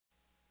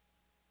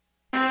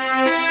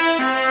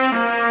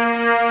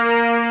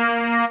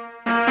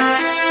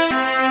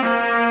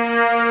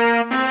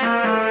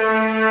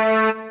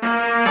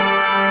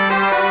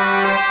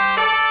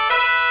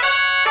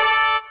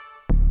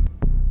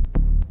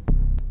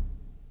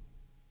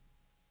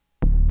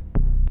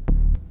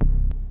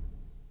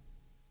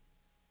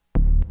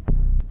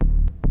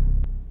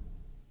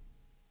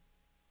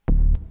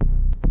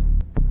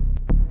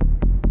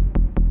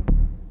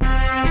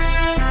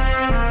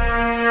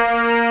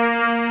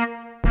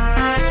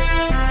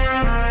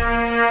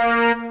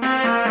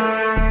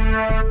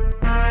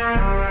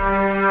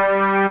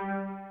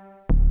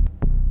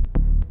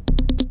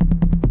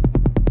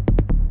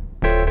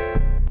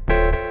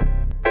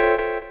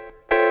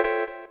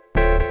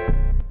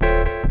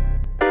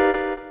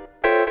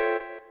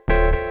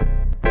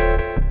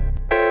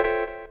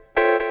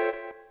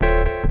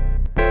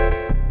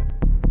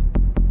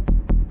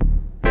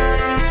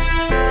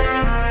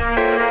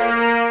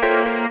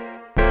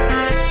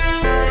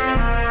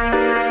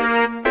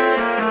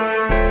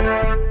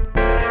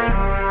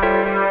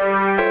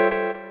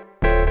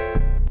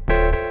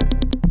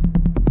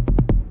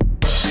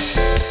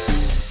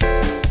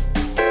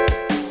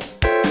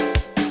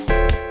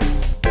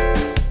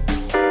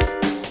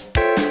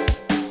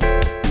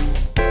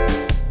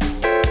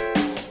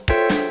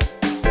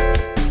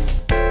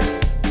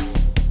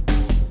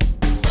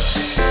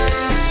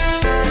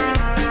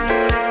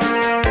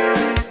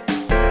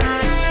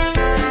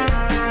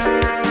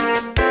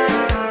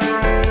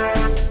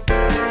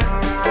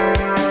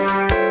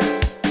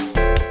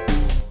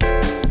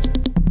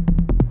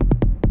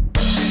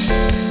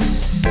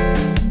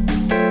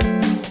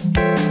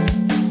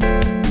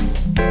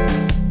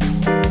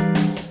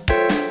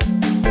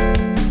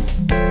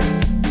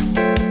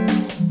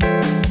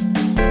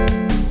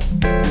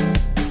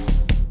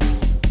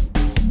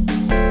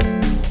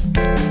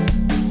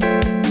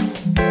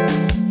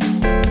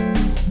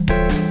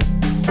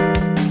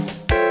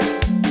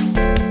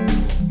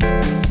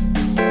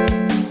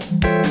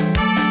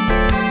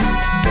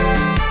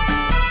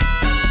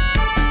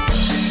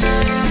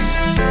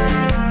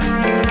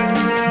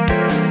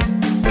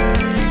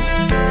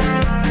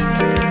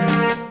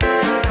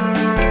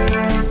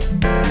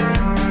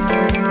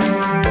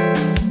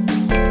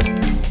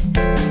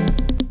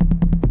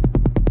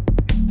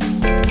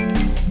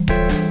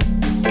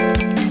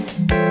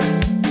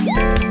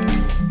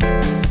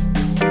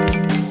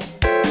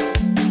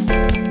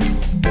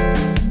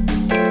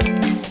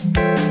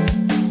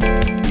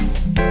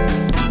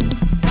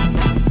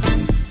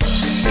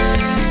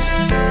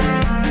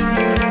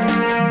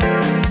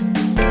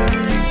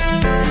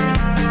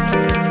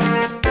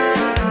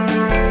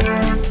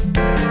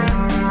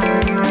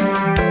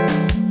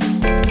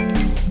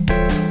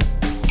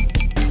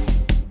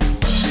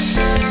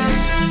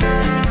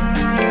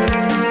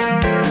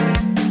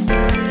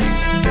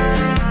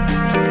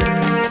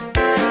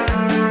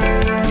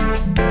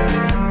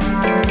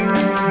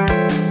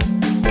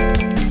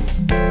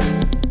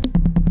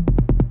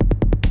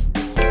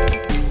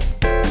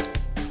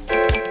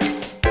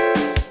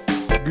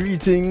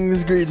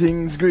Greetings,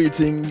 greetings,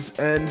 greetings,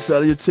 and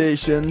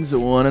salutations,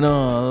 one and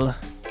all.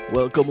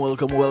 Welcome,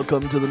 welcome,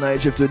 welcome to the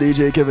night shift with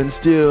DJ Kevin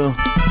Steele.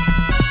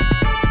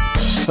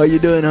 How you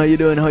doing? How you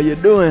doing? How you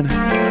doing?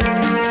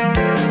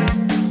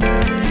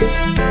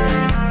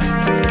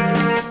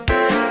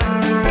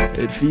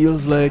 It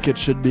feels like it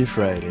should be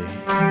Friday.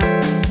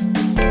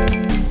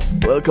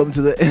 Welcome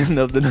to the end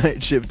of the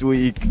night shift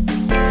week.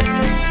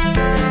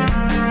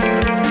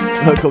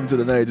 Welcome to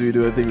the night we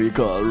do a thing we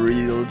call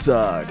Real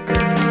Talk.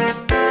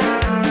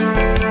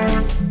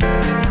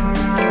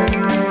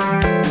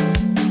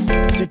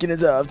 Kicking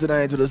it off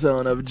tonight with the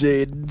sound of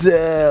J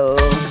Dell.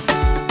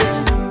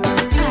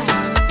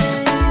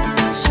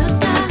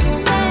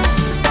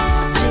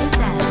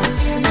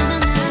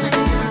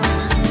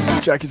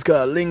 The track is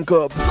called Link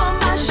Up.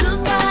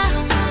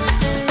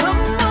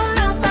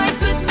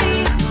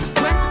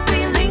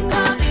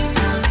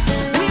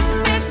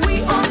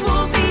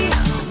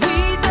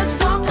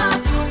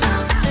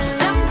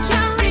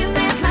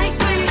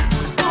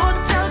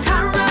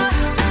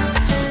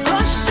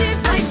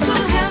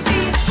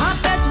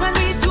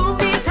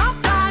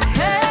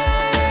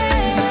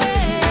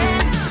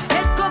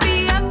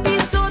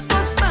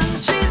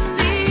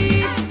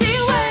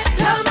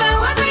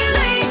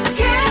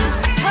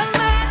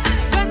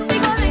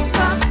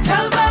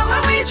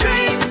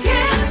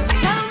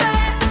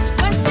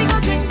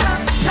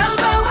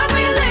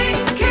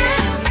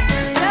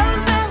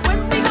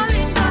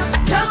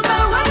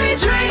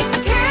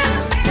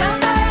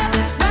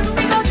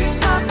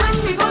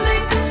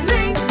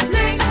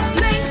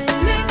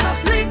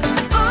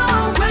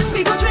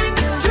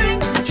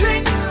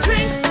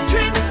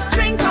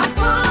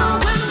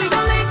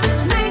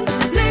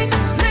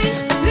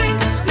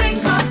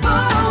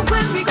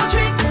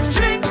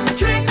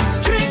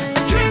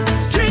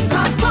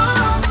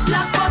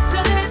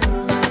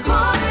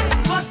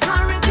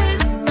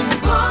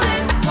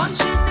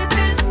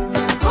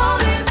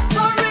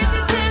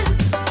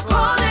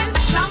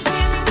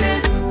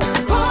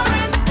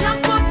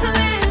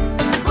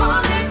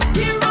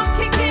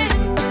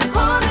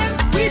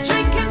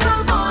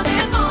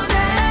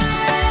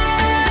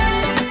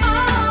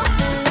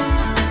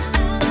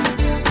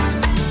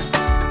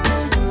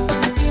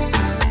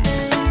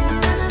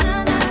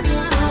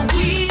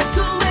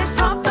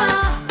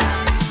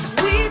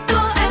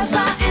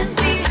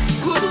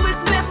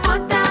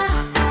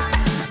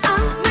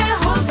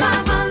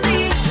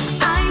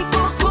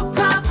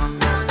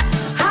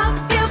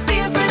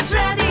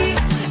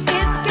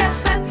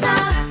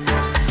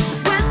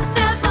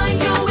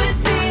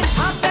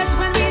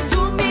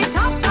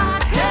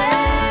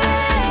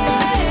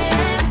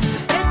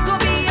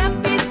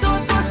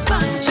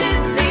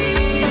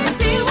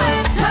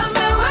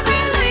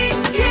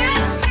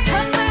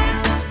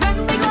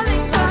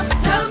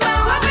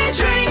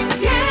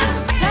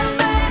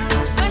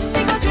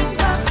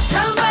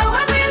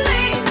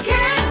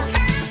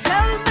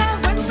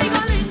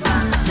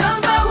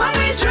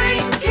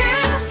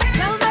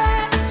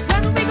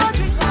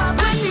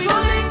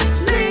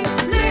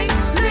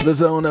 The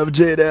sound of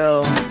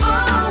J-Dell.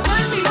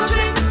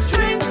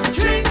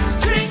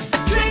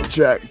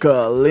 Track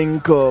called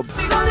Link Up.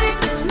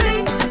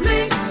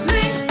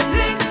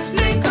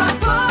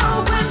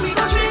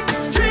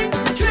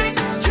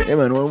 Hey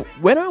man,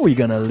 when are we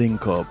gonna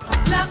link up?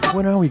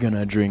 When are we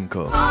gonna drink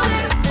up?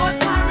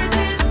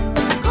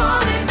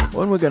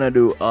 When we gonna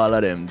do all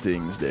of them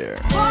things there?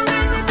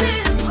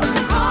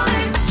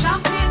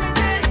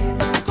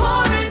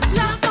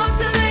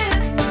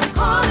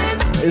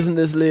 Isn't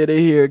this lady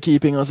here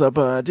keeping us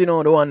apart? You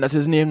know, the one that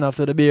is named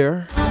after the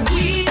beer? I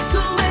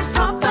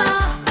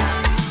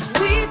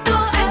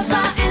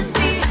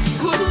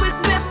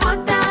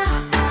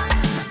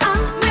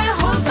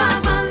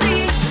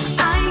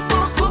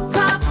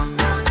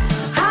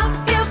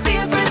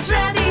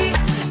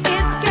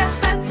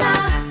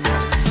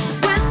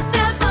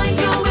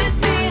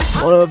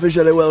want to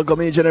officially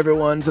welcome each and every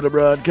one to the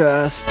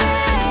broadcast.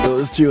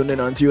 Those tuned in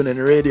on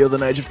TuneIn Radio, the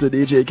night shift to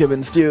DJ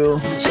Kevin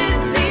Steele.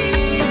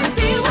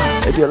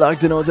 If you're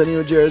locked in out of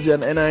New Jersey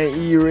on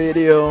NIE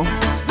Radio,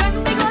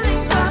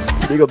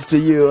 big ups to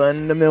you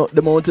and the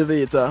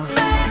Motivator.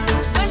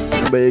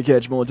 Remember you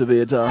catch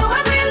Motivator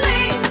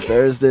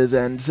Thursdays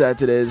and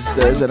Saturdays.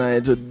 Thursday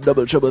night to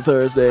Double Trouble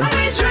Thursday.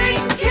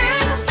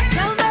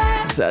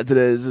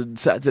 Saturdays and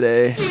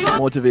Saturday.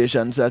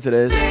 Motivation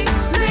Saturdays.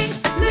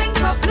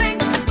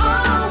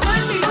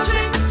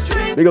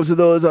 Big ups to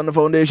those on the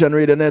Foundation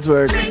Radio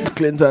Network.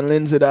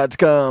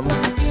 ClintonLindsay.com.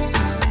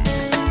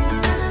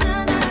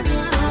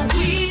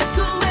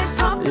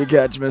 You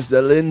catch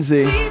Mr.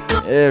 Lindsay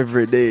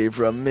every day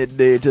from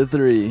midday to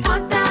 3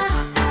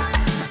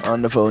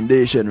 on the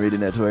Foundation Radio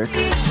Network.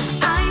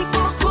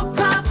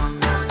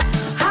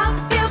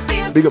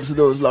 Big ups to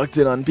those locked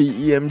in on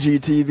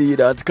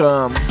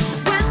PEMGTV.com.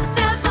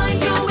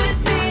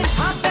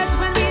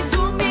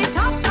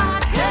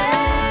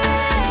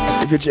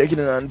 If you're checking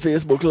in on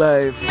Facebook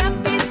Live,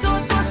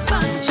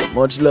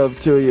 much love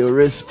to you,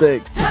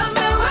 respect.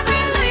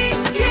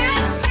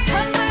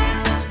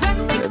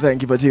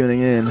 Thank you for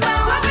tuning in.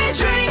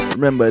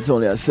 Remember, it's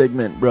only a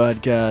segment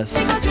broadcast.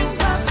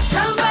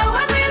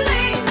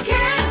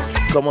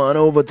 Come on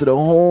over to the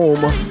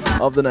home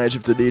of the Night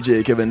Shift to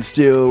DJ Kevin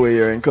Steele, where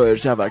you're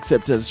encouraged to have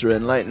acceptance through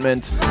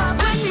enlightenment.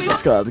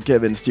 It's called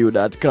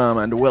kevinsteele.com,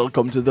 and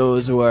welcome to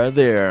those who are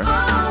there.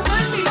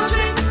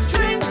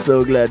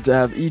 So glad to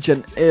have each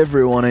and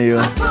every one of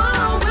you.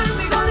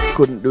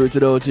 Couldn't do it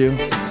without you.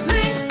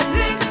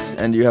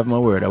 And you have my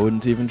word, I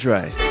wouldn't even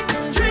try.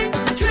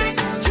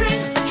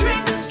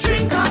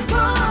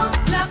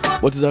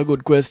 What is a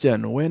good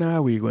question? When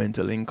are we going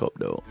to link up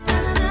though?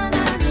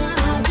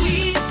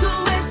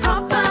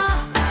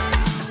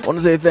 I want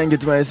to say thank you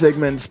to my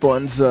segment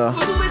sponsor,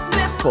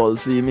 Paul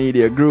C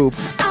Media Group.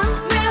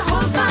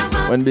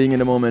 When being in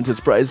the moment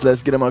is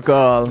priceless, give them a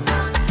call.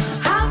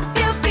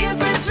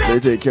 They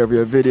take care of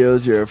your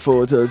videos, your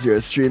photos, your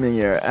streaming,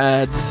 your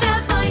ads.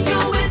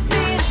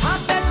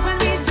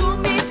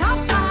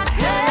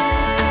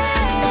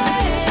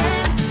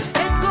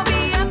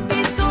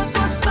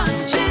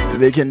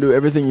 They can do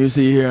everything you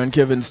see here on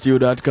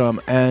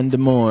kevinsteele.com and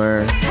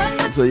more.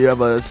 So you have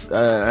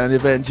an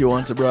event you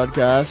want to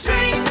broadcast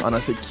on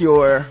a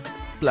secure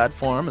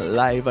platform,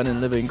 live and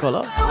in living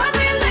color.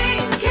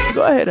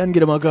 Go ahead and give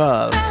them a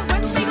call.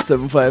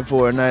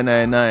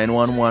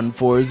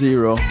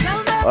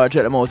 754-999-1140. Or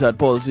check them out at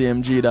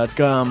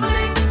paulcmg.com.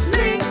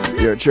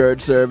 Your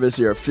church service,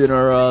 your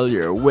funeral,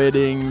 your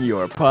wedding,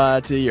 your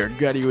party, your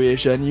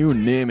graduation, you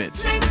name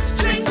it.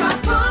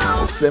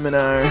 A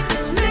seminar.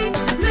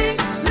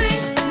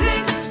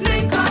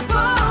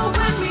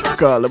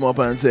 Call them up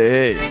and say,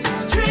 hey,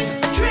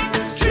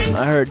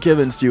 I heard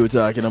Kevin Steele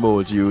talking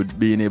about you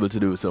being able to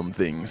do some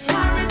things.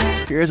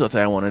 Here's what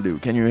I want to do.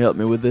 Can you help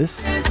me with this?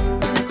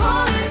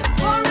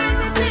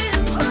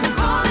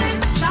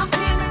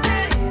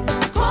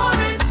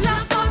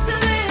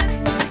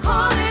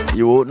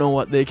 You won't know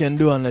what they can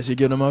do unless you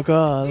give them a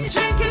call.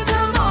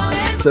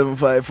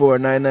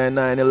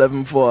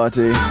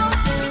 754-999-1140.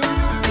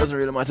 Doesn't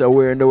really matter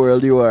where in the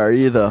world you are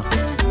either.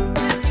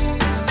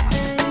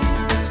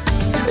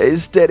 Hey,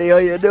 Steady, how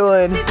you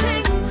doing?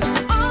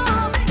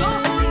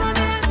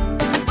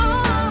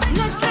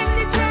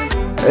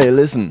 Hey,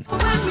 listen.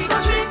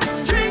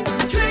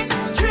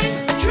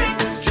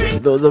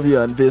 Those of you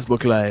on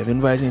Facebook Live,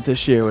 inviting to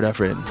share with a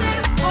friend.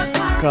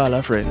 Call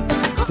a friend.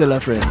 Tell a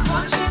friend.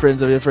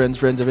 Friends of your friends,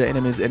 friends of your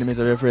enemies, enemies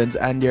of your friends,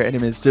 and your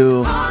enemies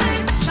too.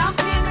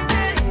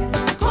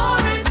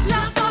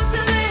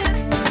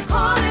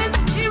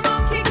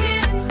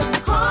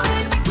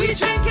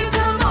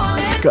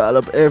 Call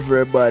up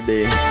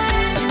everybody.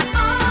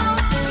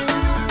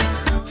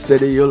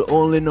 Steady, you'll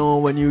only know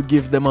when you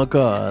give them a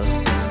call.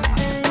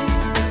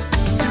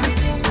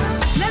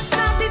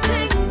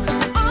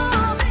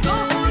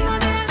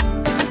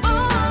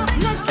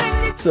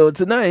 So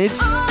tonight,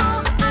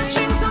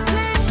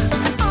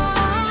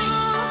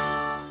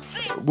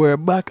 we're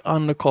back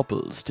on the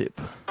couples tip.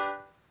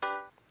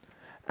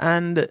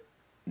 And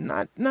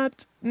not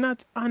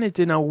on it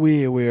in a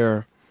way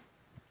where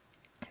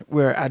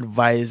we're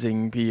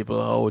advising people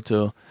how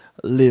to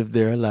live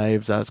their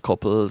lives as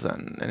couples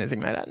and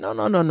anything like that. No.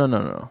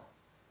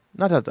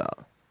 Not at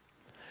all.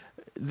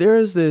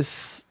 There's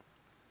this,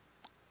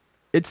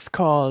 it's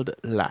called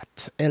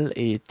LAT,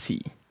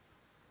 L-A-T.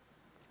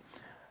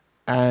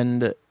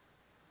 And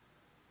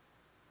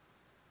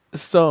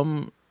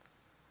some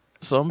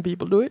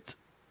people do it.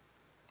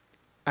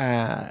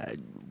 The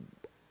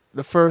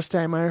first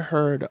time I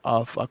heard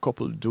of a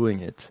couple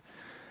doing it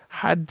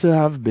had to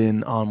have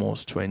been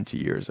almost 20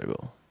 years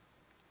ago.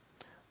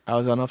 I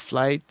was on a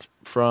flight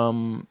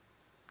from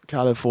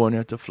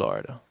California to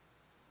Florida.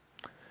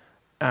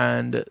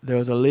 And there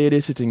was a lady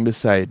sitting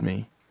beside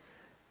me.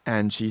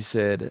 And she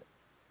said,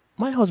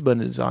 my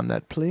husband is on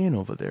that plane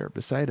over there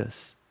beside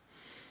us.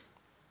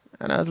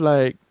 And I was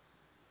like,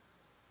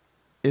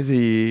 is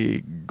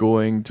he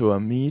going to a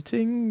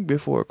meeting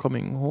before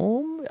coming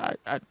home? I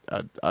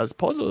was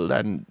puzzled,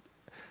 and,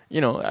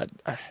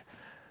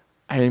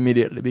 I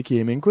immediately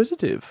became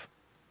inquisitive.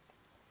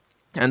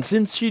 And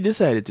since she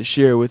decided to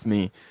share with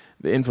me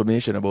the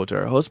information about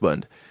her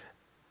husband,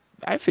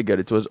 I figured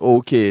it was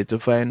okay to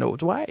find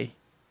out why.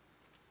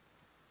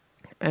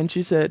 And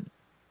she said,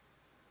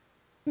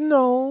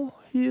 no,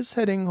 he is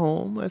heading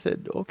home. I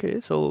said, okay,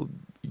 so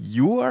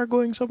you are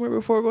going somewhere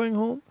before going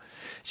home?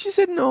 She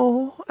said,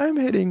 no, I'm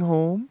heading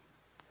home.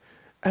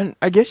 And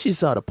I guess she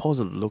saw the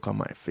puzzled look on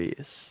my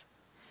face.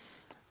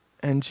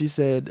 And she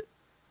said,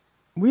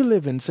 we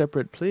live in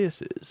separate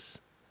places.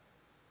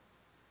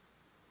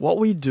 What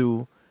we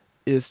do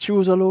is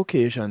choose a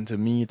location to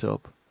meet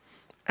up,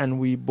 and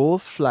we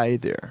both fly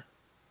there.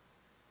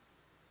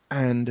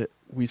 And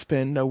we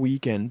spend a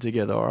weekend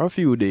together, or a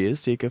few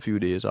days, take a few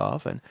days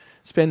off, and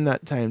spend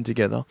that time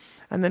together.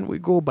 And then we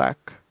go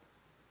back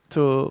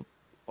to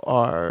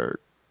our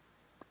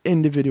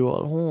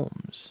individual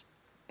homes.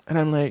 And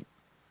I'm like,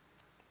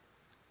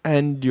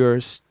 and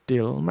you're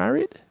still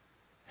married?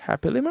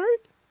 Happily married?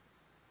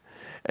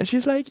 And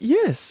she's like,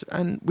 yes,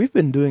 and we've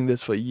been doing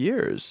this for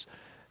years.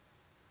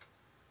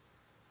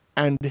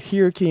 And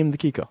here came the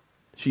kicker.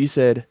 She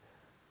said,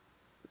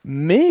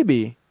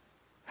 maybe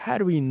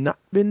had we not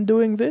been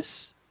doing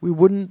this, we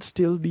wouldn't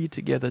still be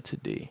together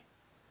today.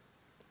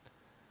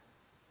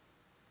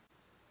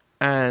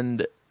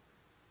 And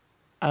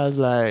I was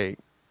like,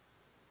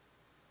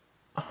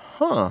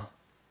 huh,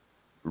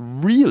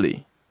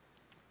 really?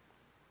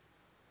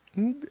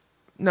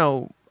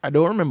 Now, I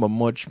don't remember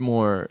much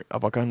more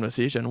of a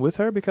conversation with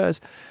her because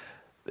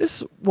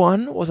this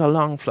one was a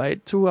long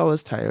flight. 2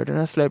 hours tired, and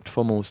I slept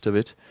for most of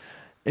it,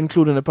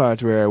 including the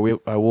part where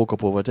I woke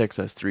up over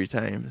Texas 3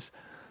 times.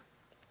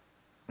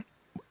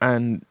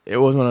 And it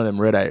was one of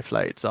them red-eye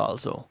flights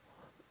also.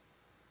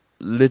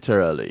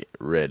 Literally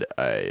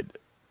red-eyed.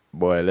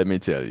 Boy, let me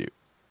tell you.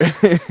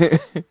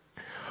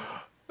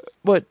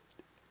 But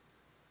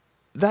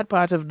that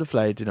part of the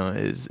flight,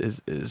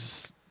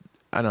 is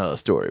another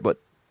story. But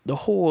the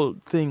whole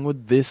thing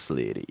with this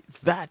lady,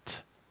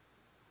 that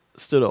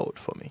stood out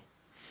for me.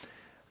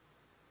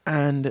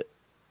 And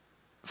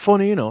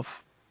funny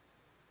enough,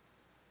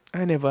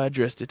 I never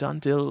addressed it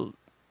until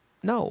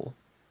now.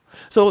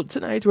 So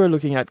tonight we're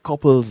looking at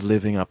couples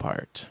living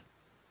apart.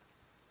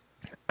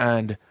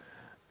 And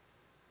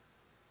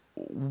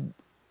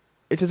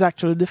it is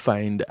actually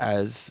defined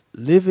as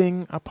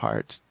living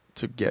apart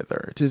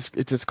together.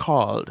 It is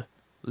called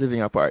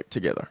living apart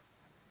together.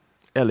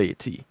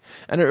 LAT.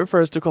 And it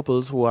refers to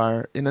couples who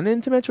are in an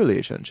intimate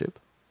relationship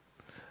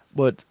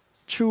but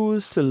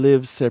choose to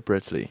live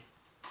separately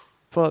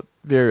for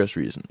various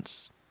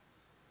reasons,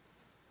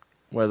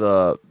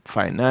 whether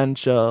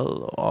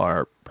financial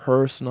or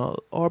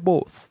personal or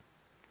both.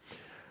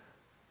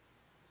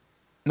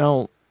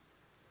 Now,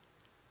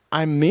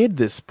 I made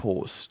this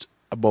post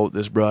about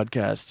this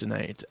broadcast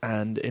tonight,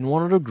 and in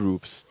one of the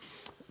groups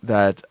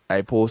that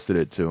I posted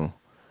it to,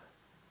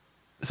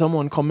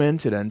 someone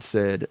commented and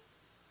said,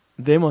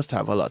 they must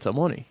have a lot of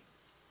money.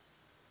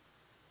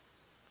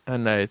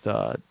 And I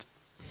thought,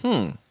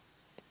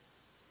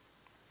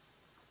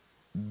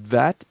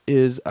 that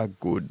is a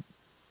good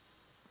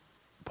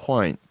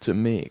point to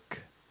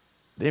make.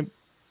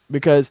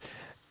 Because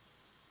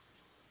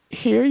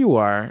here you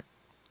are,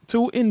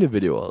 2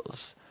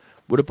 individuals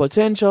with the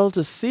potential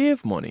to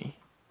save money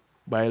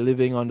by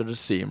living under the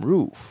same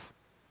roof,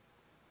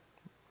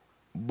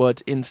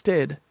 but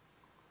instead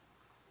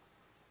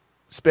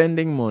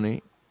spending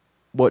money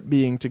but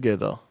being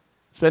together,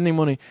 spending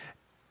money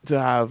to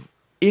have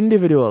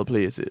individual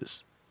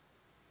places,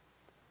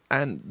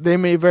 and they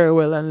may very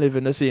well and live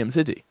in the same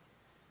city,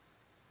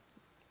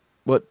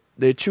 but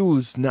they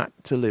choose not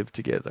to live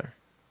together.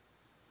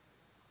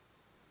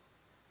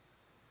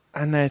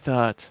 And I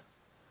thought,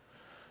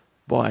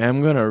 boy,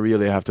 I'm gonna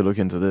really have to look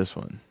into this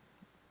one.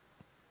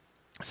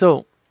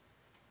 So,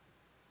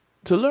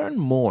 to learn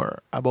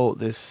more about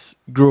this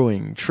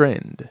growing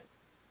trend,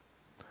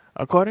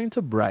 according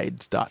to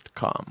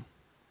brides.com,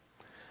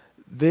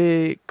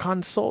 they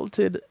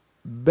consulted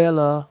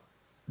Bella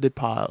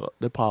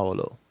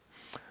DePaolo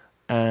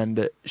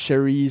and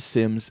Cherie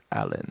Sims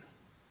Allen.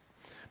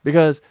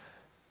 Because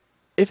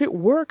if it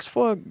works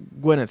for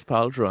Gwyneth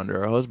Paltrow and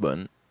her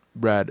husband,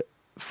 Brad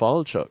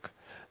Falchuk,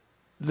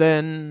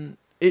 then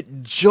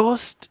it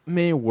just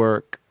may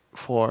work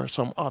for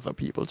some other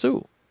people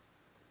too,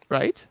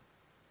 right?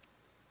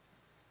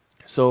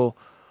 So,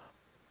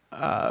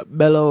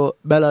 Bella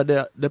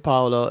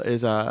DePaolo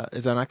is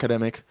an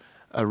academic,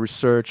 a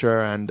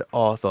researcher, and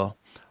author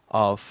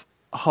of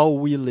How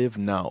We Live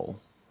Now: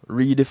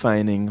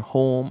 Redefining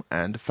Home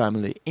and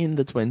Family in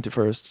the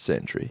 21st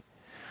Century.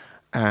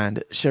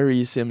 And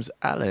Cherie Sims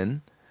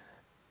Allen,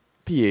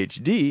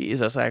 PhD,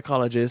 is a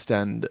psychologist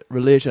and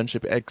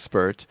relationship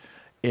expert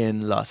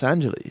in Los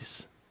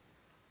Angeles.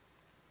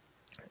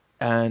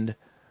 And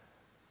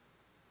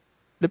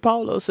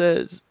DePaolo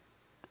says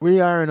we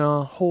are in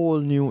a whole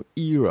new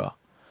era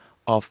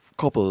of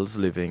couples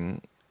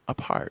living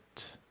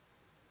apart.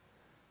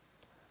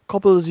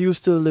 Couples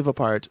used to live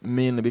apart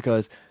mainly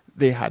because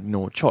they had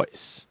no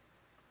choice.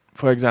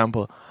 For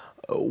example,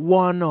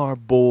 one or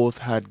both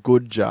had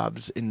good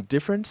jobs in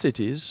different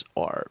cities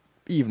or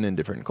even in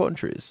different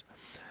countries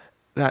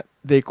that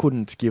they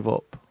couldn't give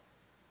up.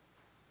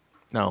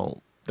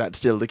 Now, that's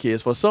still the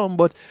case for some,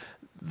 but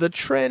the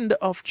trend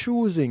of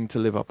choosing to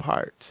live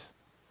apart,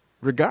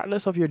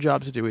 regardless of your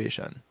job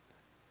situation,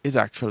 is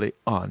actually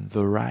on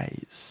the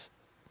rise.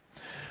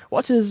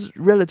 What is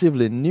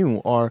relatively new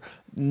or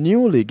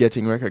newly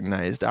getting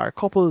recognized are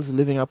couples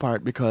living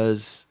apart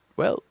because,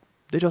 well,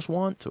 they just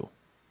want to.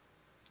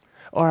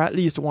 Or at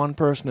least one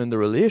person in the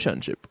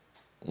relationship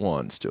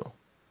wants to.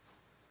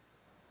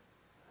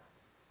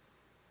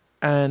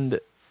 And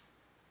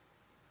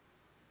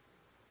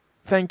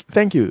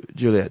thank you,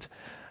 Juliet.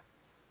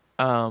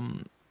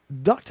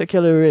 Dr.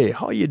 Kelly Ray,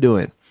 how are you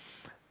doing?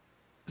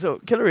 So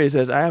Kelly Ray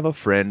says, I have a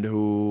friend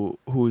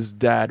whose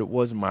dad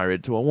was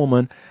married to a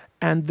woman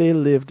and they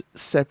lived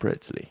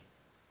separately.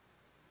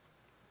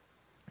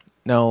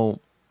 Now,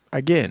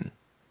 again,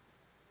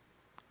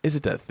 is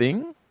it a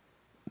thing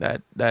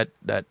that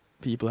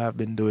people have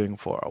been doing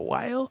for a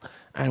while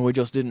and we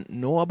just didn't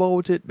know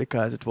about it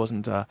because it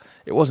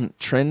wasn't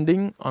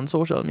trending on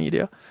social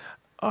media?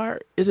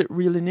 Or is it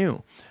really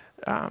new?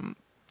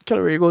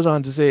 Kelly Ray goes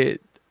on to say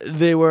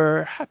they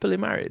were happily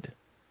married.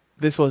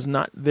 This was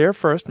not their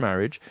first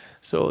marriage,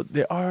 so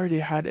they already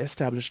had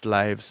established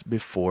lives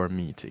before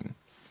meeting.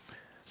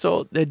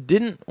 So they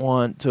didn't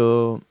want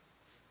to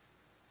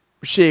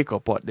shake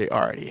up what they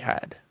already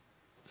had.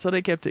 So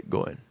they kept it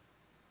going.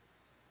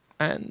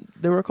 And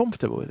they were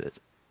comfortable with it.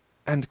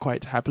 And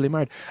quite happily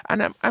married.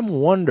 And I'm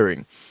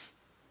wondering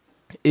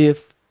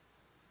if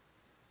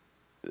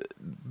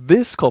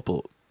this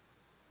couple,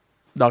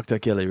 Dr.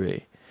 Kelly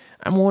Ray,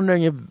 I'm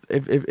wondering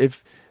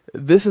if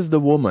this is the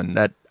woman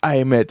that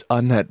I met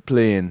on that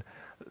plane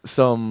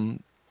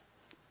some,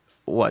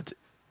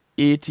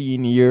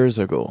 18 years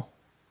ago,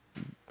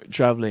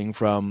 traveling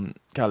from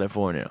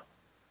California.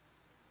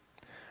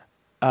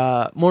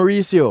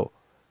 Mauricio,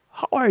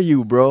 how are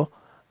you, bro?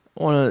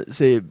 I want to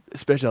say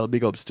special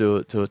big ups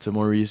to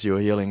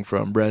Mauricio, hailing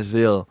from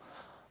Brazil.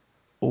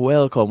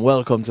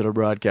 Welcome to the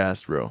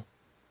broadcast, bro.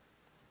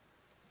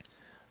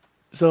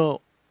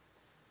 So,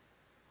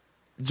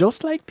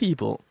 just like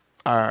people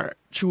are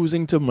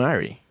choosing to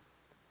marry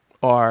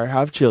or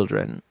have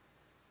children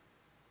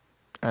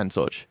and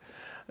such,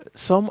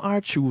 some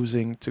are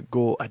choosing to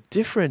go a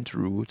different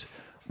route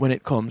when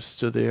it comes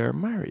to their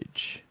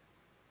marriage.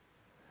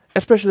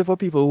 Especially for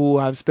people who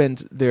have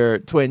spent their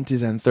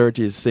 20s and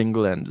 30s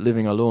single and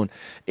living alone,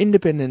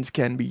 independence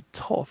can be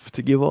tough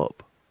to give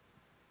up.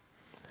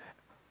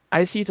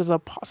 I see it as a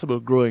possible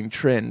growing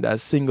trend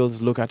as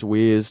singles look at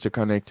ways to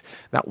connect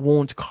that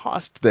won't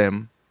cost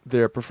them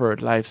their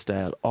preferred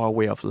lifestyle or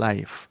way of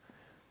life,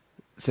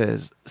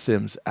 says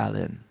Sims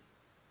Allen.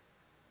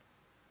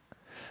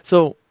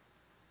 So,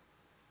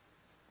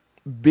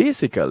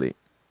 basically,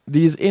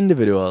 these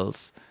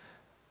individuals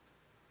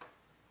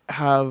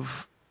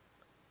have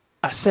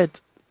a set,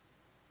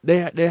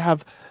 they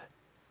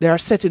are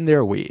set in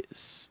their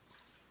ways.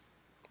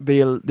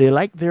 They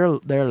like their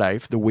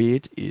life the way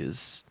it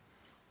is,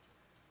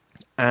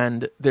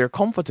 and they're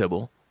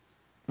comfortable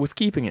with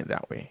keeping it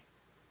that way,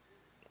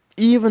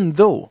 even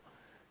though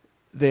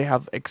they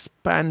have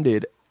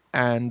expanded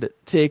and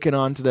taken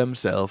on to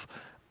themselves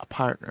a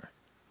partner.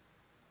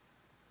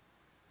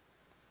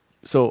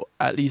 So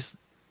at least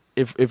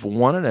if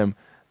one of them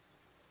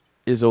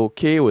is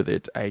okay with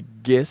it, I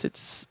guess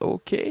it's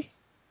okay.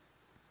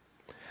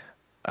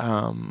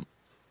 Dr.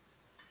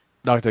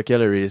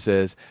 Kellery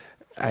says,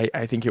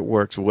 I think it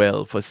works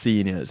well for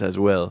seniors as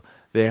well.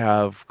 They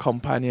have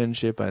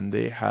companionship and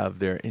they have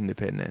their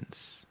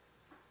independence.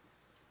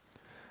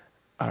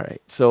 All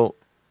right, so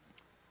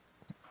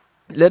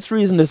let's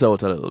reason this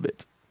out a little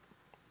bit.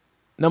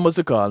 Numbers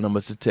to call,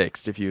 numbers to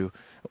text if you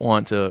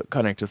want to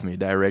connect with me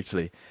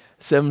directly.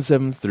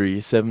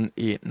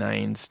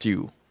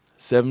 773-789-STEW.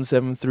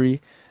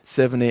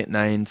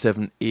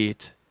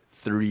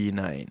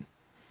 773-789-7839.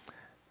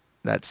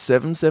 That's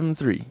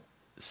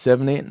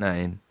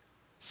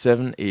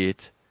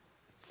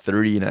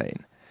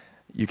 773-789-7839.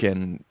 You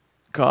can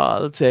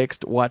call,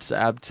 text,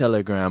 WhatsApp,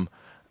 Telegram,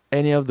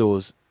 any of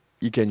those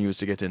you can use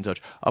to get in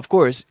touch. Of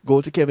course,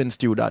 go to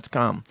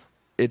kevinstew.com.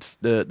 It's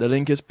the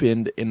link is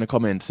pinned in the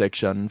comment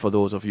section for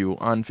those of you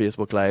on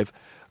Facebook Live.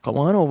 Come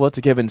on over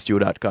to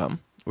kevinstew.com,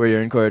 where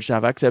you're encouraged to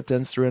have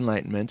acceptance through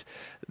enlightenment.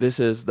 This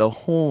is the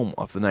home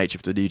of the Night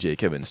Shift to DJ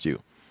Kevin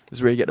Stew. This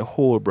is where you get the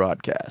whole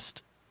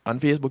broadcast. On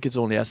Facebook, it's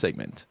only a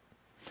segment.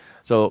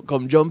 So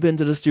come jump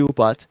into the stew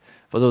pot.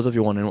 For those of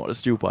you wondering what the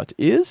stew pot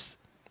is,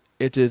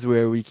 it is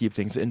where we keep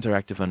things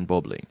interactive and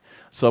bubbling.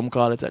 Some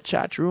call it a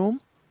chat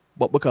room,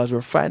 but because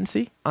we're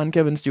fancy on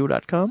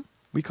kevinstew.com,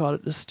 we call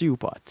it the stew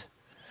pot.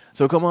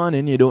 So come on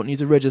in. You don't need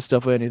to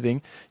register for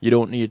anything. You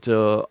don't need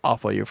to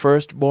offer your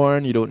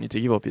firstborn. You don't need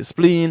to give up your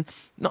spleen.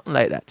 Nothing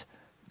like that.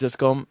 Just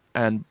come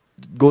and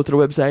go to the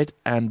website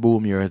and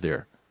boom, you're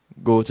there.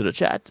 Go to the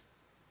chat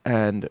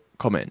and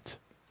comment.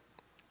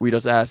 We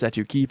just ask that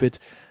you keep it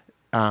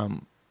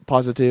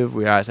positive.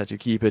 We ask that you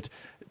keep it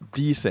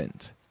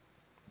decent.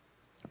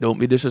 Don't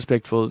be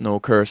disrespectful. No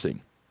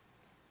cursing.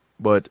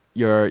 But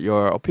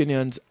your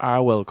opinions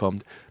are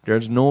welcomed.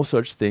 There's no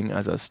such thing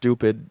as a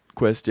stupid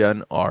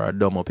question or a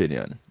dumb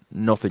opinion.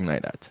 Nothing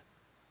like that.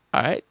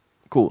 All right?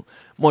 Cool.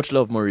 Much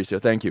love,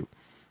 Mauricio. Thank you.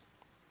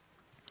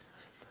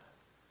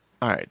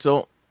 All right.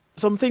 So,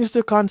 some things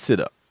to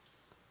consider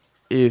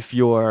if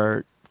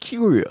you're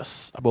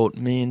curious about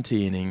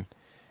maintaining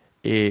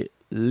a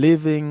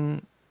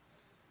living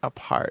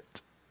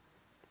apart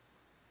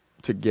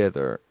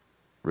together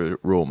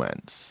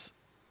romance.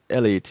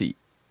 LAT.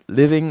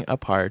 Living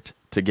apart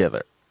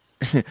together.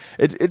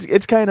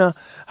 It's kind of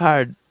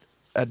hard.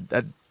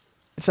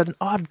 It's an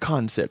odd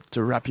concept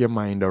to wrap your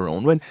mind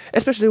around,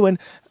 especially when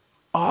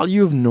all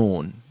you've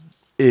known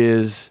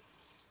is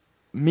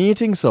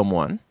meeting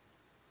someone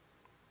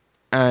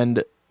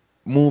and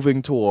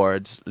moving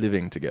towards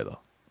living together,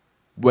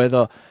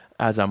 whether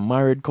as a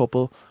married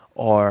couple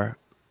or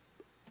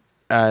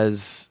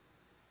as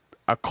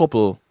a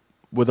couple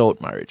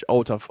without marriage,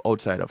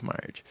 outside of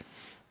marriage.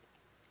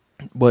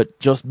 But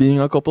just being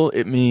a couple,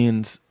 it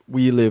means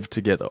we live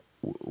together.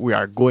 We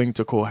are going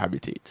to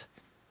cohabitate.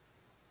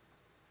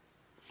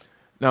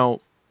 Now,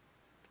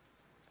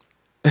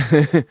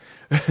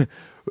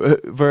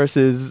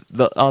 versus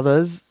the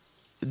others,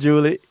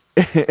 Julie.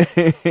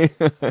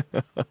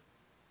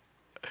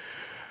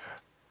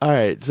 All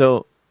right,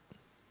 so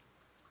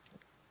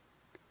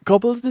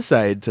couples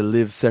decide to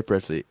live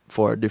separately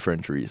for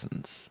different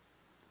reasons.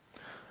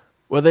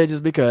 Whether it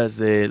is because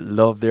they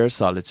love their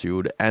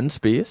solitude and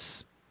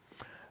space,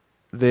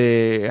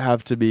 they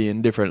have to be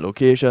in different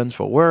locations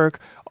for work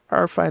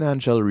or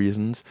financial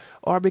reasons,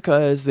 or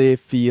because they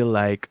feel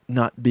like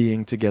not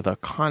being together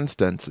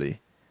constantly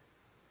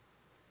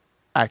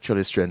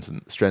actually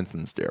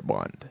strengthens their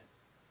bond.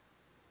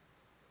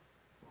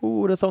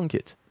 Who would have thunk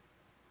it?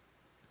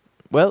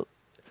 Well,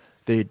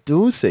 they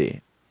do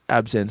say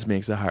absence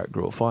makes the heart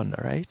grow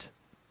fonder, right?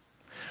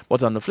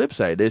 But on the flip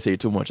side, they say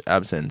too much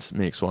absence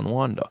makes one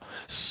wonder.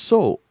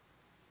 So,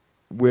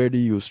 where do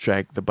you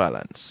strike the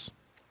balance?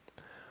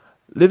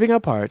 Living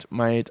apart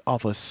might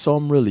offer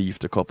some relief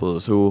to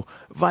couples who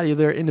value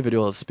their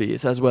individual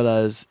space as well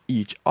as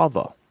each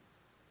other,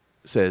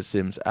 says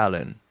Sims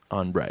Allen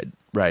on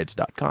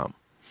brides.com.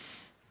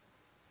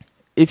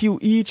 If you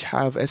each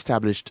have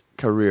established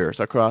careers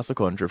across the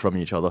country from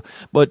each other,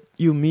 but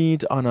you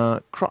meet on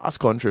a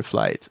cross-country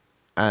flight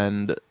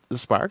and the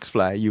sparks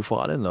fly, you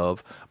fall in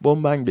love,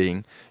 boom bang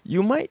bing,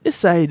 you might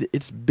decide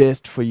it's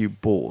best for you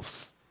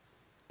both.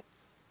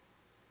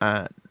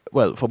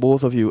 For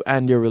both of you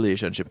and your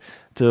relationship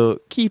to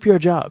keep your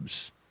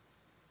jobs,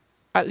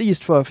 at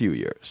least for a few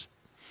years.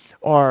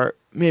 Or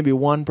maybe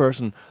one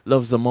person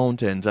loves the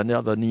mountains and the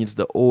other needs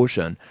the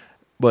ocean,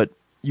 but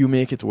you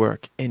make it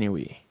work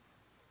anyway.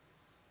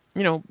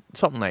 You know,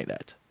 something like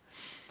that.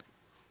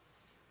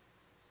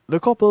 The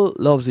couple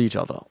loves each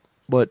other,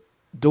 but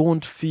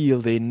don't feel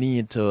they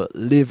need to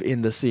live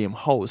in the same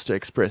house to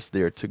express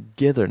their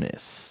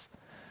togetherness,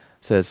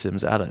 says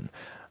Sims Allen.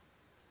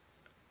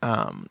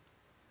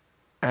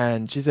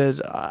 And she says,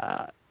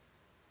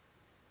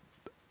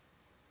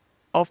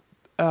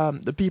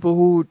 the people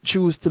who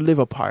choose to live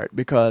apart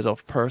because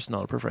of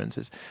personal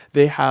preferences,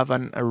 they have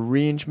an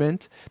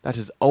arrangement that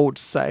is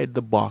outside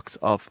the box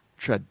of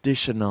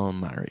traditional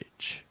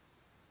marriage.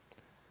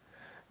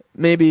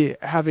 Maybe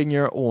having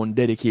your own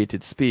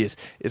dedicated space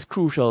is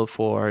crucial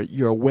for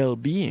your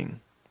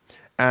well-being,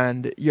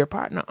 and your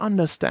partner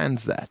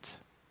understands that.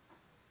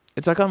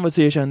 It's a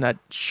conversation that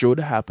should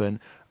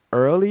happen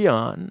early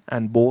on,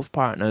 and both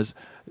partners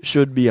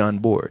should be on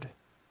board,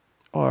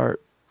 or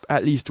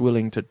at least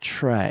willing to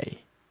try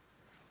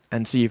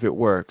and see if it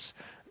works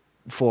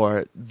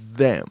for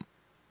them.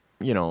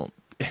 You know,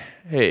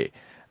 hey,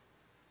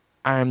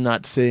 I'm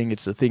not saying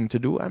it's the thing to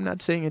do. I'm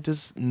not saying it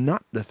is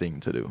not the thing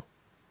to do.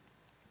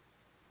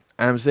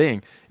 I'm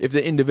saying if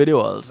the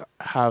individuals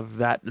have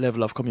that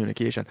level of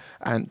communication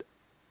and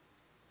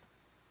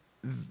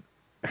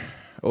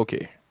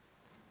okay,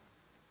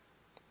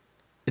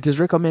 it is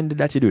recommended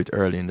that you do it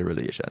early in the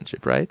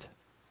relationship, right?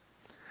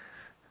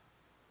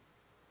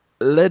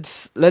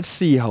 Let's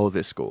see how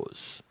this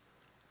goes.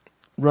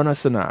 Run a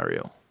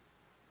scenario.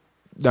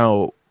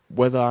 Now,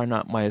 whether or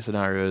not my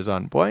scenario is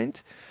on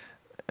point,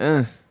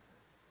 maybe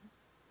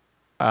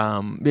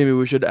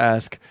we should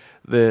ask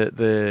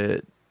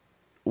the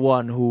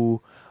one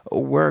who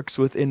works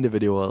with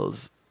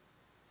individuals,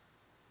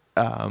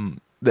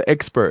 the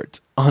expert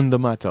on the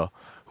matter,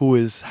 who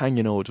is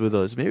hanging out with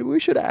us. Maybe we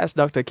should ask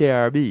Dr.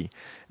 KRB,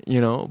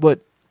 but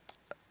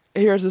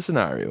here's the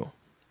scenario.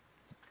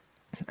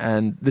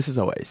 And this is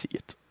how I see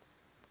it.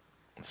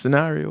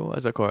 Scenario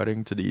as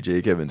according to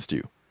DJ Kevin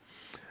Stew.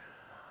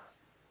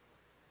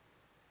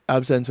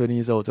 Absence when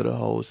he's out of the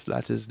house,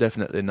 that is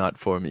definitely not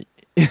for me.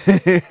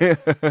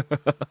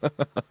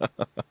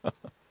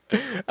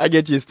 I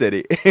get you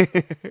steady.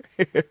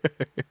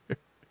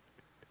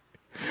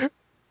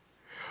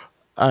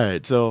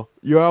 Alright, so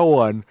you are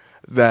one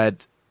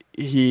that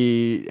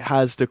he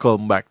has to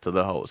come back to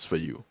the house for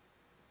you.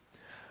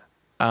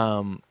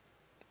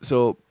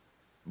 So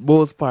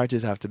both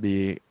parties have to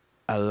be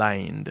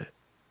aligned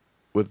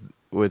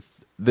with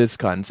this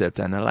concept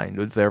and aligned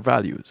with their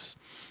values.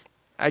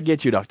 I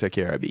get you, Dr.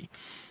 Karabi.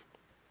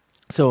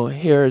 So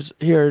here's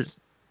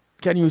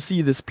can you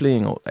see this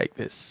playing out like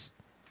this?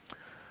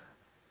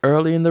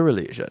 Early in the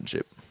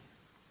relationship,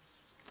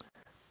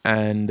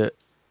 and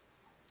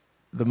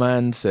the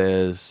man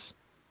says,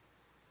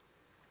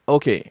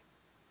 okay,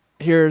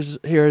 here's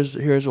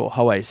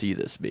how I see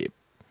this, babe.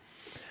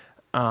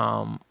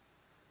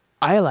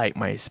 I like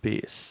my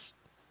space,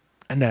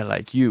 and I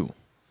like you.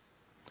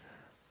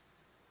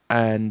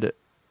 And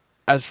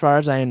as far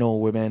as I know,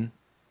 women,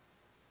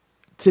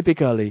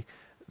 typically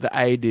the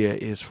idea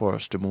is for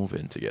us to move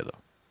in together.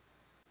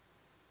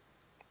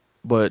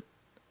 But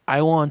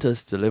I want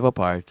us to live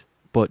apart,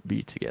 but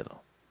be together.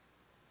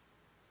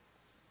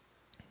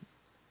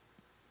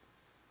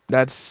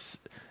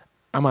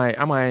 Am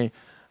I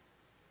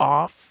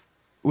off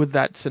with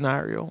that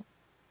scenario?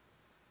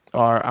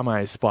 Or am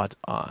I spot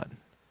on?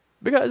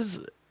 Because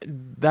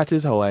that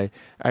is how I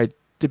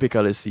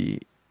typically see,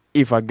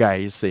 if a guy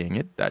is saying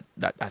it,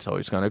 that's how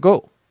it's gonna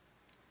go.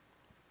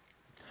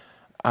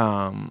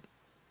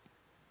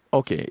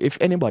 Okay, if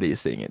anybody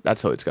is saying it,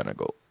 that's how it's gonna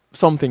go.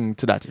 something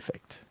to that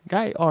effect,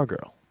 guy or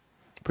girl,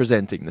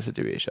 presenting the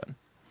situation.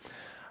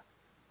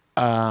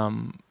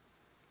 And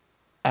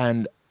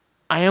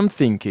I am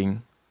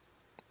thinking,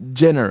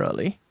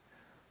 generally,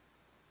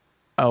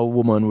 a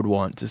woman would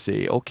want to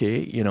say,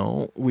 okay,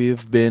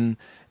 we've been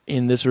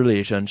in this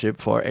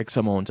relationship for X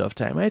amount of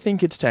time. I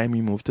think it's time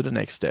we move to the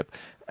next step.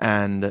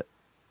 And,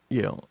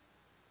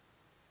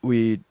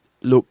 we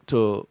look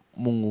to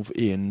move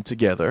in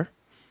together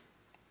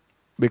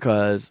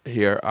because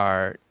here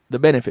are the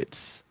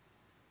benefits.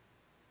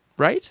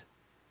 Right?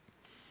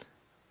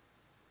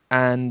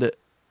 And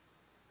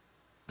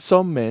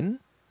some men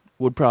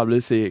would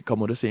probably come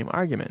with the same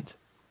argument.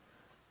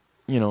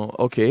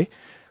 Okay,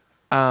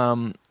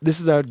 this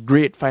is a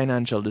great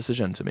financial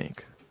decision to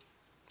make.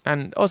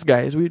 And us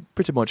guys, we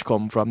pretty much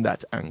come from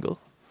that angle.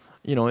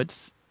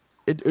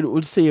 It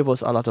would save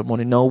us a lot of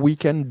money. Now we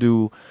can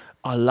do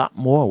a lot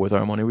more with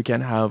our money. We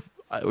can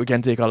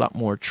take a lot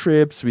more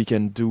trips. We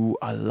can do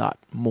a lot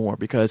more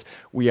because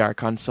we are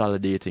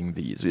consolidating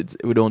these.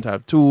 We don't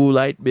have 2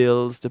 light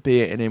bills to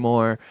pay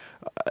anymore.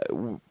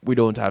 We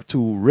don't have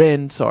 2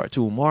 rents or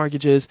 2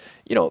 mortgages.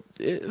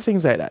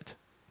 Things like that.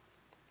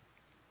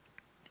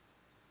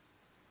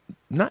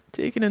 Not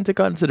taking into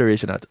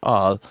consideration at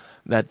all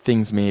that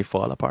things may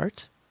fall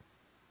apart.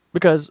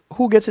 Because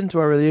who gets into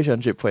a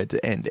relationship for it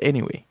to end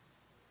anyway?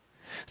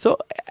 So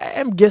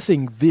I'm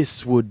guessing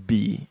this would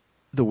be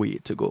the way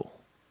to go.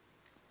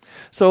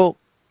 So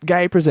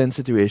guy presents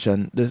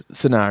the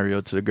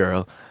scenario to the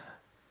girl.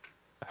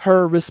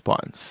 Her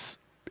response,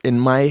 in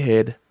my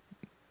head,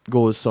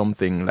 goes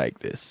something like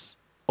this.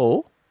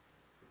 Oh,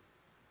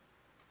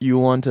 you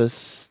want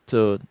us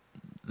to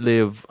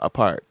live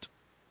apart,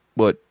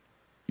 but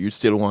you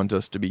still want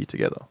us to be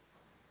together.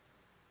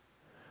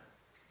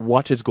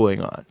 What is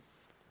going on?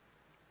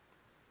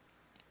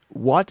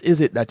 What is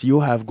it that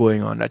you have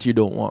going on that you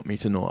don't want me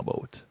to know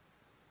about?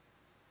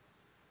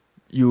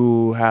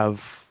 You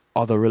have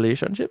other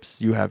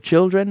relationships? You have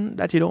children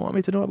that you don't want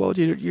me to know about?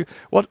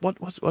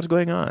 What's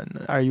going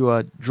on? Are you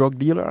a drug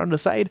dealer on the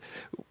side?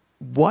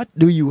 What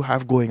do you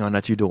have going on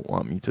that you don't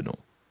want me to know?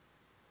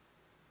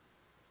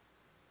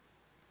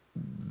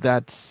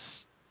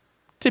 That's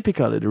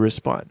typically the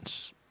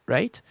response,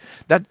 right?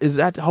 Is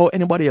that how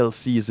anybody else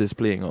sees this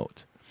playing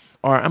out?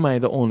 Or am I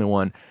the only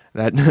one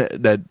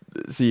that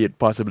see it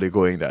possibly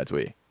going that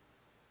way?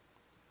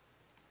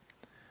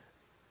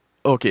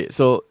 Okay,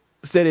 so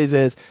Steady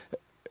says,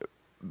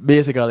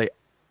 basically,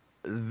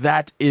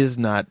 I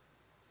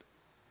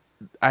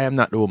am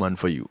not the woman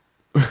for you.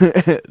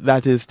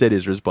 That is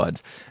Steady's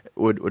response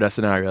with a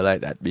scenario like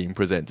that being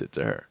presented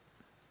to her.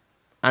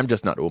 I'm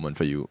just not the woman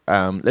for you.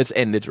 Let's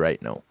end it right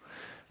now.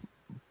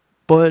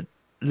 But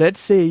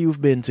let's say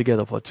you've been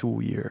together for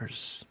 2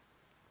 years.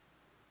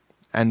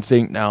 And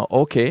think now,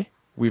 okay,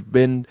 we've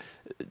been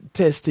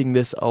testing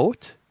this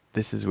out.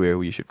 This is where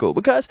we should go.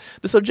 Because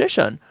the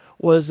suggestion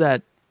was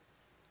that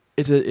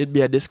it'd be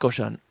a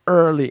discussion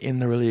early in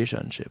the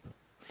relationship.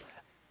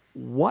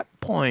 What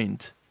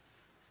point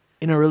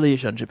in a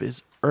relationship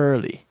is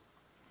early?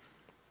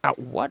 At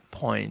what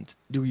point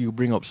do you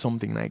bring up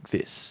something like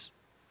this?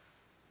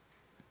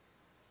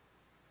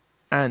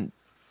 And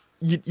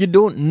you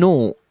don't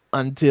know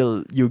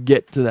until you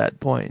get to that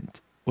point,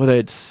 whether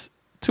it's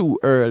too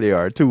early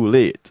or too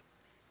late.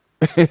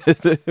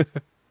 Dr.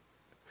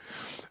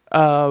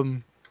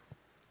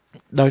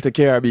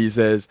 KRB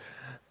says,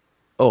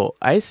 oh,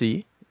 I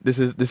see. This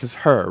is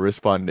her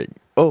responding.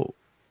 Oh,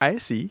 I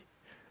see.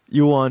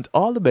 You want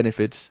all the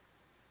benefits,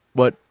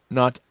 but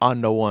not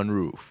under one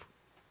roof.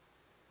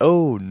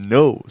 Oh,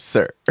 no,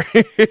 sir.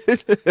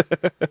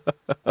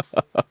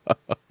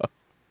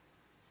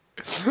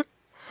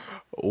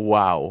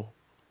 Wow.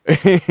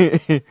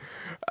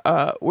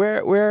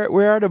 Where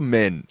are the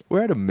men?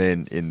 Where are the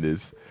men in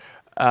this?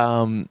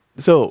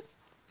 So,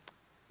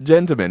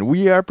 gentlemen,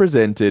 we are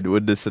presented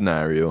with the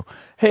scenario.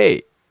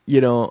 Hey,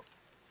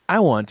 I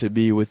want to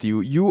be with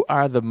you. You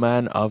are the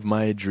man of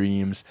my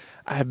dreams.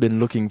 I have been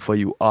looking for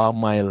you all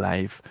my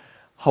life.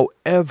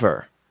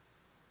 However,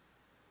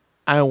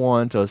 I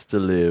want us to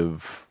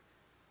live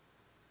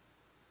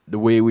the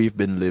way we've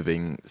been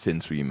living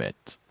since we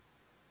met.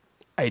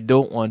 I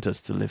don't want us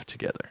to live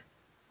together.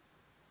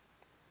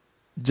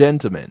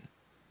 Gentlemen,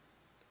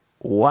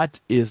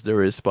 what is the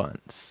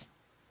response?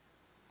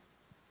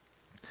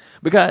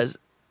 Because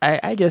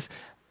I guess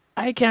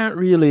I can't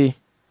really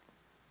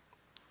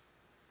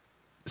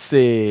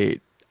say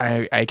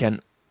I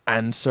can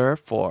answer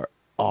for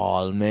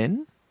all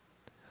men,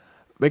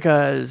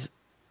 because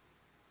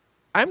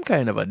I'm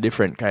kind of a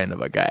different kind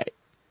of a guy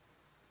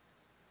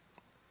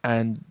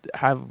and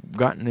have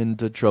gotten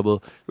into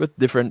trouble with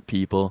different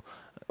people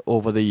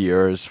over the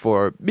years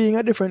for being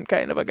a different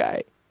kind of a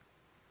guy.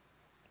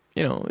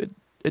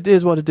 It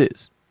is what it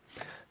is.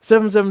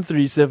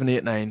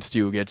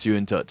 773-789-STEW gets you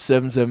in touch.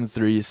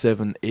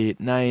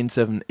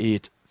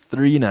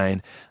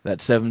 773-789-7839.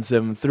 That's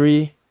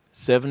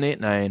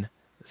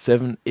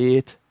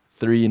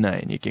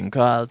 773-789-7839. You can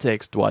call,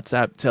 text,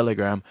 WhatsApp,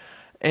 Telegram,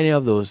 any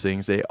of those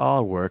things. They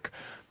all work.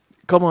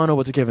 come on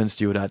over to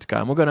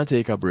kevinstew.com. We're going to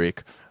take a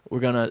break. We're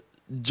going to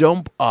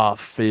jump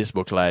off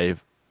Facebook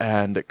Live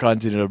and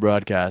continue the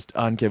broadcast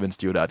on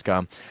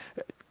kevinstew.com.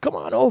 Come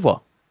on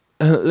over.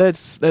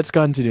 Let's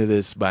continue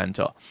this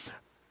banter.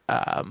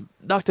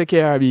 Dr.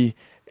 KRB,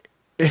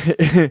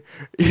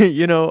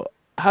 you know,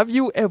 have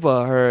you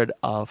ever heard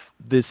of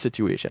this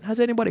situation? Has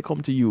anybody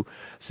come to you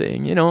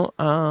saying, you know,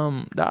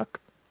 Doc,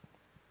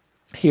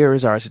 here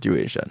is our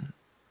situation,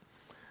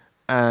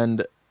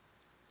 and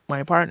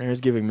my partner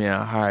is giving me a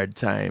hard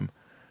time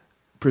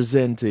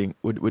presenting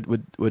with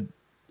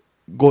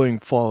going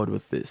forward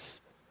with this.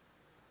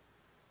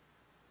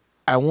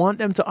 I want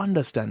them to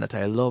understand that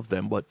I love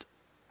them, but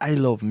I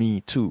love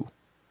me too.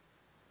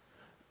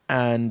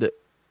 And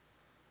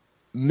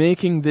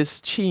making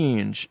this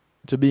change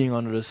to being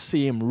under the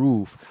same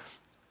roof,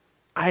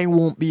 I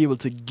won't be able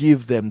to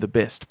give them the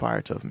best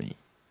part of me.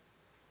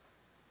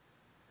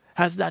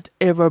 Has that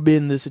ever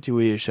been the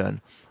situation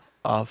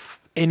of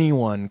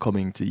anyone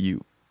coming to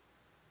you,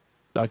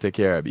 Dr.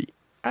 Karabi?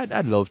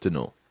 I'd love to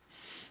know.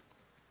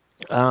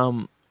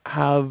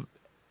 Have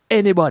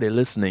anybody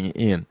listening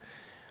in,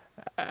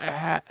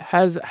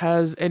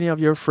 has any of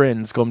your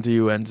friends come to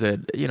you and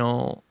said, you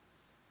know,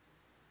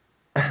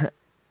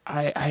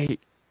 I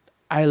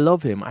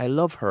love him, I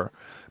love her,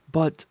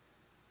 but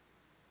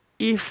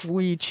if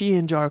we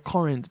change our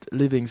current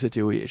living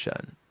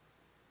situation,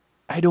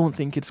 I don't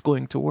think it's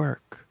going to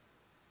work.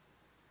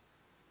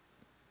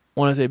 I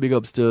want to say big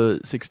ups to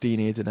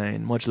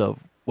 1689. Much love.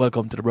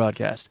 Welcome to the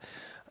broadcast.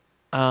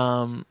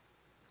 Dr.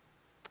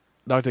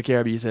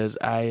 Kirby says,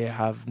 I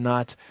have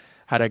not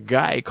had a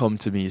guy come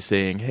to me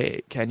saying,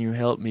 hey, can you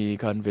help me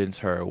convince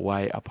her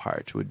why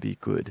apart would be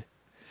good?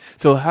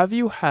 So have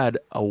you had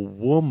a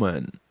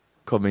woman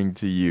coming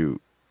to you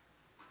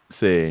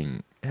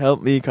saying,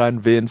 help me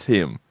convince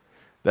him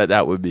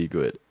that would be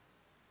good?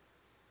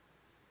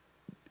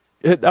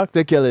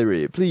 Dr. Kelly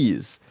Ray,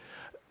 please.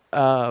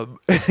 And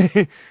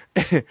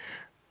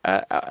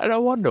I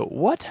wonder,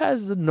 what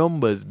has the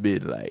numbers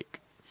been like?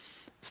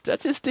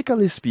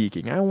 Statistically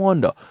speaking, I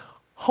wonder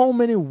how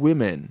many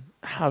women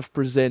have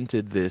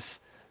presented this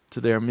to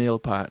their male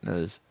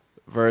partners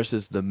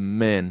versus the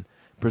men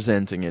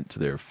presenting it to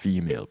their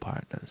female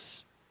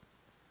partners.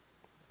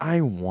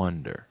 I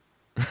wonder.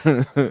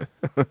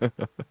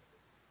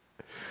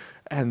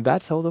 And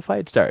that's how the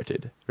fight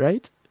started,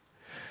 right?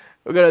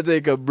 We're going to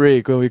take a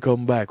break. When we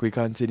come back, we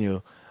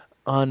continue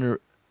on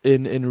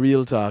in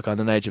Real Talk on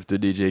the Night Shift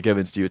with DJ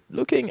Kevin Stewart,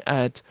 looking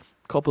at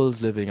couples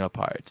living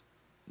apart.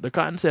 The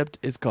concept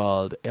is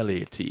called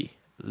LAT,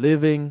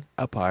 living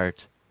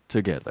apart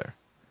together.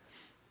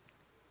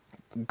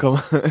 Come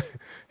on.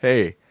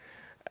 Hey,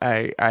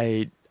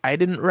 I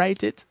didn't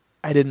write it.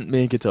 I didn't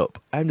make it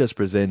up. I'm just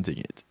presenting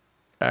it.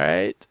 All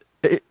right?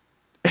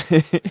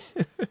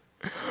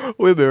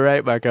 We'll be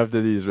right back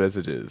after these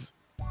messages.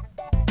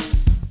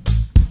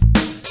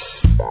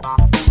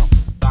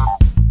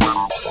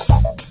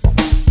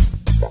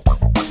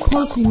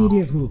 Pulsey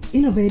Media Group,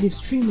 innovative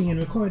streaming and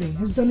recording,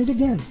 has done it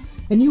again.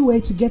 A new way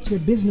to get your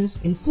business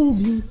in full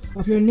view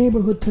of your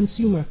neighborhood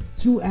consumer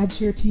through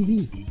AdShare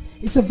TV.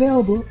 It's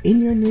available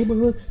in your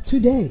neighborhood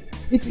today.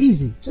 It's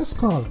easy. Just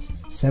call us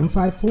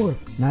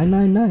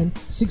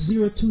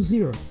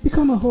 754-999-6020.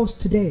 Become a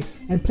host today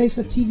and place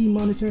a TV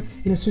monitor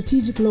in a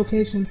strategic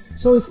location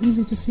so it's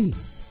easy to see.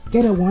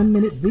 Get a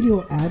 1-minute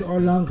video ad or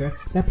longer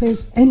that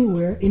plays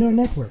anywhere in our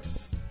network.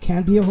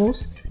 Can't be a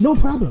host? No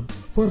problem.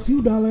 For a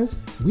few dollars,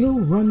 we'll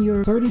run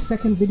your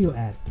 30-second video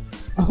ad.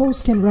 A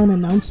host can run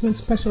announcement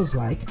specials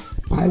like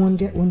buy one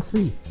get one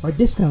free or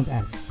discount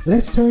ads.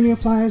 Let's turn your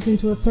flyers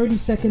into a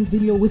 30-second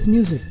video with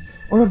music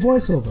or a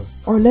voiceover,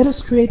 or let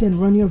us create and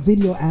run your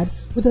video ad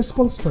with a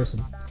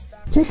spokesperson.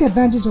 Take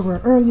advantage of our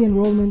early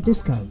enrollment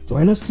discount.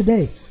 Join us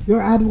today.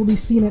 Your ad will be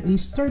seen at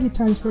least 30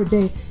 times per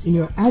day in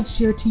your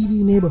AdShare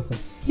TV neighborhood.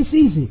 It's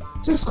easy.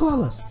 Just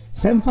call us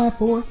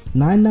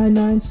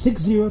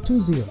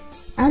 754-999-6020.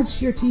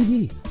 AdShare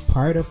TV,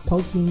 part of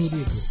Pulsey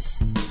Media Group.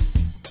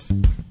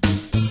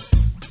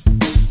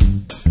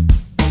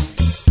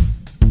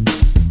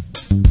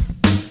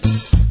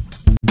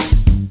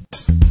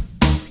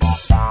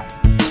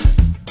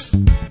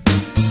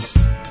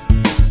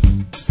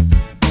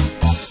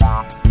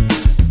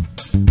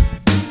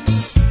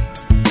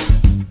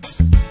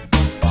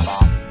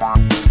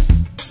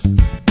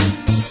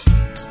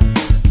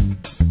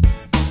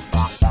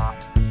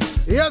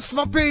 Yes,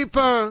 my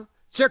people,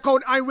 check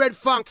out I Red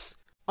Fox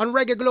on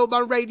Reggae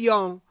Global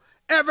Radio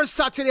every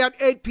Saturday at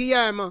 8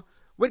 p.m.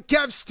 with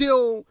Kev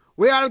Stew,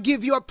 where I'll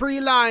give you a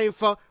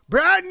pre-life,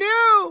 brand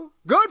new,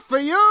 good for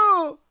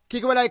you.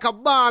 Kick it like a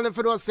ball if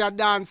you don't say a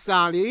dance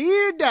song. You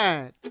hear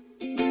that?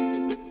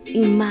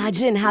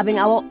 Imagine having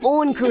our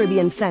own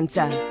Caribbean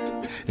Center.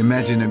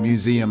 Imagine a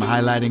museum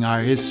highlighting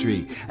our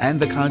history and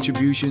the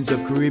contributions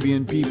of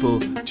Caribbean people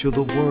to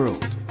the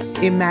world.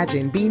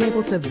 Imagine being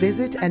able to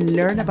visit and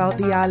learn about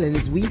the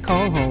islands we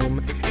call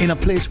home. In a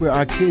place where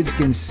our kids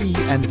can see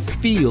and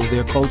feel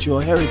their cultural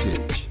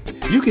heritage.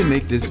 You can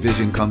make this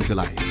vision come to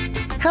life.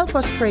 Help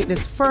us create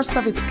this first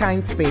of its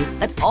kind space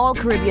that all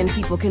Caribbean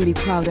people can be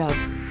proud of.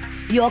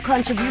 Your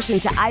contribution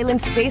to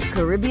Island Space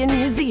Caribbean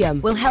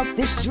Museum will help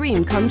this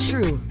dream come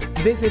true.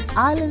 Visit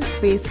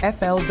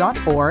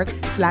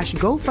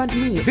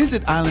islandspacefl.org/GoFundMe.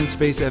 Visit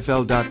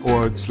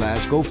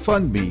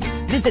islandspacefl.org/GoFundMe.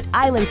 Visit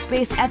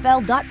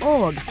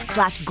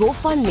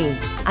islandspacefl.org/GoFundMe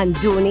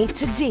and donate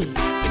today.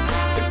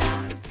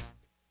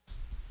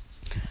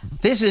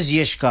 This is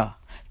Yishka.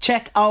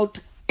 Check out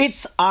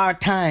It's Our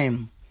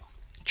Time,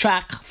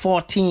 track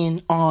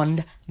 14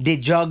 on the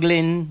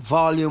Juggling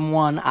Volume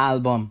 1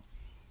 album.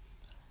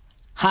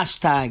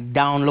 Hashtag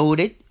download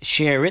it,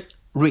 share it,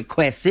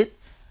 request it.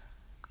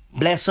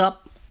 Bless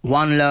up,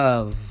 one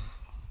love.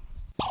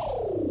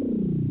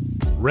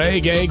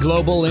 Reggae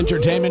Global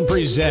Entertainment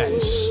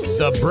presents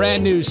the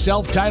brand new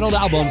self-titled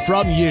album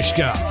from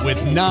Yishka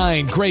with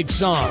 9 great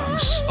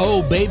songs.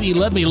 Oh Baby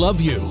Let Me Love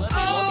You.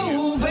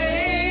 Oh,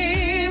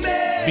 baby.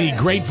 Be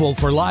Grateful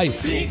for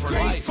Life. Be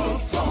grateful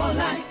for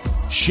life.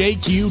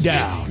 Shake You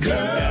Down. Girl,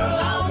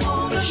 I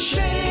wanna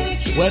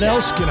shake you What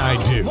else can I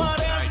do? What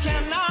else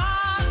can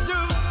I do?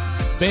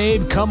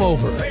 Babe, Come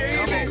Over.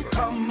 Baby,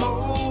 come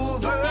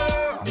over.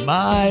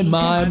 My.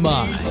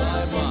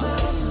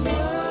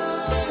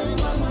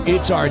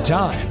 It's our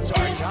time.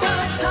 It's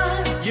our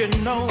time. You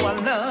know I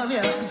love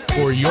you.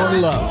 For your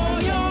love.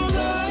 For your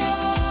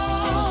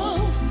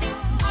love,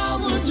 I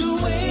would do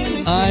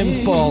anything.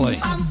 I'm falling.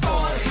 I'm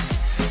falling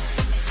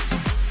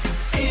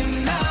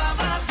in love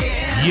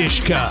again.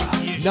 Yishka.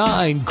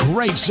 9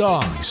 great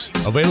songs.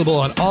 Available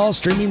on all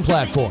streaming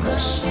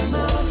platforms.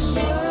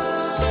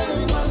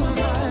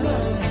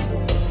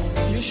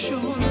 You sure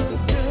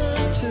look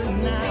good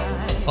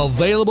tonight.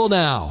 Available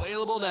now.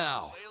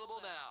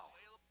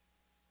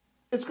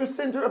 It's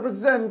Christine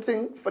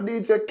representing for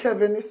DJ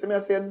Kevin. You see me, I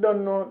say, I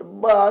don't know the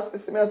boss. You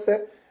see me, I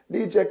say,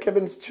 DJ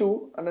Kevin's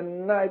Chew and the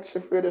Night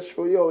Shift Radio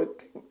Show. Yo,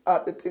 it thing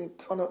at the thing,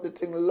 turn up the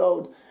thing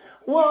loud.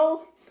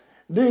 Whoa,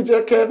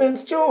 DJ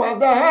Kevin's Chew have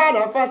the heart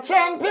of a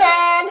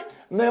champion.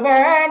 Never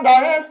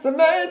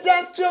underestimate,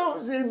 just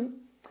choose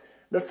him.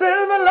 The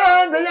silver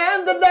line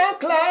behind the dark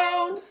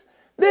clouds.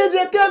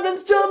 DJ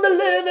Kevin's Chew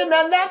believe him,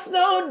 and that's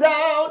no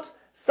doubt.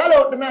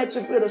 Salute the Night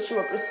Shift Radio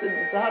Show, Christine.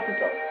 Just heart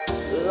it up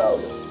loud.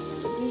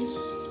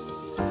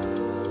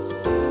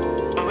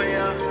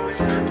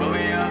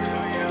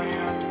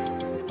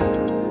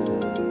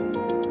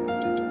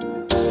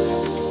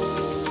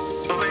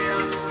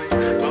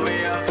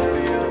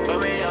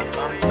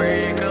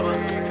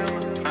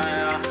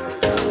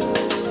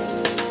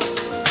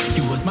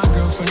 You was my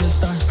girl from the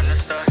start.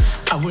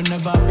 I would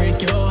never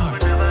break your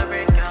heart.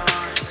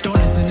 Don't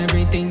listen to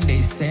everything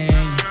they say.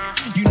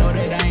 You know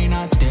that I ain't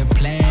out there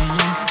playing.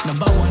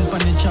 Number 1 on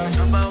the chart.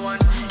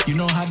 You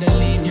know how to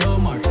leave your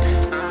mark.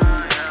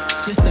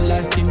 You're still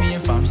asking me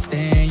if I'm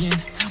staying,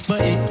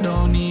 but it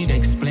don't need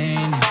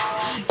explaining.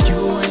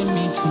 You and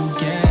me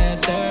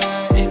together,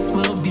 it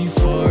will be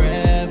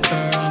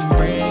forever.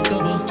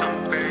 Unbreakable,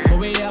 but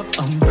we have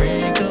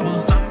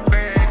unbreakable.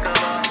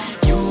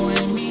 You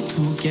and me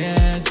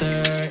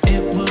together,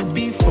 it will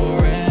be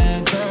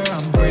forever.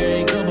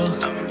 Unbreakable,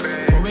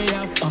 but we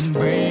have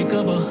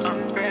unbreakable.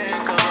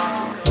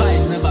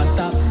 Vibes never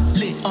stop,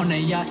 lit on a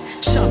yacht.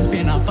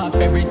 Champagne a pop,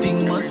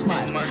 everything must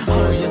smile.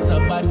 Oh, you're so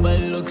bad, but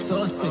look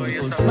so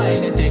simple. Smile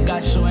that you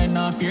got showing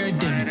off your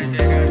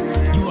dimples.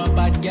 You a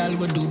bad girl,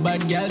 we do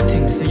bad girl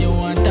things. Say you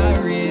want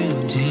a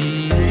real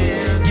G.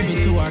 Give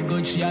it to her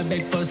good, she a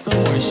beg for some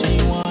more.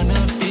 She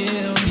wanna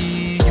feel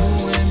me. You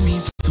and me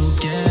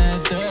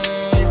together,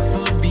 it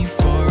will be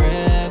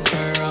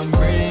forever.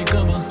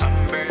 Unbreakable,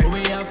 but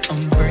we have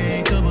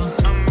unbreakable.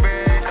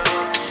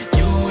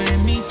 You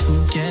and me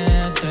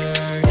together,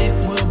 it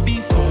will be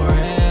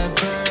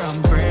forever.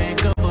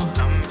 Unbreakable,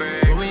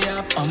 but we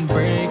have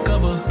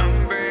unbreakable.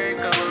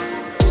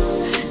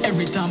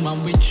 Every time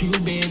I'm with you,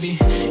 baby,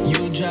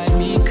 you drive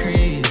me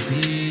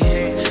crazy.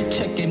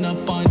 Checking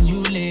up on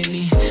you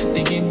lately,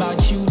 thinking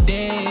about you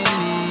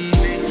daily.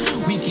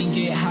 We can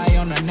get high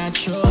on a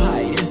natural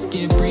high,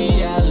 escape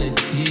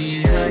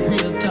reality.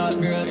 Real talk,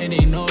 girl, it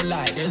ain't no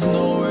lie. There's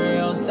nowhere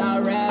else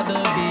I'd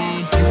rather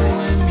be. You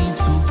and me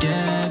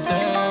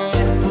together,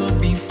 it will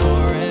be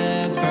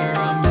forever.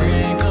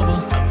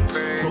 Unbreakable,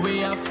 but we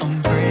have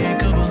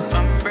unbreakable.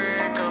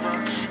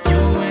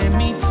 You and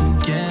me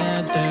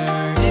together,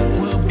 it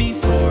will be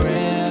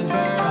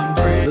forever.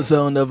 Unbreakable. The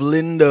sound of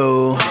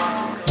Lindo.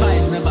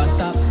 Vibes never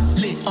stop,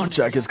 lit on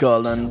Track is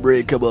called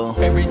Unbreakable.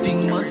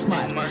 everything must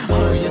smile.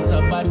 Oh, you're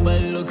so bad, but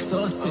look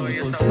so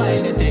simple.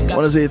 Smile that they I got.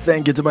 want to say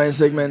thank you to my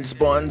segment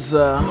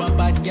sponsor, You a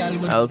bad girl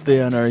with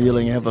Althea and her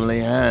Healing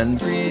Heavenly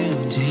Hands.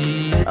 real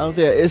G.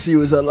 Althea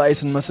SU is a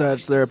licensed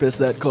massage therapist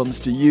that comes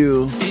to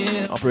you,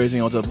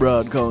 operating out of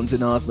Broad County,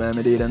 North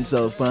Miami-Dade and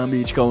South Palm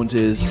Beach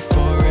counties.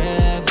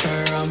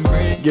 Forever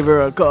unbreakable. Give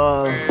her a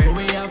call, But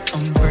we have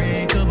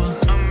unbreakable.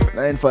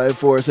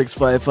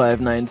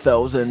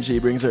 954-655-9000. She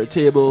brings her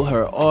table,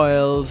 her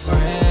oils,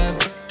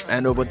 Forever.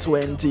 and over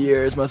 20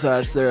 years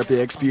massage therapy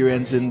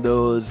experience in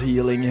those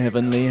Healing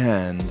Heavenly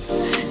Hands.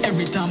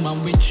 Every time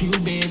I'm with you,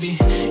 baby,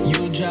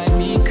 you drive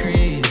me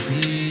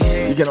crazy.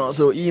 You can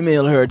also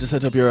email her to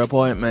set up your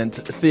appointment.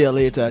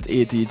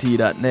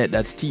 thealater@att.net.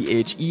 That's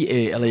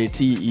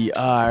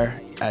THEALATER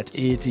at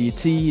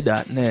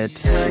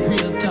att.net.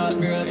 Real talk,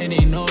 girl, it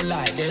ain't no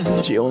lie. There's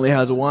no She only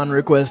has one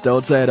request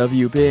outside of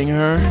you paying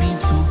her, me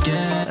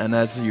together. and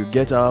that's you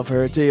get off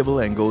her table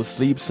and go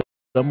sleep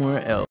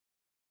somewhere else.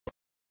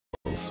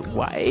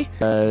 Why?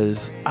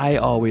 Because I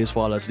always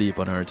fall asleep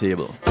on her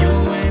table. You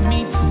and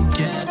me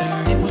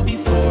together, it will be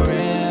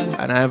forever.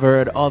 And I've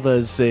heard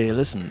others say,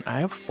 listen,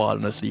 I have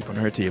fallen asleep on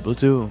her table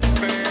too.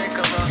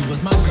 You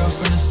was my girl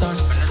from the start.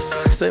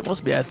 So it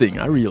must be a thing,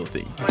 a real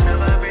thing.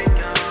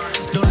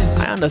 Don't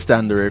listen, I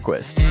understand the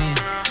request.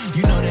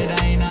 you know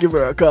that I ain't not. Give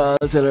her a call,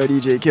 tell her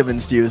DJ Kevin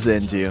Stew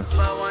sent you.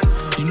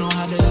 You know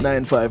how to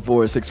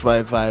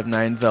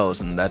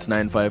 954-655-9000. That's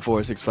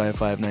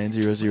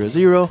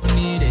 954-655-9000.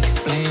 need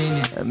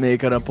explaining. And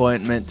make an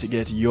appointment to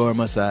get your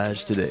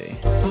massage today.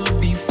 We'll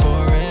be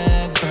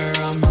forever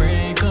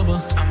unbreakable.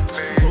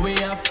 What we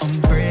have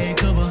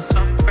unbreakable.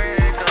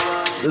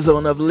 The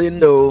zone of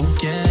Lindo.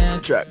 Yeah.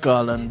 Track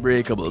called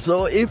Unbreakable.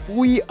 So if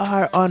we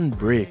are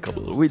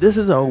unbreakable, this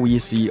is how we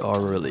see our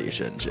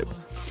relationship.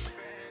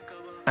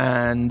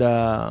 And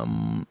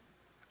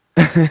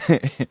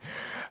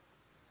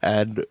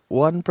and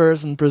one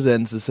person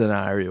presents a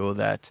scenario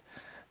that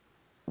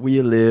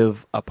we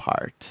live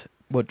apart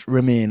but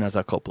remain as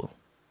a couple.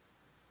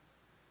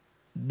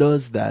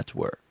 Does that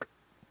work?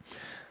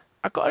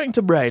 According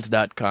to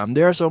Brights.com,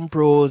 there are some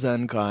pros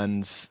and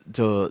cons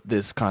to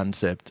this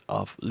concept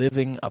of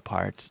living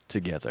apart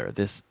together,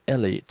 this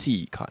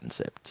LAT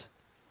concept.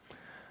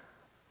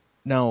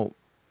 Now,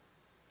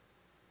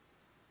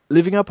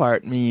 living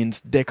apart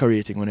means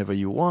decorating whenever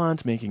you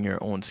want, making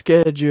your own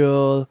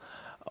schedule,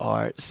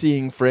 or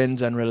seeing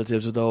friends and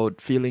relatives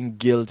without feeling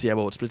guilty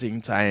about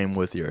splitting time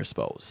with your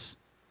spouse.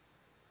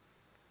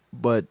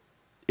 But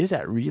is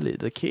that really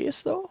the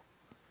case, though?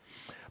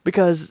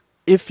 Because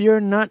if you're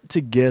not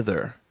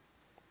together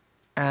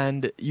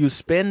and you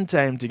spend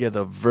time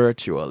together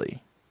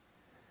virtually,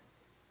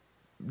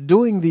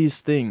 doing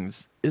these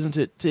things, isn't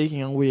it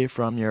taking away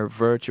from your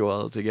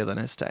virtual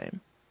togetherness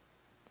time?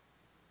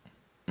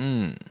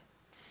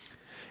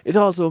 It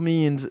also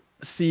means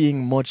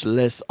seeing much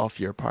less of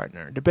your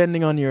partner,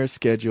 depending on your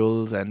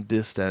schedules and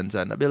distance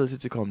and ability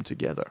to come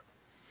together.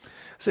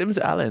 Sims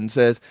Allen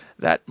says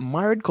that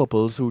married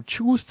couples who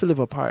choose to live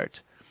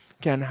apart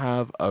can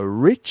have a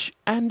rich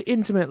and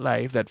intimate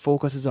life that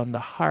focuses on the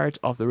heart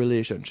of the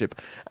relationship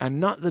and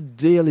not the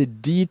daily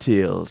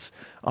details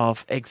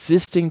of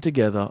existing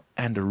together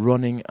and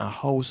running a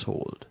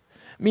household.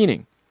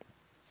 Meaning,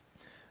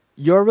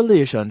 your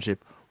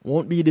relationship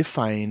won't be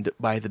defined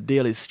by the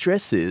daily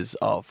stresses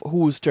of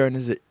whose turn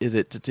is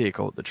it to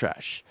take out the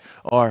trash,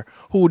 or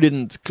who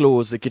didn't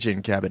close the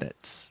kitchen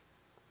cabinets,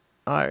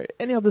 or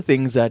any of the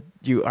things that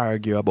you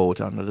argue about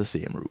under the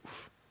same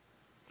roof.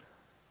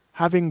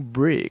 Having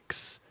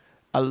breaks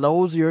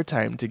allows your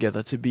time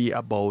together to be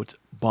about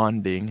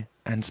bonding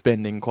and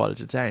spending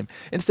quality time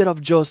instead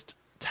of just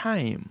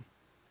time.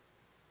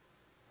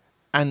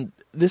 And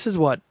this is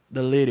what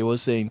the lady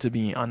was saying to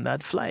me on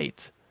that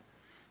flight.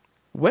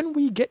 When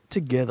we get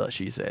together,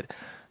 she said,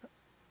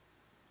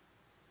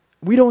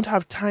 we don't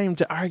have time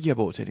to argue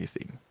about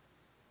anything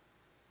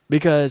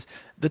because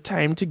the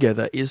time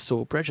together is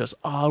so precious.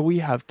 All we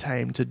have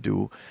time to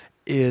do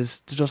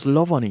is to just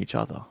love on each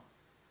other.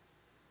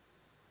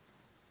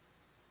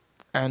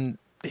 And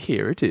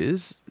here it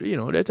is,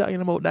 they're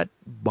talking about that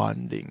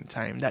bonding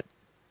time, that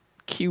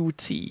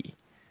QT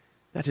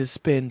that is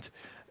spent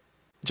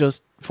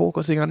just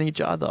focusing on each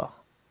other,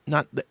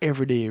 not the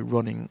everyday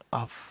running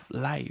of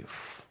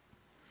life.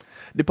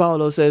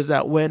 DePaulo says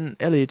that when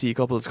LAT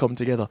couples come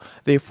together,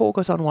 they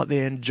focus on what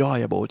they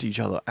enjoy about each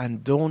other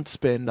and don't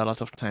spend a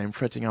lot of time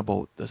fretting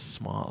about the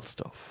small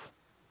stuff.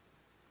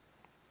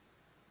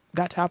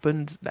 That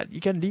happens, that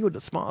you can deal with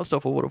the small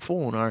stuff over the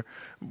phone or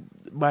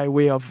by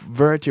way of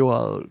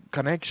virtual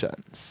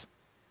connections.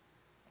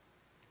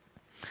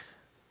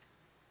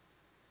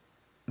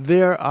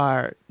 There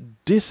are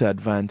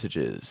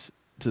disadvantages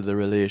to the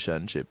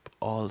relationship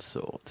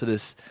also, to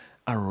this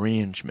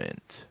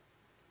arrangement.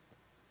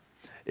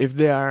 If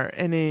there are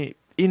any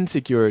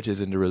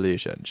insecurities in the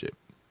relationship,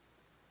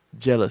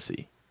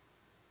 jealousy,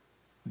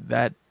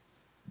 that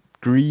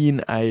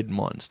green-eyed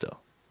monster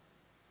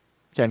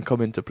can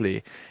come into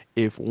play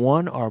if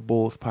one or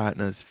both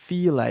partners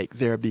feel like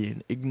they're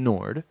being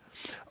ignored,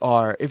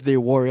 or if they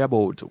worry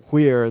about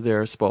where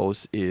their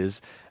spouse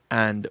is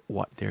and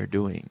what they're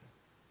doing.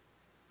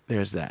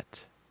 There's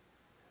that.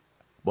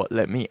 But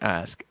let me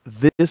ask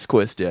this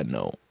question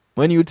now.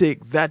 When you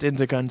take that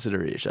into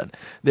consideration,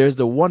 there's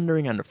the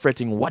wondering and the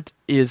fretting, what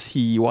is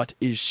he, what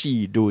is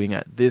she doing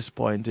at this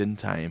point in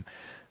time?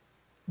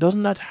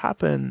 Doesn't that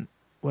happen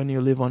when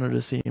you live under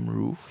the same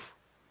roof?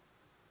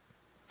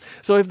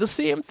 So if the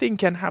same thing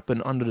can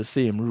happen under the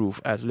same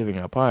roof as living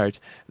apart,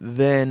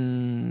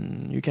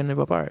 then you can live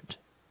apart.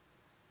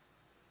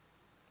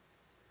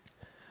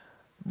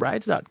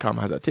 Brides.com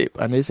has a tip,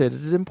 and they said it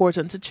is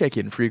important to check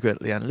in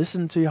frequently and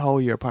listen to how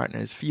your partner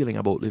is feeling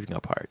about living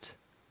apart.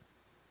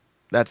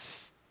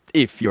 That's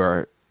if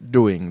you're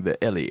doing the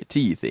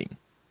LAT thing.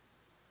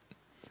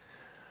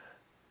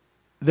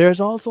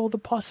 There's also the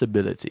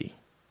possibility,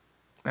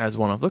 as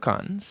one of the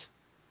cons,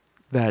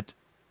 that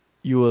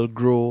you will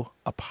grow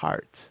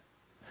apart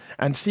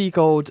and seek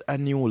out a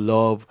new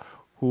love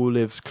who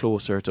lives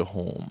closer to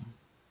home.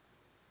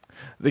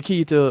 The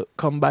key to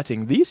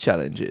combating these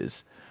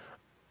challenges,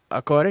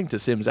 according to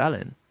Sims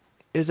Allen,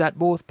 is that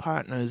both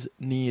partners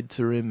need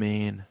to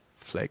remain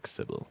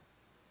flexible.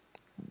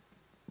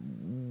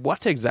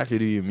 What exactly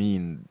do you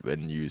mean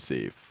when you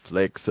say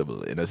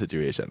flexible in a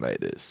situation like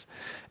this?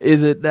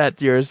 Is it that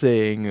you're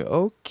saying,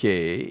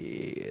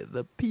 okay,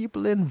 the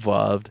people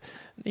involved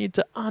need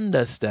to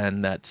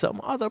understand that some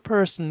other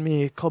person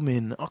may come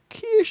in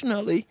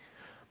occasionally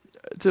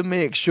to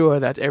make sure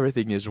that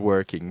everything is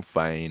working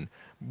fine,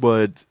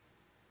 but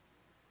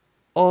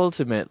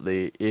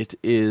ultimately it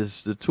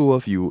is the two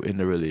of you in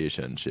the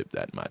relationship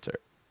that matter?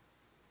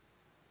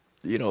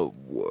 You know,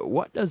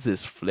 what does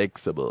this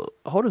flexible,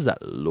 how does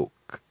that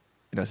look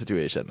in a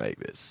situation like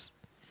this?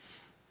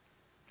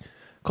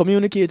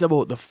 Communicate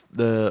about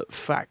the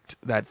fact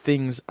that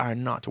things are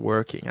not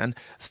working and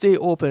stay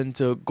open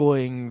to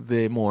going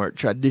the more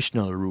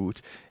traditional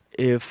route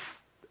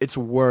if it's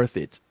worth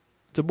it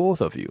to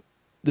both of you.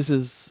 This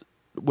is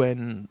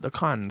when the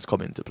cons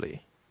come into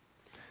play.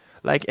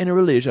 Like any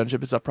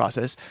relationship, it's a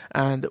process,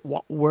 and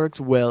what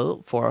worked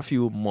well for a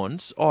few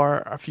months or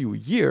a few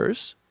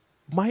years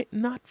might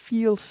not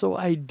feel so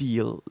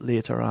ideal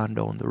later on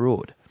down the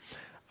road.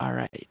 All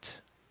right,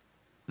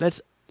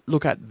 let's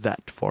look at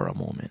that for a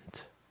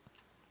moment.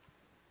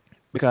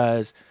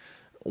 Because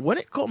when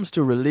it comes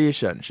to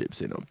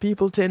relationships, you know,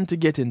 people tend to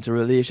get into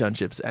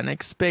relationships and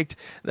expect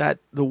that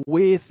the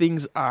way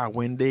things are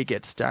when they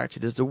get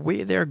started is the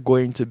way they're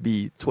going to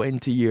be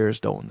 20 years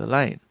down the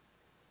line.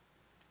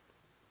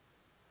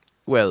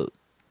 Well,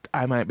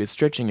 I might be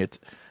stretching it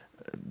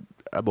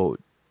about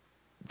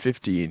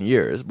 15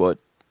 years, but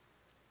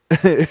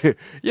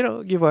you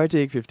know, give or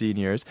take 15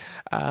 years,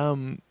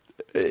 down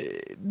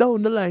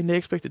the line they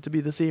expect it to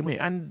be the same way,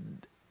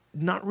 and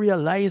not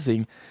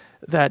realizing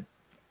that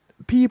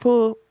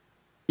people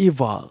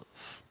evolve.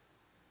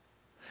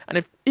 And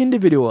if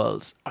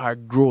individuals are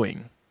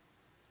growing,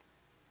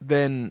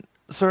 then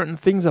certain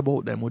things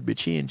about them would be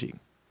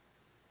changing,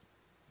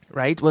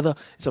 right? Whether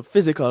it's a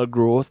physical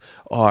growth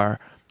or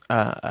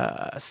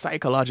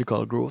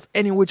psychological growth,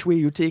 any which way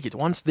you take it,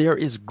 once there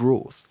is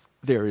growth,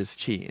 there is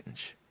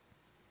change.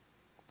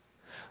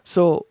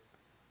 So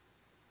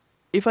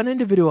if an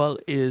individual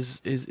is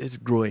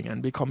growing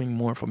and becoming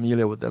more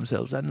familiar with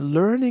themselves and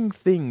learning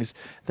things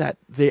that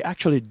they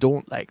actually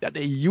don't like, that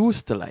they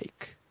used to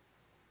like,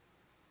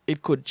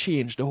 it could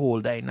change the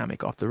whole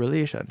dynamic of the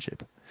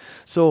relationship.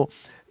 So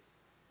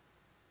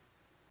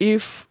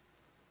if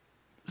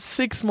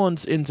 6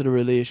 months into the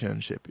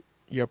relationship,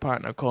 your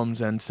partner comes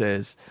and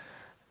says,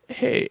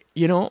 hey,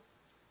 you know,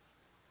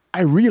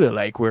 I really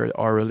like where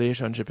our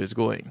relationship is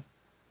going.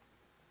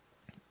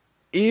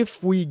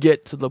 If we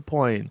get to the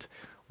point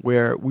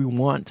where we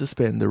want to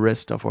spend the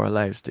rest of our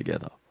lives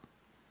together,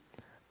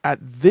 at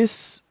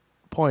this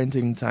point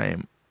in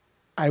time,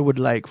 I would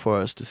like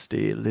for us to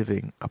stay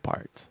living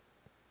apart.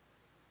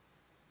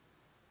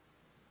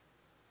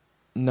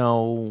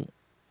 Now,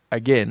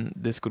 again,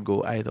 this could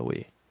go either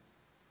way.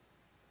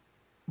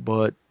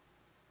 But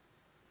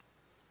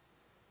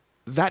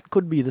that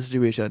could be the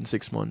situation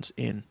 6 months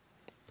in.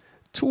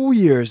 2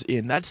 years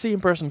in, that same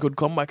person could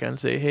come back and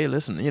say, hey,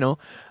 listen, you know,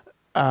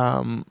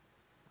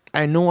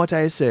 I know what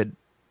I said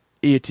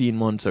 18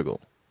 months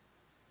ago,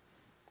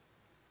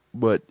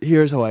 but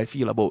here's how I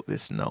feel about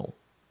this now.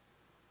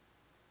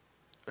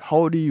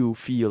 How do you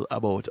feel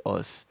about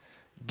us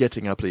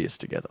getting a place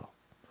together?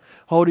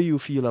 How do you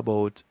feel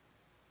about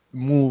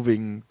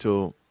moving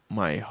to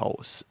my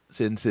house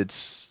since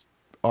it's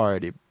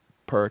already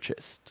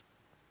purchased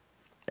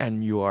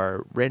and you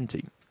are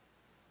renting?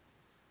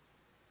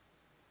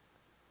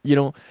 You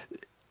know,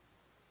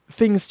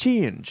 things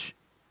change.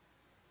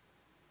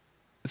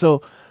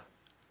 So,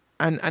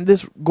 and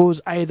this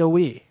goes either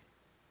way.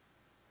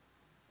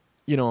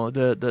 You know,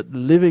 the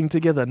living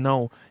together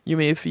now, you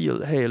may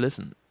feel, hey,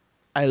 listen,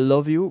 I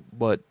love you,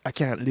 but I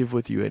can't live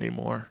with you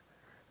anymore.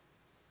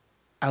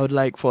 I would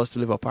like for us to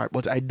live apart,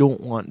 but I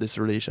don't want this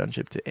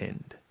relationship to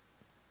end.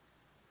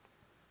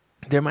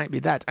 There might be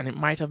that, and it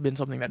might have been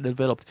something that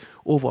developed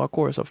over a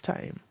course of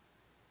time.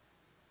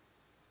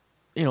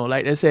 You know,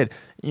 like I said,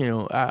 you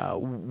know,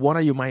 one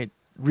of you might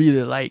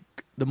really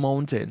like the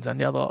mountains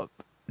and the other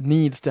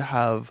needs to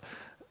have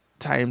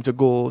time to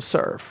go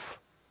surf.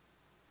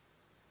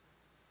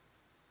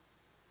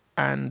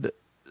 And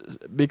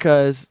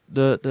because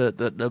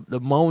the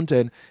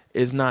mountain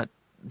is not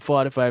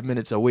 45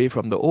 minutes away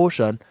from the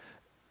ocean,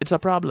 it's a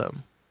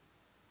problem.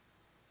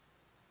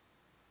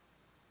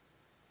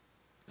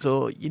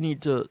 So you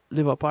need to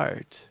live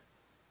apart.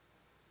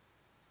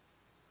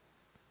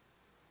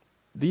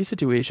 These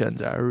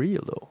situations are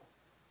real though.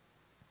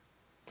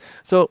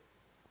 So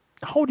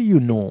how do you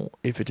know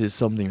if it is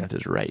something that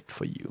is right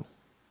for you?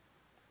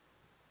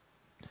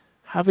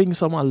 Having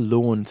some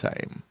alone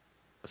time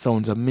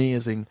sounds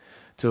amazing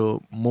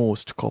to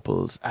most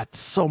couples at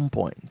some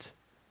point.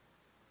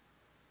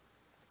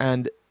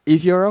 And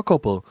if you're a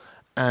couple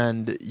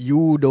and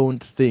you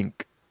don't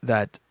think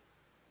that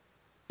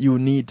you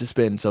need to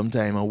spend some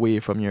time away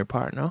from your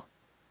partner,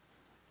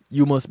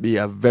 you must be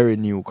a very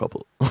new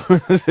couple.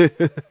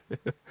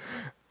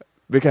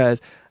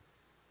 Because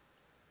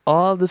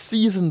all the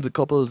seasoned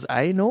couples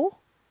I know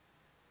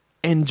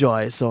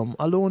enjoy some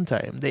alone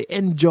time. They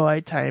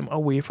enjoy time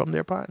away from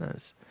their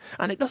partners.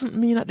 And it doesn't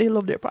mean that they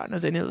love their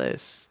partners any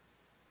less.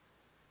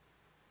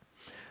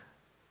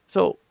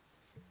 So,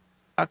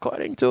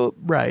 according to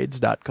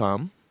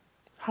brides.com,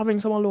 having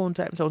some alone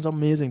time sounds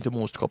amazing to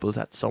most couples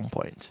at some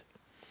point.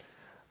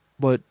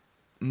 But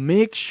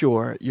make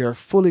sure you're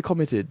fully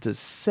committed to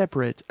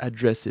separate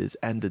addresses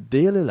and the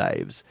daily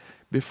lives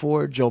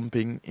before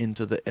jumping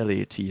into the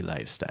LAT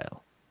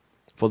lifestyle.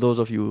 For those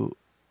of you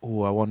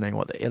who are wondering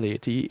what the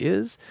LAT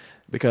is,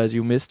 because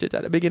you missed it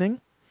at the beginning,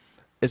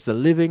 it's the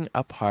living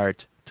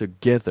apart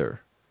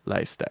together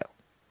lifestyle.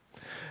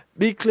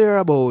 Be clear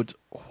about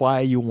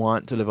why you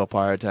want to live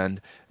apart and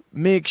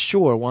make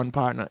sure one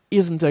partner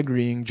isn't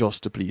agreeing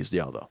just to please the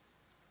other.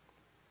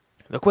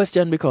 The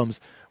question becomes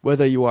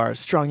whether you are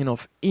strong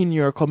enough in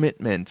your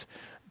commitment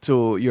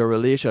to your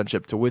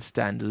relationship to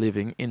withstand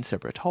living in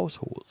separate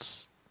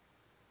households.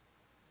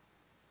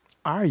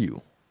 Are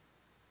you?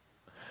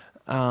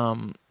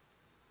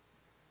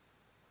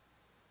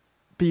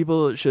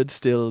 People should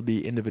still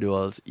be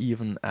individuals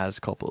even as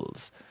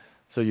couples.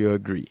 So you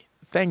agree.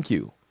 Thank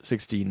you,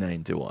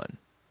 1691.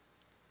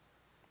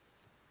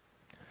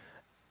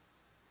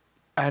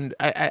 And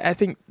I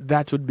think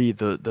that would be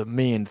the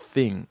main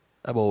thing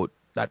about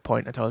that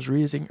point that I was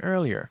raising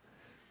earlier.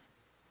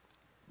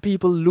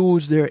 People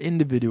lose their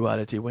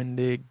individuality when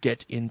they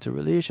get into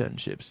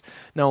relationships.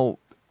 Now,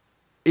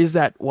 is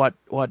that what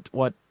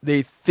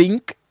they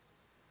think,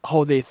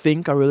 how they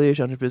think a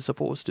relationship is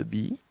supposed to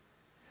be?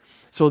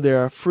 So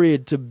they're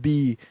afraid to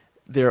be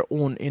their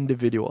own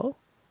individual.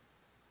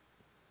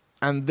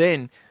 And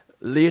then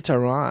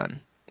later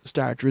on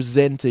start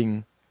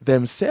resenting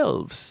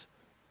themselves.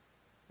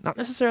 Not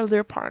necessarily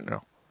their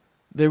partner.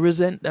 They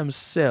resent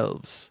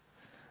themselves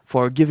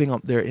for giving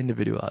up their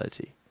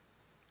individuality.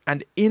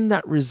 And in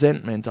that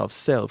resentment of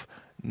self,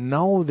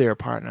 now their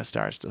partner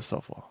starts to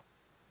suffer.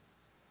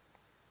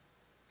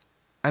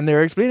 And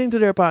they're explaining to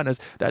their partners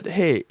that,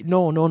 hey,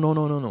 no.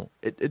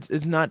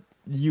 It's not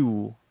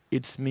you,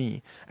 it's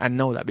me. And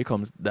now that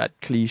becomes that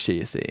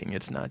cliche saying,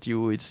 it's not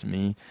you, it's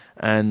me.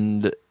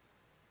 And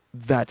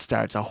that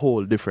starts a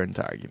whole different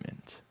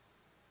argument.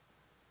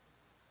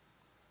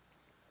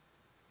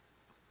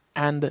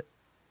 And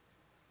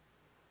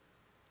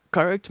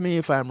correct me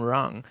if I'm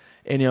wrong,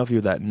 any of you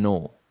that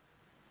know,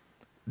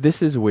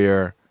 this is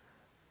where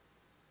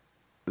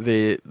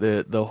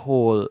the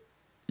whole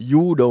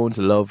you don't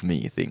love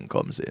me thing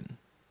comes in.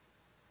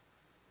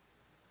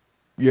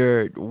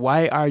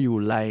 Why are you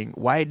lying?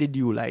 Why did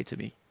you lie to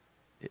me?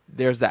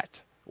 There's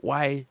that.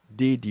 Why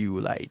did you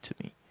lie to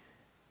me?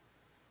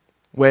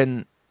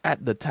 When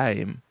at the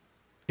time,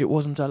 it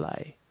wasn't a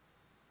lie.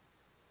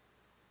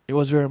 It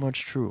was very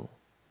much true.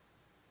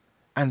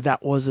 And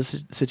that was the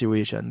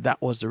situation.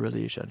 That was the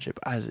relationship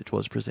as it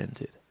was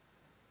presented.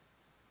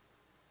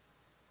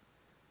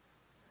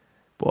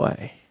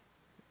 Boy,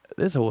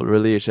 this whole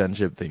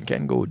relationship thing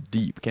can go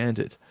deep, can't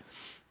it?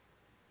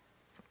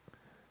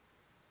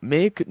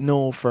 Make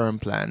no firm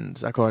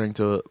plans, according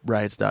to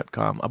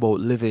brides.com,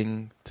 about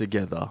living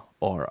together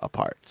or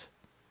apart.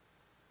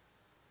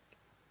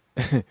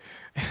 I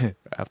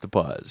have to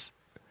pause.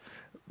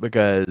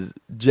 Because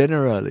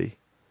generally,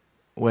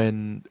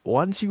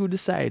 once you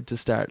decide to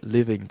start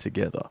living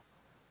together,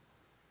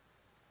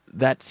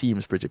 that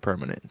seems pretty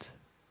permanent.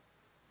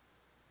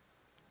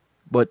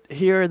 But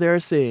here they're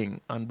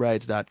saying on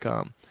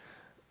brides.com,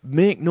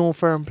 make no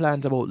firm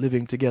plans about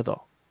living together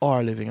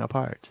or living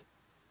apart.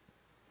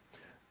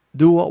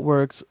 Do what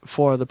works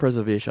for the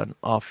preservation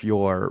of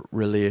your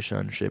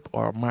relationship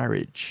or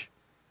marriage.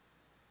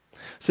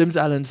 Sims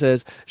Allen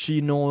says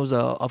she knows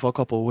of a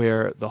couple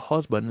where the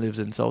husband lives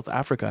in South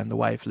Africa and the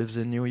wife lives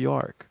in New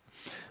York.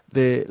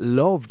 They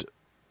loved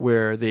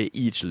where they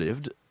each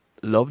lived,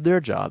 loved their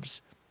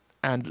jobs,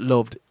 and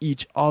loved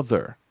each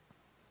other.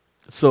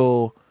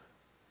 So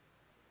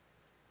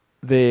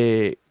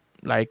they,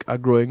 like a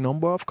growing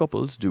number of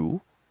couples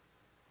do,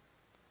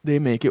 they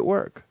make it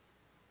work.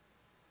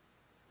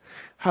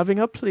 Having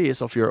a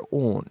place of your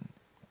own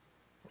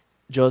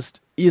just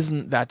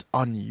isn't that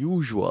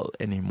unusual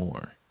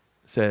anymore,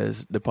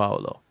 says De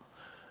Paolo.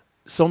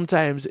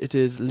 Sometimes it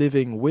is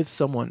living with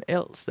someone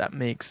else that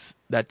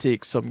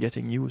takes some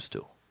getting used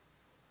to,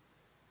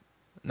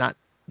 not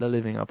the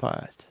living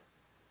apart.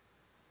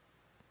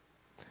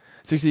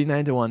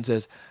 1691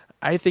 says,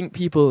 I think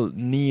people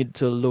need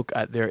to look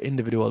at their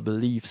individual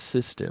belief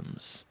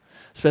systems,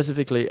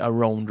 specifically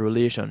around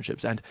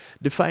relationships, and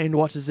define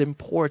what is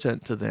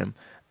important to them,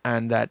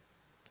 and that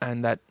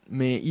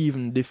may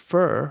even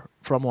differ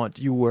from what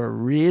you were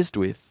raised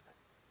with,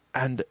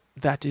 and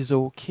that is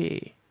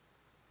okay.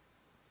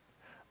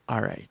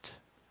 All right.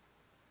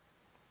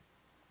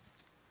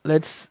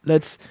 let's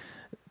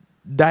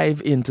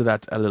dive into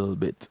that a little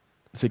bit.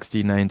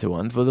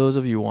 1691. For those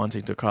of you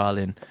wanting to call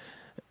in,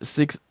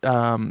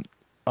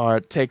 or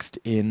text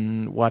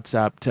in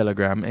WhatsApp,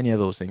 Telegram, any of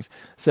those things.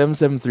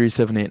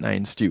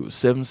 773-789-STEW.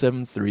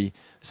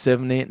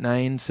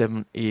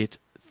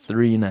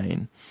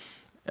 773-789-7839.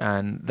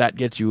 And that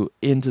gets you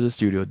into the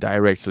studio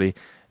directly.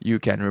 You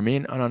can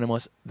remain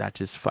anonymous. That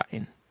is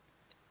fine.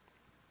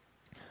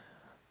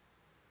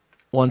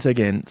 Once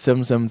again,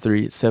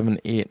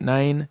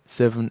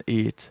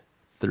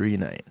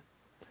 773-789-7839.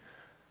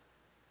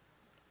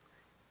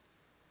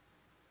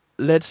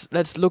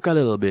 Let's look a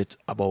little bit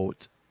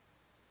about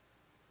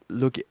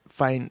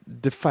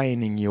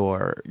defining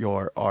your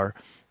or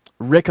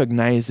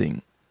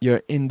recognizing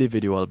your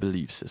individual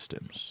belief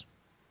systems.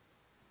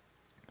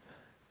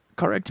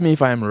 Correct me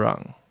if I'm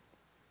wrong.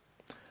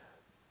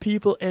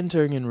 People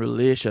entering in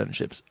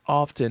relationships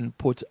often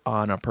put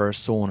on a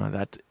persona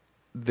that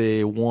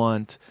they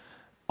want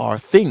or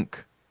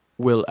think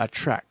will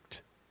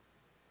attract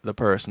the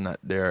person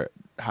that they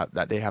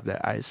have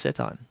their eyes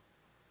set on.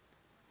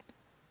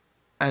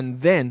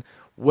 And then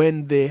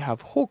when they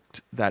have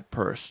hooked that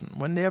person,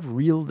 when they have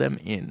reeled them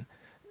in,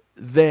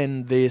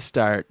 then they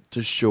start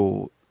to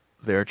show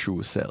their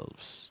true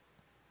selves.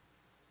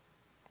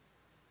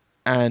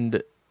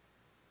 And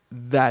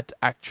that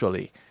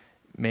actually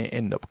may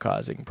end up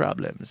causing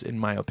problems, in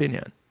my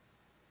opinion.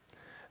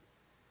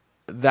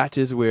 That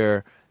is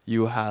where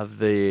you have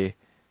the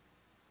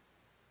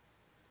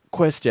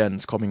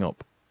questions coming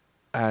up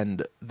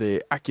and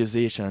the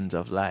accusations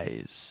of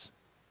lies.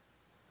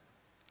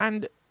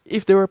 And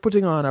if they were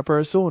putting on a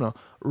persona,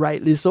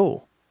 rightly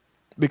so,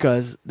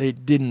 because they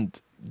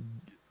didn't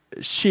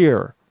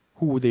share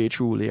who they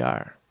truly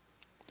are.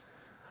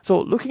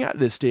 So looking at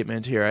this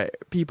statement here,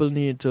 people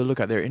need to look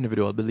at their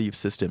individual belief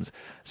systems,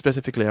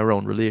 specifically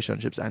around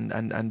relationships,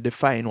 and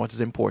define what is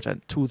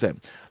important to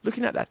them.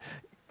 Looking at that,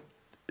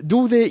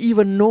 do they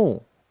even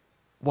know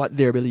what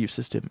their belief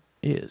system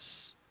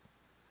is?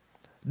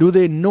 Do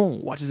they know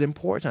what is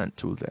important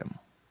to them?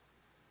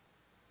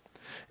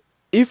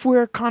 If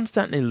we're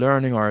constantly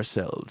learning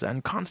ourselves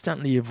and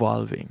constantly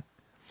evolving,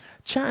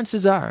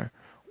 chances are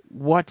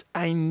what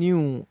I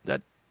knew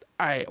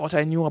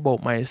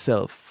about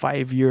myself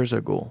 5 years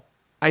ago,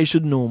 I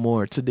should know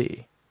more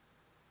today.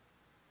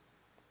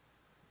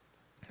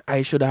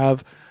 I should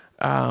have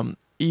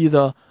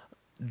either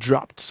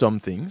dropped some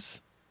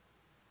things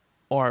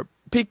or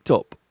picked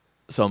up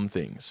some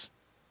things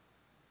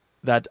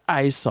that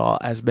I saw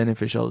as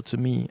beneficial to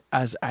me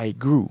as I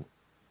grew.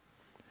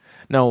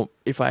 Now,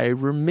 if I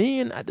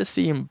remain at the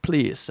same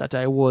place that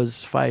I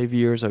was 5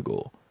 years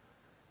ago,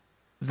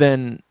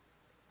 then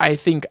I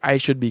think I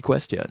should be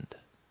questioned.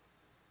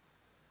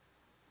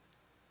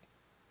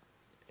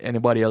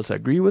 Anybody else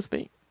agree with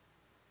me?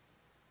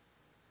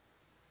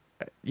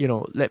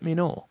 Let me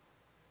know.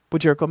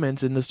 Put your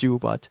comments in the stew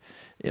pot.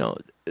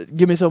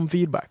 Give me some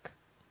feedback.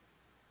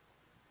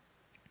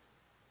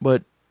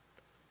 But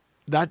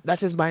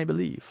that is my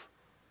belief.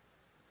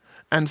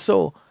 And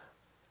so,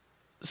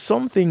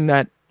 something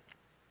that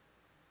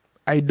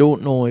I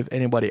don't know if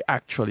anybody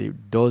actually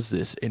does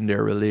this in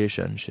their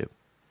relationship.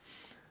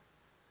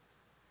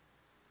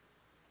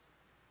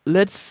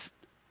 Let's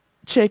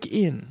check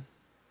in.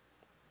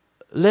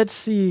 Let's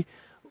see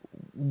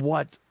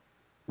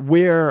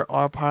where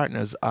our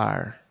partners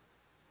are.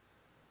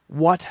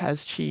 What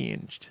has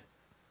changed?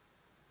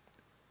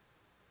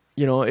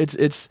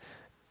 It's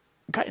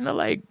kind of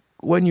like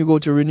when you go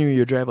to renew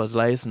your driver's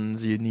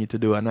license, you need to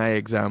do an eye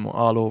exam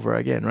all over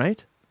again,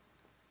 right?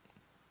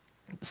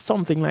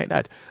 Something like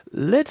that.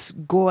 Let's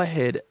go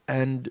ahead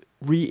and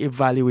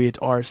reevaluate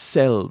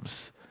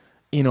ourselves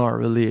in our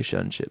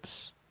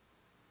relationships.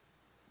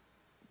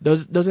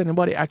 Does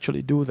anybody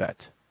actually do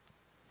that?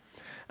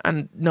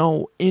 And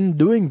now, in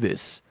doing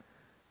this,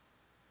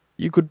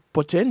 you could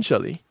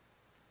potentially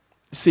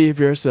save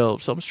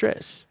yourself some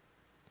stress.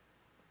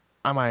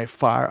 Am I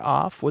far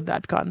off with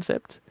that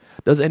concept?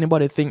 Does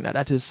anybody think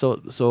that is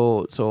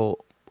so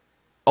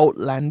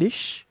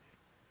outlandish?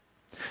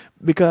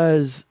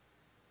 Because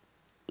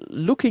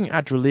looking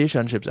at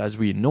relationships as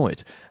we know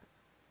it,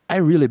 I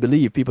really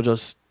believe people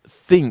just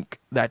think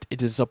that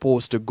it is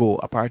supposed to go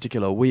a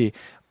particular way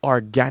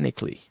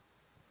organically.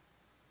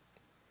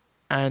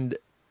 And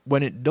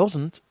when it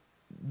doesn't,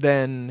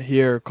 then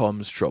here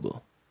comes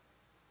trouble.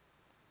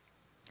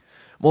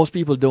 Most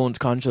people don't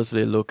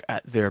consciously look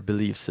at their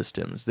belief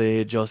systems.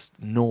 They just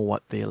know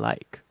what they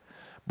like.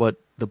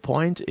 But the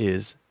point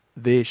is,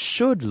 they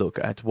should look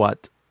at why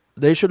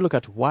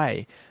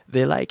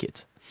they like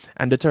it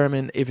and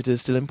determine if it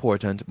is still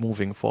important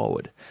moving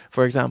forward.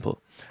 For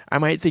example, I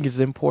might think it's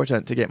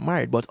important to get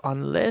married, but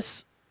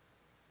unless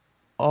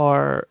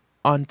or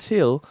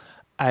until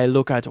I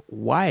look at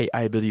why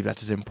I believe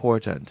that is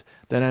important,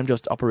 then I'm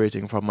just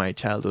operating from my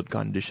childhood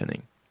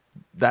conditioning.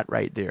 That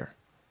right there.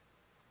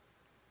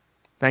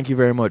 Thank you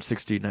very much,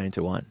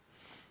 1691.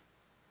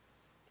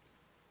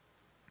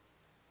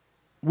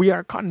 We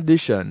are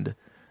conditioned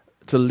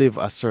to live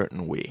a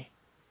certain way.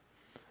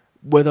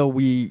 Whether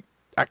we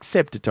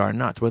accept it or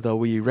not, whether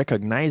we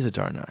recognize it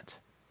or not,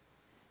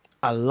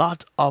 a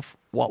lot of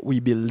what we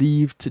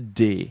believe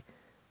today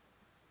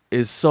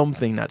is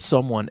something that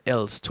someone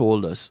else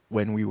told us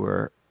when we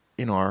were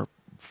in our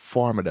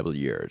formidable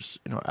years,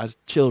 as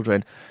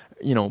children,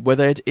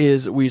 whether it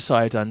is we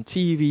saw it on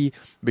TV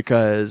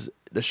because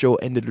the show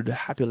ended with a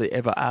happily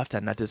ever after,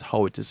 and that is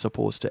how it is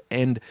supposed to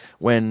end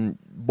when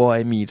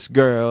boy meets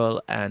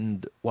girl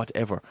and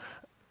whatever.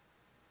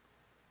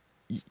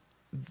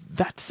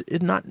 That's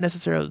not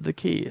necessarily the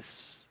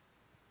case.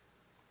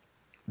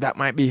 That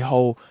might be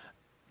how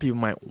people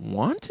might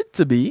want it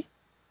to be,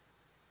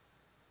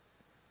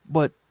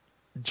 but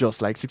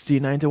just like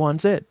 1691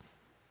 said,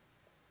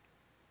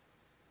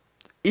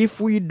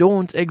 if we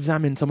don't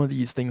examine some of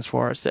these things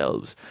for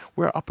ourselves,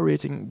 we're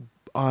operating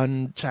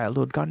on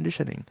childhood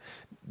conditioning.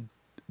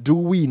 Do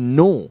we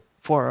know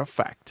for a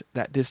fact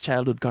that this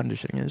childhood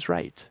conditioning is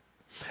right?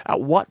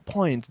 At what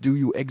point do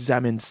you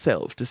examine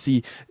self to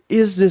see,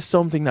 is this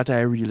something that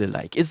I really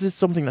like? Is this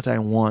something that I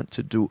want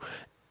to do?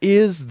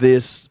 Is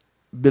this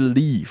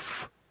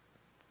belief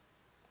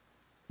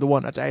the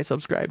one that I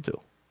subscribe to?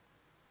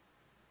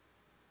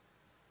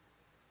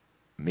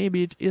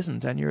 Maybe it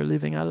isn't and you're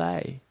living a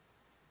lie.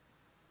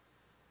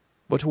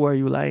 But who are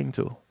you lying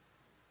to?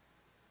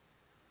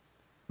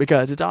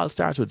 Because it all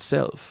starts with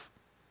self.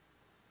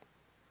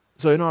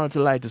 So in order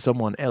to lie to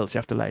someone else, you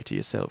have to lie to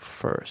yourself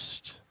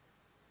first.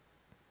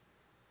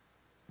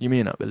 You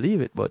may not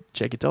believe it, but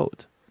check it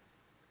out.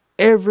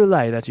 Every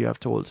lie that you have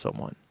told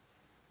someone,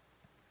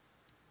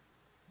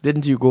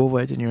 didn't you go over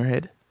it in your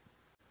head?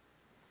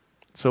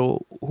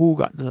 So who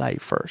got the lie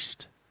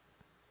first?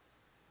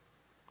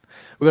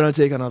 We're going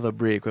to take another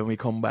break. When we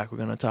come back, we're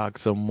going to talk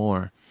some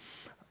more.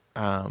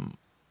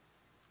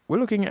 We're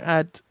looking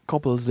at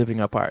couples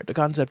living apart. The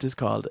concept is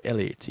called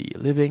LAT,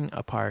 living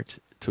apart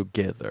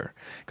together.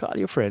 Call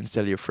your friends,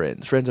 tell your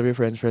friends, friends of your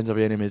friends, friends of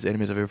your enemies,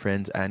 enemies of your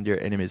friends, and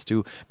your enemies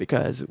too,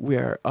 because we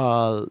are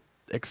all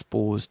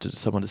exposed to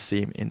some of the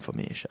same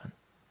information.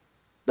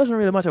 Doesn't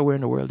really matter where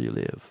in the world you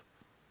live.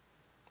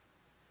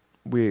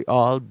 We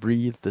all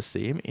breathe the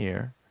same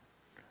air.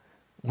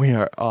 We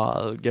are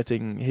all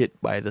getting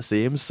hit by the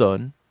same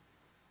sun.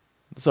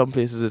 Some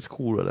places it's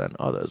cooler than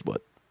others,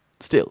 but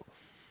still.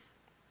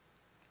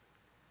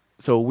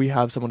 So we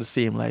have some of the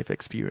same life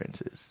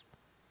experiences.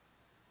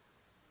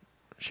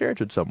 Share it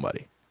with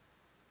somebody.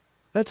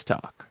 Let's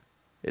talk.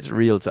 It's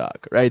real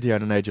talk. Right here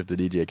on the night shift, the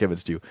DJ Kevin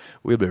Stew.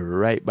 We'll be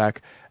right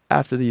back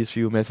after these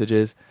few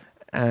messages.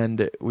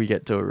 And we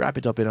get to wrap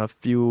it up in a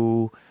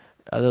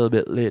little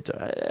bit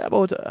later.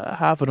 About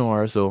half an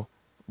hour or so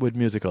with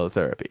musical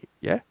therapy.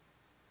 Yeah?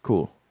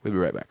 Cool. We'll be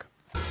right back.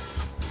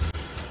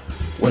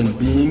 When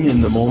being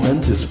in the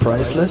moment is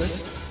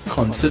priceless,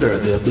 consider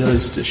the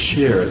ability to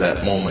share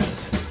that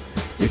moment.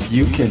 If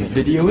you can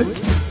video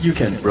it, you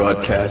can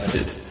broadcast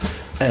it.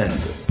 And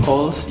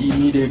Pulse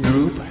E-Media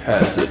Group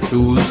has the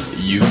tools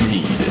you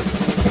need.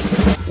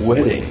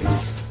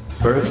 Weddings,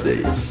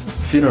 birthdays,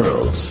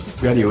 funerals,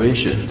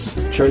 graduations,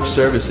 church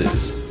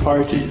services,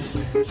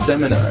 parties,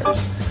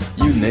 seminars,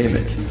 you name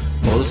it.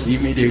 Pulse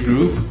E-Media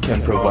Group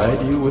can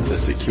provide you with a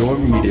secure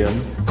medium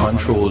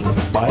controlled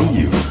by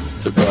you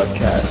to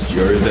broadcast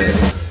your event.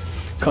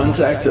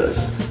 Contact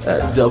us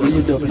at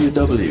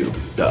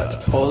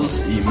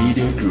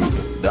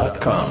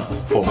www.pulseemediagroup.com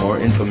for more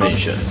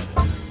information.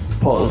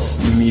 Pulse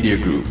E-Media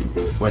Group,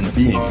 when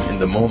being in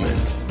the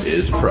moment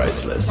is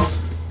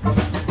priceless.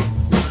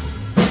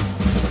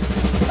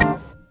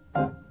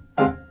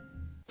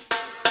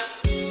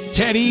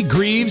 Teddy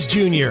Greaves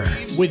Jr.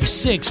 with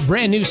 6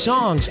 brand new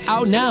songs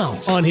out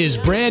now on his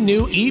brand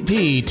new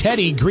EP,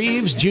 Teddy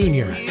Greaves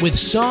Jr. with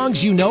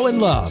songs you know and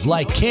love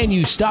like Can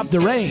You Stop the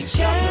Rain?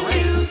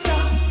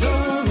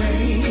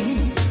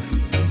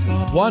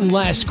 One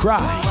Last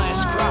Cry.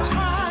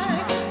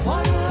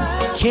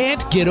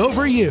 Can't Get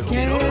Over You.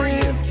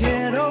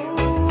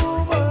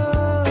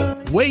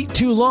 Wait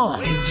Too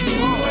Long.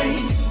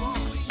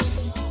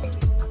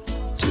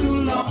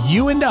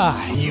 You and I.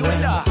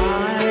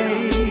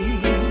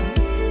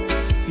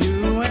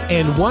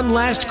 And One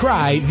Last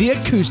Cry, the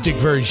acoustic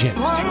version.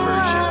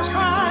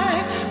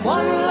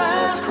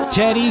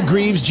 Teddy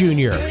Greaves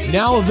Jr.,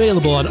 now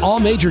available on all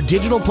major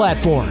digital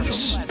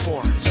platforms.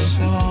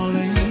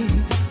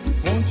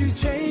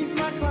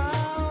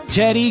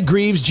 Teddy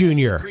Greaves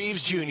Jr.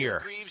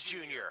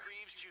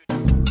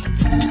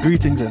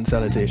 Greetings and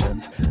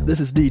salutations. This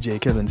is DJ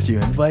Kevin Stew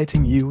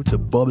inviting you to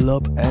bubble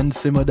up and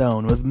simmer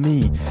down with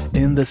me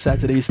in the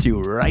Saturday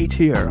Stew right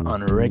here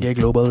on Reggae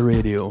Global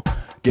Radio.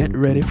 Get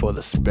ready for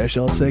the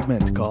special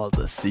segment called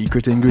The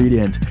Secret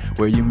Ingredient,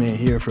 where you may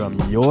hear from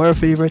your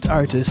favorite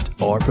artist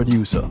or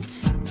producer.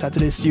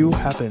 Saturday Stew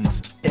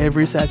happens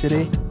every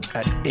Saturday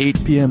at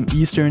 8 p.m.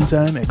 Eastern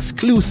Time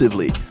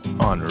exclusively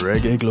on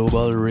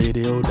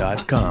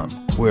ReggaeGlobalRadio.com,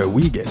 where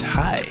we get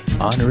high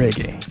on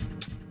reggae.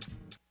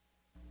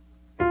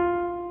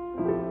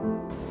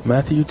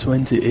 Matthew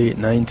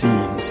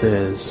 28:19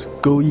 says,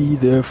 "Go ye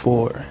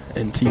therefore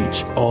and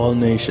teach all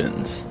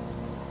nations."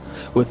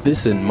 With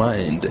this in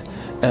mind,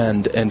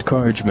 and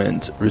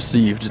encouragement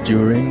received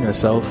during a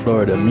South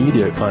Florida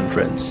media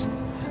conference,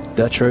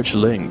 The Church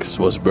Links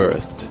was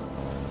birthed.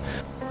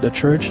 The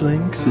Church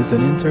Links is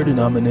an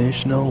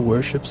interdenominational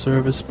worship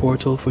service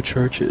portal for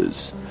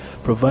churches,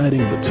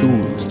 providing the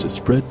tools to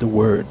spread the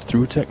word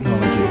through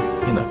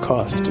technology in a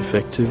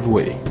cost-effective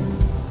way.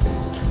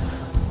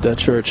 The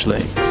Church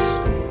Links,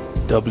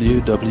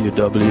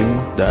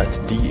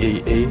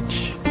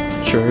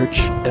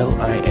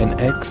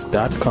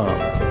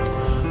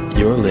 www.dahchurchlinx.com,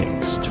 your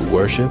links to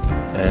worship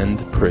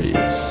and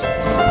praise.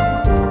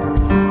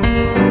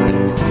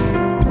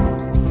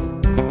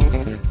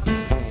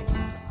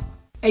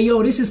 Hey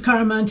yo, this is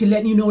Caramanti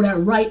letting you know that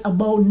right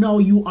about now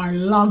you are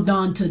logged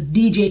on to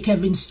DJ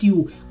Kevin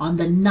Stew on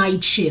the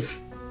night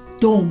shift.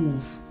 Don't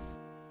move.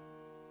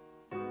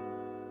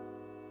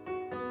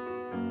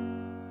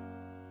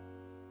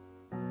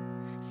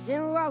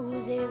 Send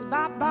roses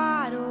by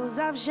bottles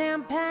of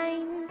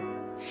champagne.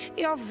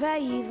 Your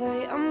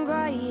favorite, I'm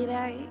great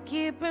at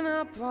keeping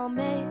a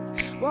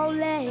promise. Wrote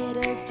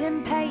letters,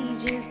 10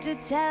 pages to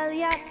tell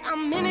ya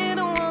I'm in it,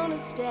 I wanna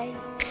stay.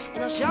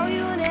 And I'll show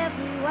you in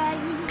every way.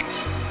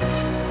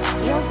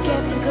 You're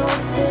skeptical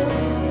still,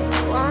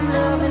 well, I'm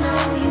loving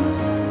on you.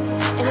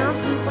 And I'm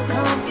super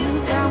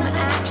confused how my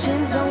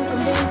actions don't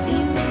convince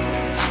you.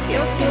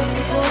 You're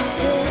skeptical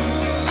still,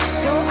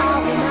 so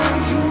I'll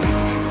remind you.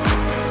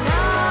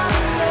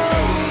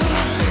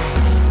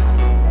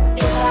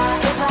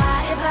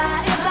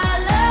 If I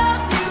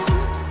loved you,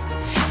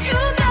 you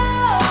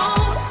know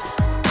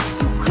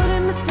you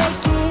couldn't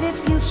mistake it if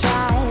you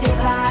tried. If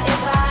I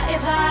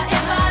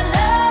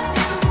loved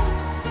you,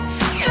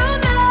 you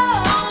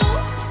know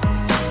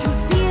you'd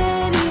see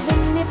it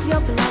even if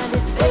you're blind.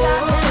 It's bigger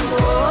than the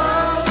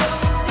world,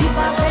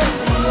 deeper than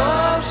the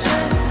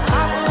ocean,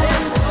 hotter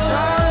than the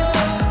sun.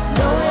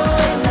 Know it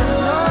when you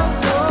know.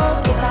 So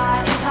if I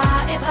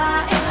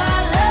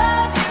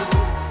loved you,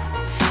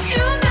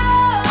 you know.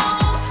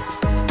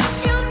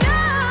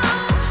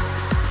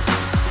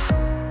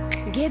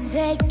 Get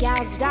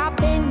takeout, stop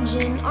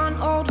binging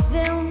on old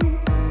films.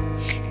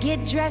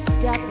 Get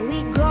dressed up,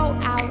 we go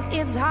out.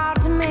 It's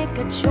hard to make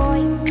a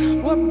choice.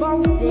 We're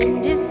both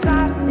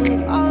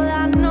indecisive. All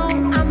I know,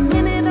 I'm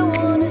in it, I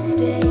wanna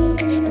stay.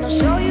 And I'll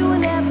show you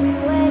in every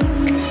way.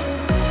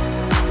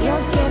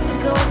 You're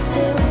skeptical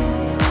still,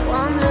 well,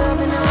 I'm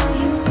loving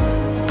on you.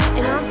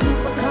 And I'm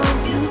super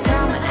confused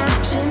how my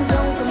actions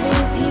don't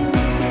convince you.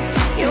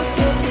 You're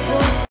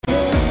skeptical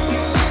still,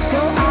 so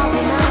I'll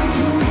remind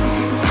you.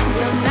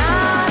 You're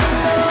not alone.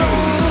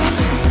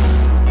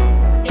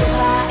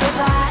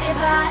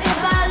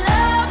 If I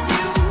loved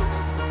you,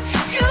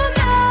 you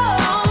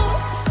know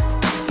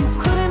you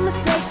couldn't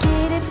mistake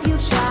it if you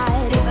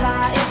tried. If I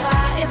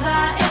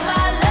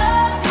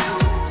loved you,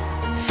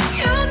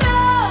 you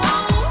know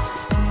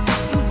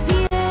you'd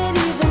see it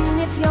even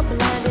if you're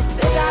blind. It's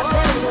bigger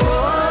than the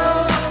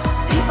world,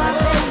 deeper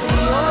than the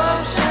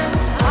ocean,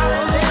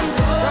 hotter than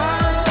the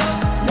sun.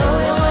 Know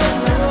it when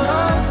you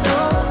know. So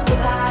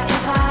if I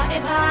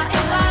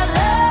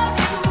loved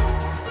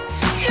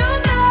you, you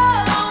know.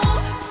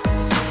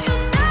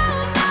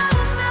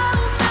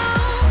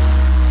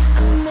 I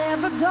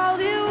never told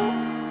you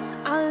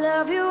I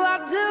love you, I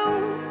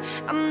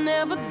do. I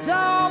never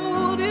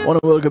told you. I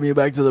want to welcome you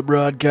back to the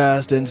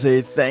broadcast and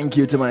say thank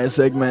you to my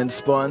segment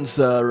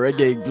sponsor,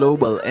 Reggae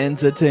Global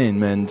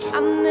Entertainment. I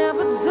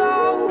never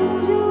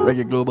told you.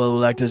 Reggae Global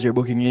will act as your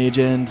booking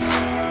agent,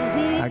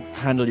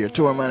 handle your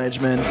tour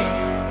management,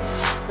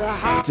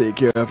 take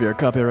care of your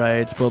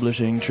copyrights,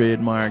 publishing,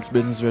 trademarks,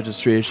 business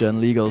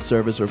registration, legal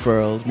service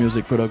referrals,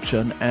 music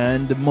production,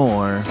 and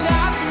more.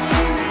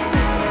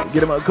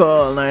 Give them a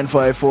call,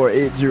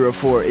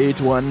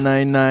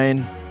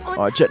 954-804-8199,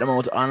 or check them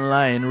out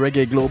online,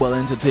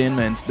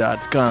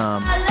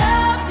 reggaeglobalentertainment.com.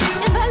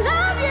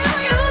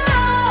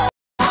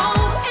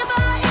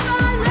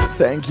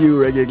 Thank you,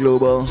 Reggae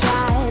Global.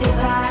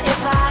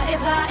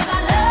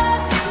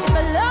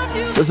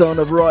 The sound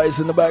of Royce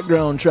in the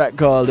background, track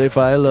called If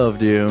I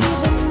Loved You.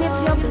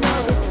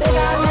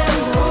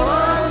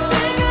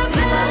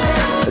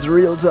 It's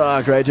real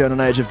talk right here on the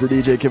night shift to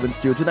DJ Kevin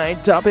Stew.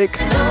 Tonight topic,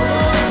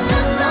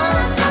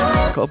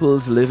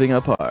 couples living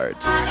apart.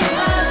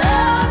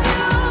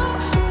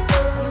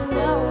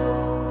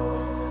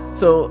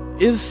 So,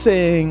 is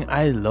saying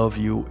I love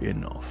you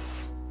enough?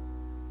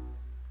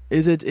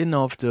 Is it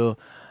enough to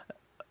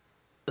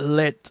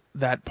let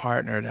that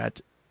partner that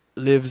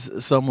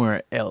lives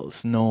somewhere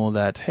else know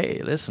that,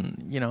 hey,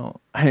 listen, you know,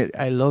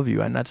 I love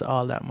you and that's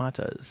all that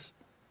matters?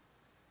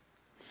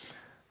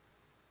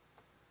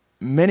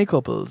 Many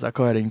couples,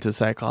 according to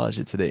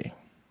psychology today,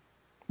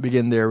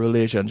 begin their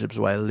relationships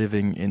while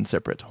living in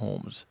separate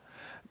homes.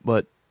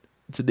 But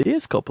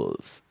today's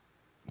couples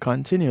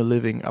continue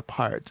living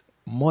apart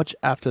much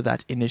after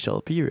that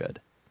initial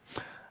period.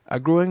 A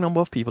growing number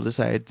of people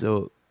decide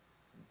to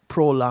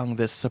prolong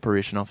this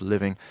separation of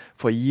living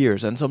for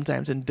years and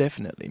sometimes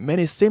indefinitely.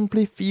 Many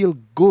simply feel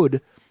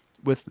good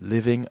with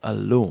living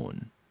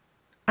alone.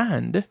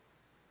 And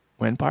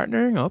when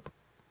partnering up,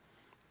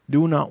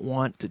 do not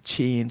want to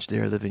change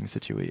their living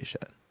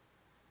situation.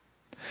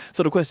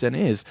 So the question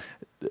is,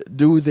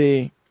 do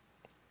they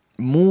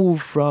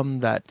move from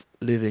that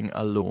living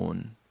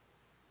alone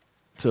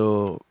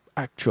to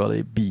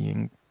actually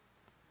being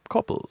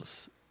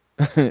couples?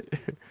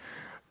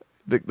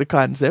 The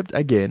concept,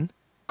 again,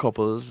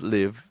 couples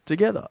live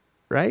together,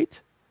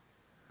 right?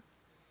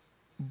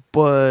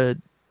 But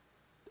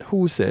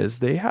who says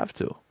they have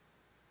to?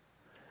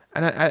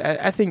 And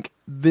I think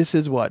this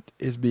is what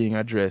is being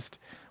addressed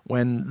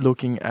when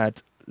looking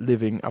at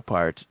living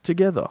apart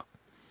together.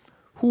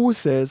 Who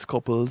says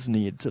couples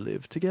need to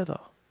live together?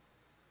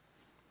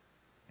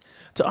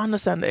 To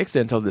understand the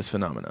extent of this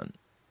phenomenon,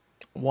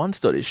 one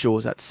study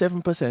shows that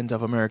 7%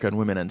 of American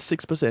women and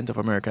 6% of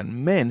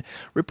American men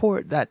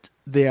report that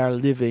they are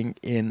living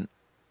in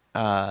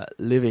a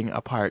living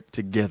apart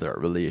together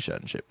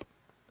relationship,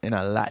 in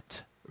a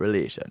LAT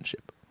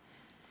relationship.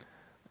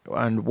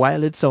 And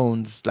while it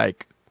sounds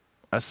like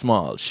a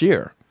small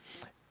share,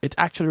 it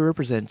actually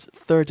represents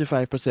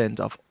 35%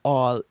 of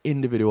all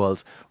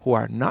individuals who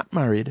are not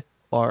married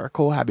or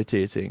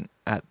cohabitating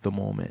at the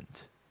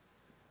moment.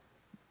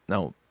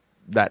 Now,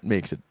 that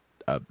makes it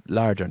a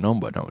larger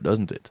number now,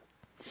 doesn't it?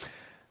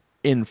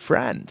 In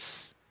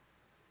France,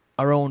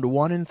 around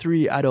 1 in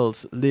 3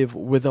 adults live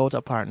without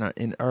a partner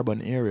in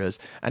urban areas,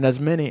 and as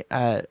many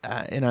as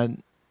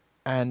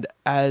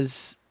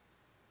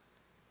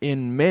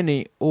in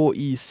many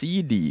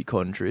OECD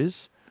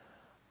countries.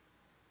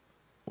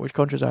 Which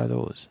countries are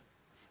those?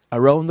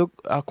 Around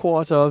a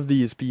quarter of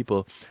these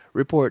people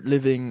report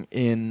living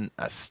in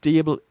a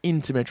stable,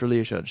 intimate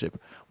relationship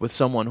with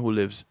someone who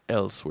lives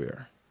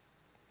elsewhere.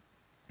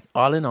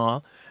 All in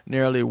all,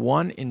 nearly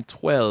 1 in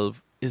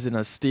 12 is in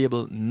a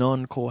stable,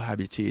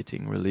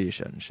 non-cohabitating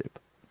relationship.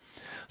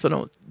 So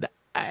now,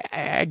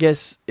 I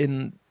guess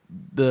in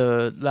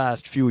the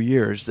last few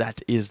years,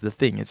 that is the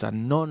thing. It's a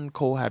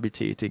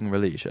non-cohabitating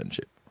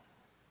relationship.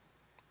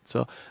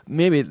 So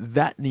maybe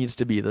that needs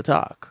to be the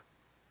talk.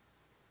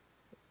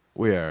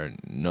 We are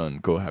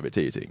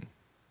non-cohabitating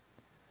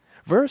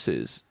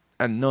versus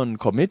a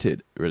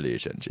non-committed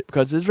relationship,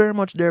 because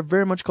they're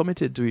very much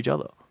committed to each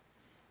other.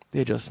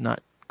 They're just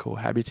not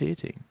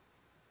cohabitating.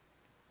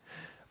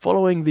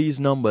 Following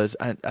these numbers,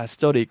 a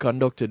study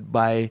conducted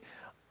by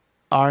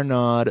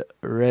Arnaud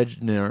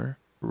Regnier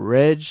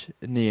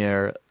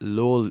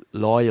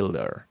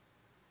Loyler.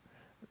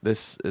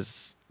 This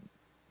is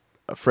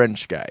a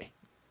French guy,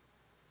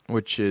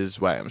 which is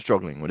why I'm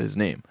struggling with his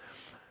name.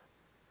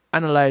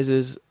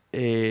 Analyzes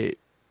a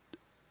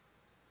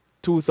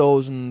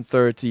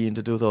 2013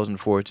 to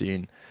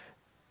 2014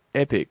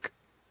 EPIC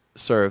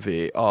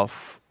survey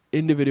of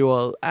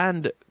individual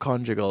and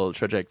conjugal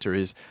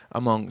trajectories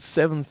among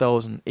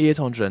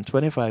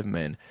 7,825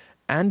 men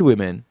and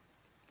women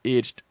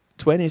aged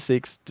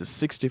 26 to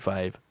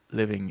 65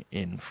 living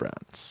in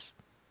France.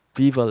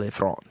 Vive la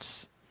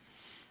France!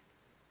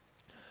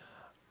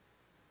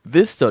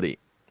 This study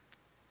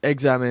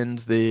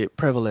examines the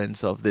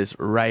prevalence of this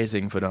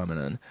rising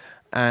phenomenon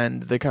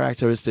and the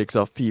characteristics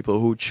of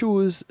people who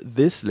choose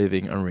this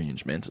living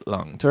arrangement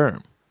long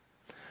term.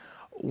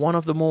 One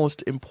of the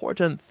most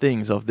important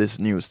things of this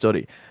new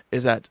study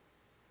is that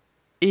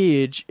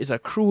age is a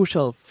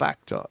crucial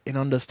factor in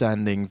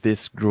understanding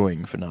this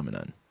growing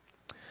phenomenon.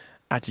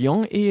 At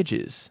young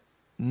ages,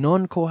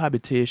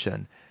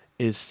 non-cohabitation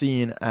is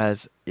seen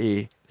as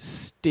a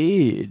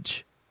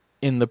stage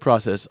in the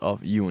process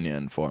of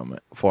union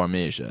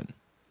formation.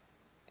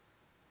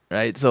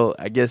 Right? So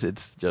I guess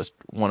it's just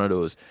one of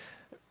those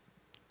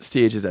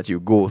stages that you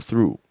go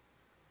through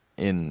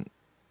in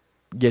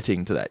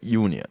getting to that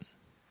union.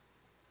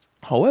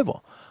 However,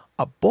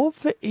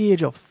 above the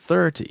age of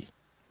 30,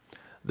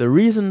 the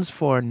reasons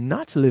for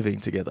not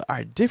living together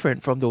are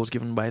different from those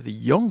given by the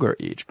younger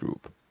age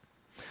group.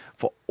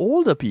 For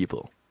older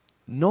people,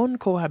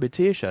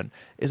 non-cohabitation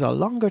is a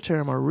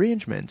longer-term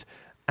arrangement,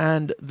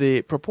 and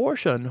the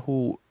proportion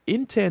who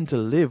intend to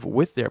live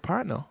with their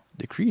partner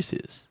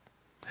decreases.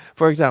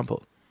 For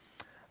example,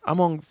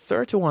 among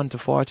 31 to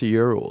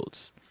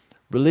 40-year-olds,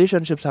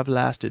 relationships have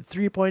lasted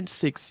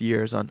 3.6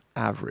 years on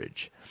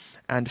average,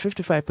 and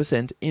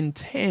 55%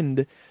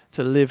 intend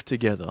to live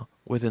together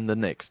within the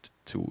next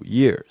 2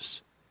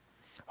 years.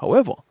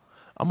 However,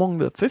 among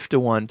the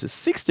 51 to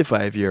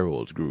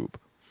 65-year-old group,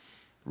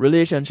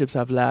 relationships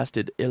have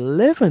lasted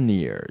 11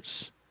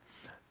 years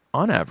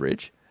on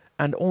average,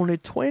 and only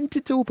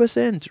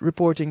 22%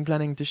 reporting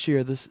planning to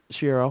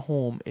share a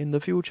home in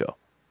the future.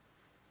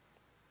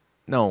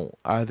 Now,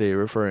 are they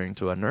referring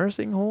to a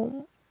nursing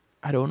home?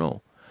 I don't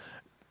know.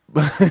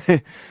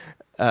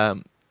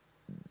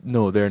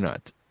 No, they're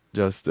not.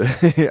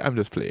 I'm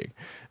just playing.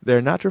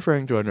 They're not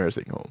referring to a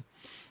nursing home.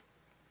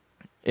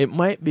 It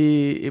might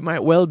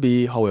well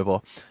be,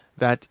 however,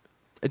 that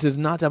it is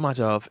not a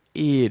matter of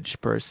age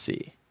per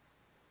se.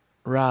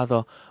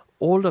 Rather,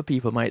 older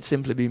people might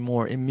simply be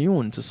more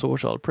immune to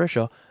social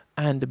pressure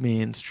and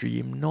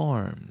mainstream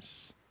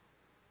norms.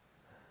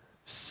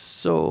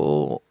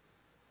 So,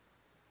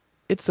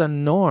 it's a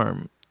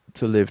norm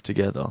to live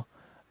together,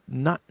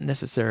 not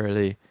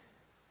necessarily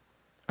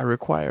a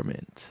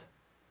requirement.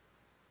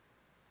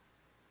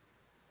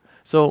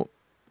 So,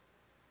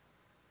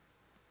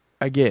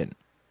 again,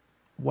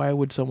 why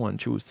would someone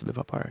choose to live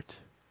apart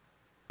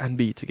and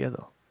be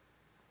together?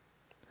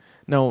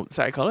 Now,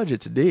 psychology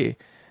today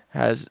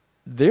has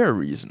their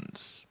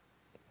reasons.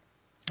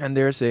 And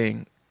they're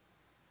saying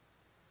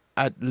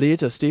at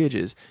later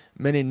stages,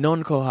 many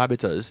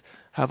non-cohabitants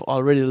have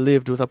already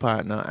lived with a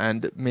partner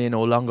and may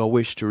no longer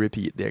wish to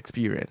repeat the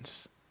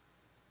experience.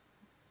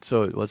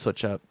 So it was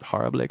such a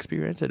horrible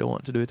experience, I don't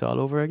want to do it all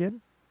over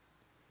again.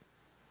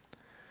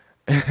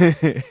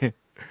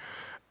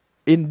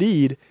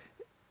 Indeed,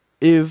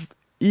 if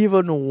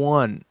even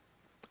one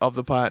of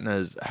the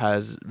partners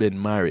has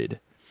been married,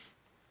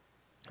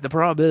 the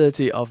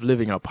probability of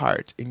living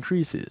apart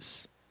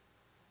increases.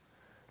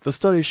 The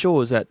study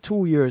shows that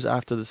 2 years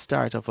after the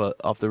start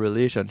of the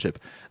relationship,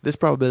 this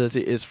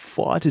probability is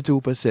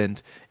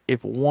 42%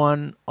 if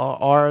one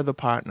or the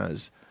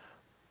partners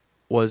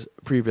was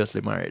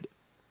previously married.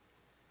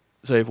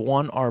 So if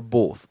one or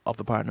both of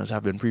the partners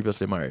have been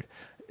previously married,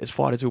 it's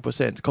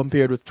 42%,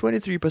 compared with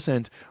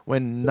 23%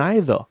 when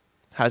neither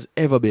has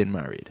ever been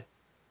married.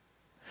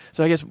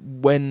 So I guess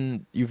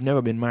when you've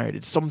never been married,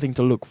 it's something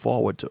to look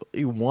forward to.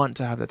 You want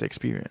to have that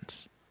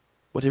experience.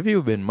 But if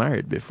you've been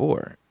married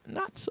before,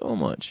 not so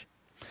much.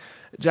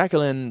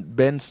 Jacqueline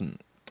Benson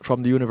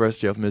from the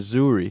University of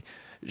Missouri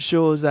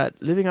shows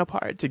that living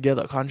apart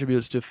together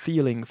contributes to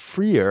feeling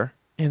freer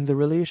in the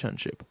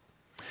relationship.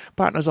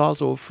 Partners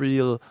also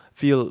feel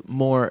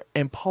more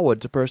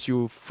empowered to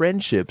pursue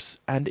friendships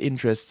and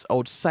interests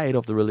outside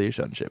of the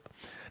relationship.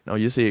 Now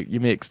you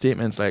make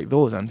statements like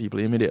those and people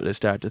immediately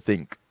start to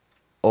think,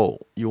 oh,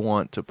 you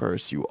want to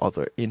pursue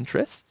other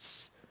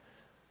interests?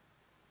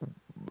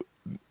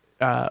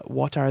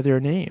 What are their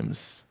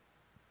names?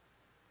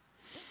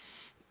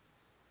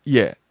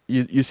 Yeah,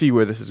 you see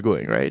where this is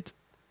going, right?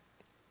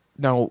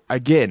 Now,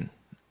 again,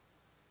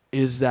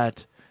 is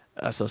that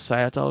a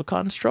societal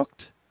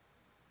construct?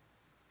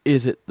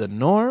 Is it the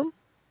norm?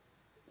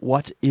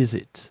 What is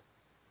it?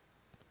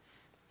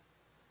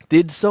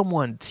 Did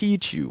someone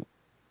teach you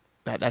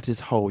that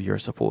is how you're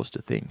supposed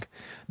to think?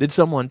 Did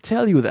someone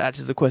tell you that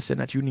is a question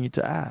that you need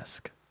to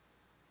ask?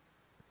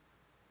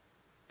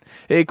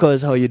 Hey,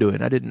 cuz, how you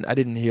doing? I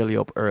didn't hear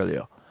you up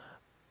earlier.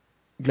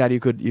 Glad you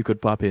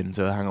could pop in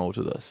to hang out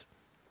with us.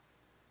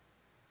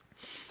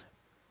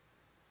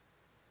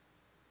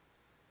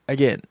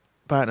 Again,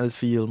 partners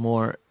feel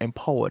more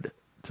empowered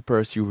to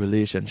pursue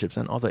relationships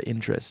and other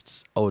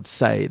interests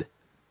outside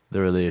the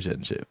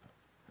relationship.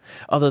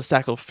 Others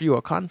tackle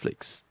fewer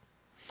conflicts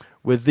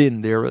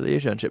within their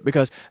relationship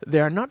because they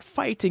are not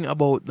fighting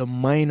about the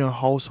minor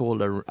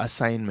household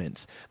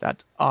assignments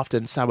that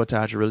often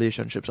sabotage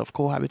relationships of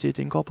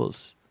cohabitating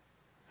couples.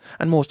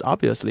 And most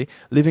obviously,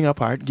 living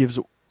apart gives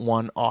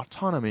one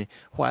autonomy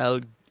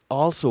while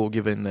also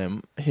giving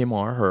him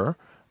or her,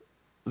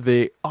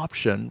 the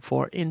option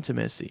for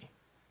intimacy.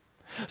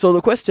 So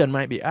the question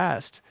might be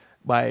asked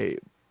by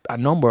a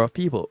number of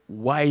people,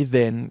 why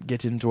then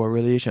get into a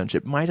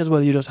relationship? Might as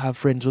well you just have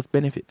friends with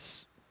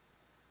benefits.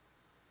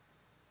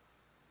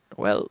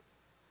 Well,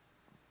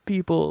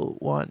 people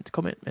want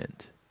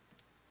commitment.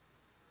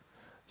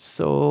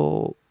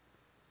 So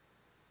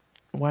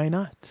why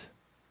not?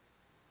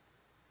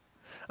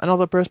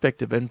 Another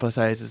perspective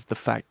emphasizes the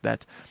fact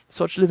that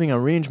such living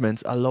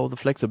arrangements allow the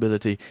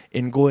flexibility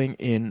in going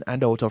in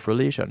and out of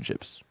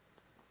relationships.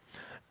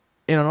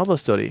 In another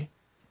study,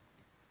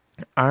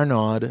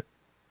 Arnaud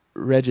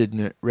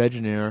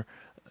Reginier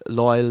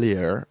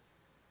Loylier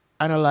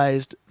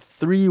analyzed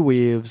 3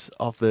 waves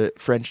of the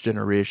French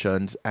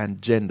generations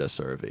and gender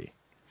survey.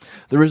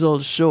 The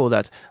results show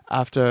that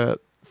after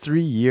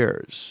 3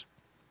 years,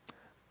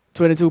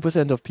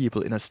 22% of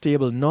people in a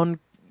stable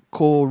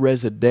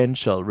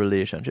non-co-residential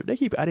relationship, they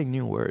keep adding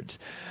new words,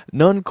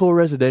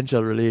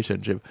 non-co-residential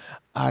relationship,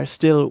 are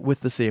still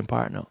with the same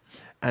partner,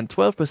 and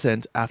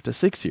 12% after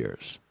 6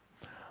 years.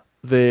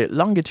 The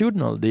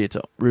longitudinal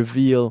data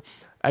reveal,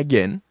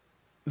 again,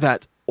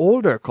 that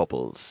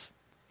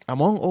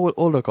among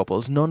older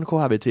couples,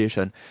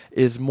 non-cohabitation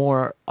is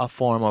more a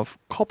form of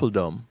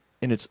coupledom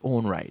in its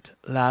own right,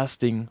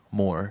 lasting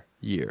more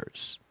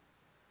years.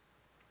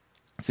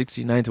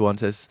 1691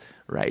 says,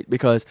 right,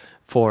 because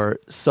for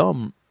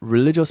some,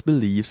 religious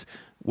beliefs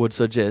would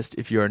suggest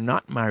if you're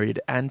not married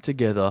and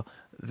together,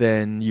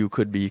 then you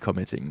could be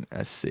committing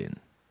a sin.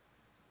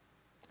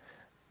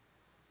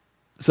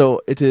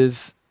 So it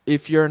is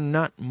if you're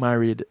not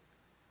married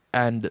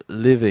and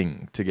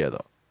living together.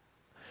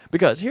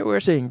 Because here we're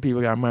saying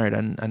people are married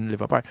and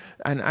live apart.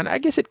 And I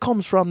guess it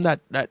comes from that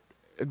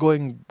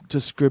going back to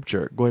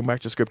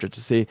scripture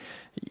to say,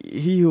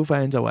 he who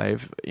finds a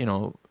wife,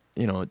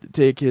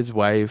 take his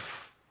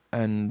wife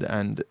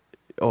and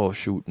oh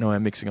shoot, now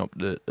I'm mixing up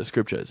the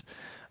scriptures.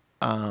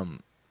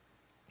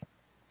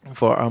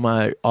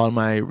 For all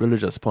my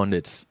religious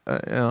pundits,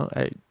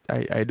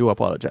 I do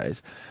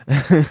apologize.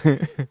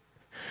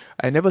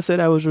 I never said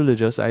I was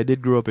religious. I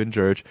did grow up in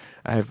church.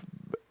 I have,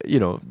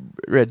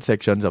 read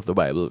sections of the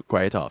Bible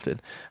quite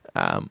often.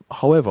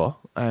 However,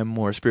 I'm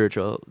more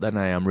spiritual than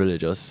I am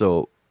religious,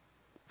 so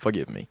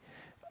forgive me.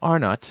 Or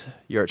not,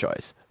 your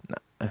choice.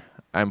 No,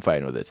 I'm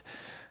fine with it.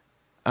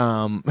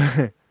 Um,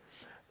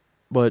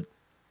 but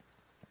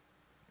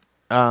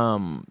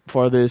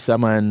for this, a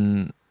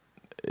man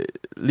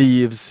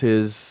leaves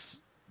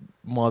his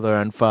mother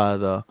and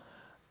father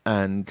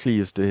and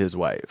cleaves to his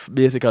wife,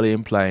 basically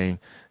implying,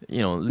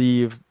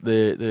 leave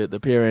the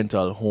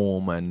parental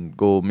home and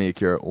go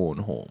make your own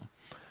home.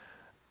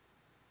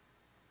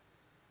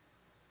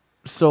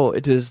 So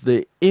it is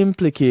the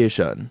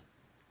implication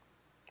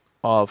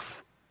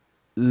of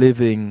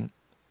living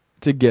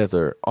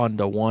together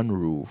under one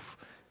roof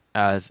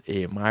as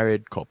a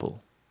married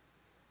couple.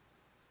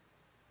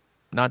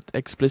 Not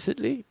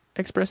explicitly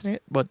expressing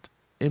it, but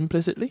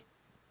implicitly.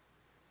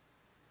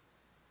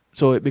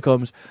 So it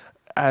becomes,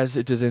 as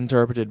it is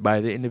interpreted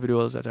by the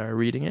individuals that are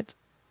reading it.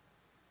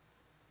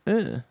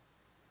 Let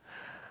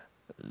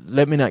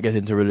me not get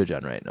into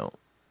religion right now,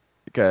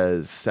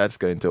 because that's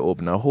going to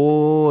open a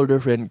whole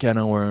different can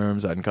of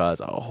worms and cause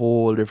a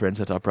whole different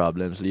set of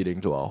problems,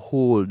 leading to a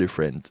whole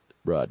different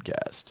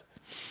broadcast.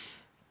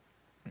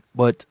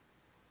 But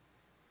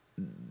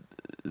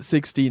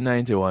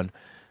 1691,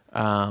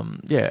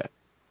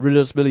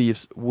 religious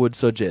beliefs would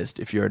suggest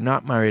if you're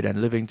not married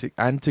and living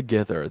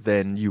together,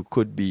 then you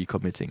could be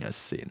committing a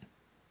sin.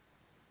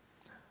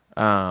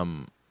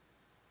 The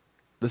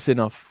sin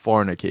of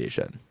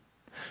fornication.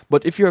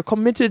 But if you're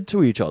committed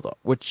to each other,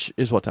 which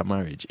is what a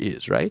marriage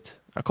is, right?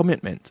 A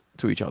commitment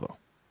to each other.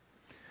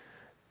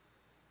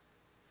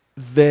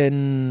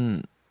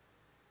 Then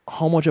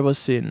how much of a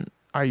sin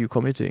are you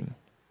committing?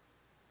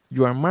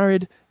 You are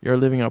married, you're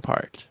living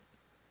apart.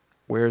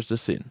 Where's the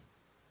sin?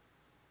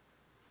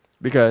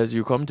 Because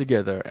you come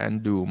together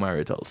and do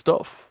marital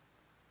stuff.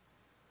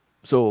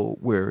 So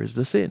where is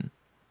the sin?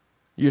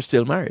 You're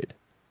still married.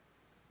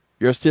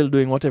 You're still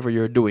doing whatever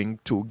you're doing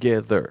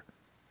together.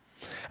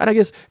 And I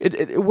guess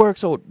it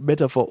works out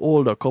better for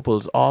older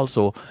couples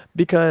also,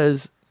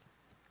 because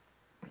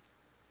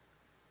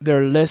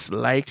they're less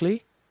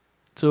likely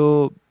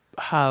to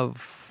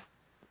have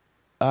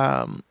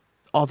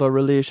other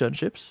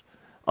relationships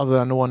other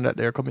than the one that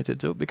they're committed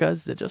to,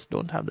 because they just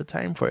don't have the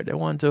time for it. They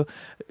want to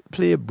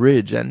play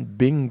bridge and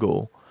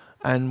bingo,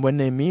 and when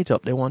they meet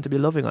up, they want to be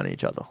loving on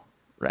each other,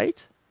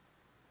 right?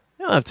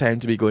 You don't have time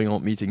to be going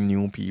out meeting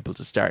new people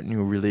to start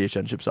new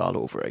relationships all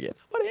over again.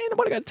 But ain't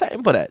nobody got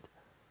time for that.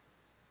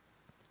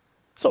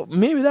 So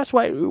maybe that's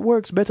why it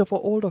works better for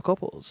older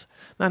couples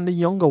than the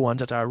younger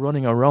ones that are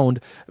running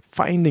around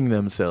finding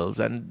themselves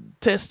and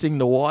testing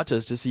the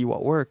waters to see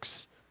what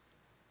works.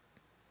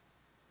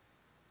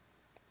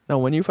 Now,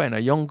 when you find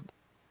a young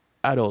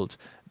adult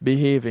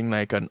behaving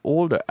like an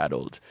older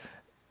adult,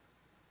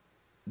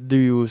 do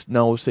you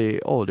now say,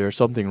 oh, there's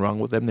something wrong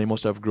with them? They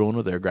must have grown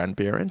with their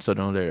grandparents, so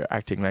now they're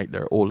acting like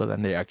they're older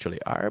than they actually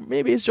are.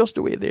 Maybe it's just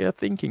the way they are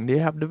thinking. They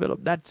have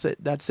developed that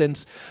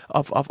sense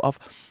of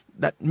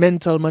that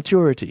mental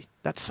maturity.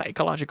 That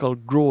psychological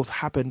growth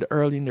happened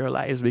early in their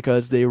lives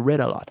because they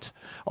read a lot,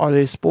 or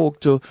they spoke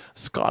to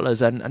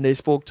scholars and they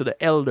spoke to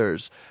the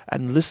elders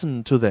and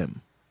listened to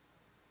them.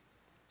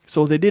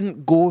 So they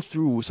didn't go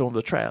through some of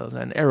the trials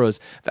and errors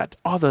that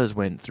others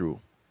went through,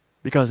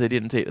 because they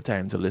didn't take the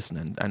time to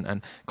listen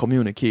and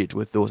communicate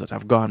with those that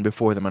have gone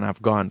before them and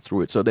have gone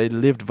through it. So they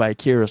lived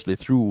vicariously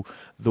through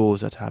those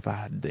that have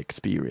had the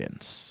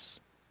experience.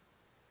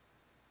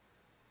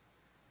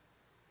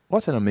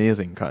 What an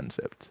amazing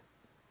concept.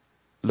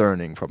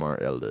 Learning from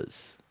our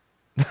elders.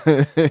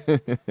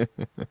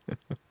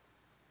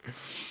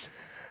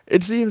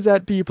 It seems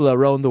that people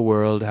around the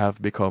world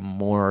have become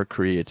more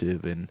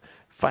creative in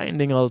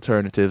finding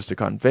alternatives to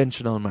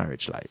conventional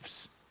marriage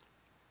lives.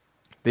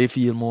 They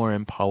feel more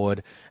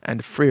empowered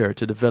and freer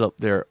to develop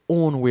their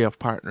own way of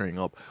partnering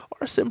up,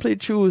 or simply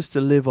choose to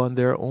live on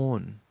their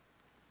own.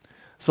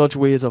 Such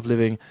ways of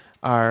living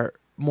are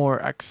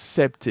more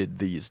accepted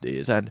these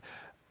days and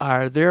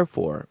are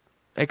therefore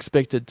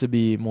expected to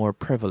be more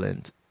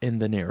prevalent in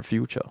the near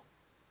future.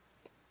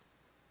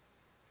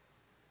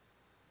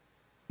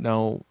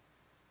 Now,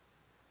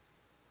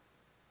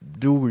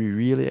 do we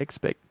really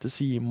expect to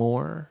see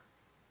more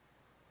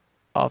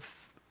of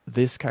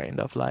this kind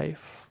of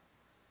life?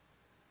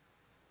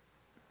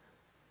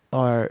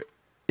 Or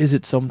is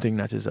it something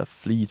that is a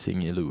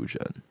fleeting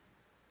illusion?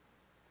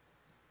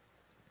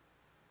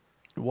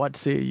 What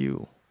say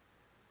you?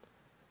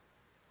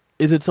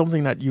 Is it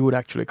something that you would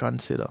actually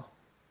consider?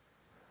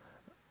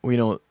 We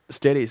know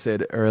Steady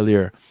said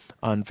earlier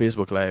on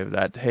Facebook Live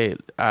that, hey,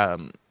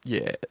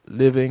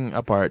 living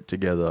apart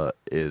together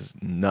is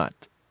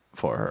not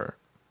for her.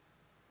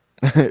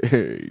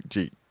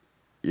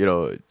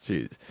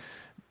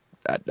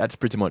 That's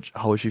pretty much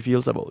how she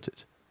feels about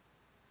it.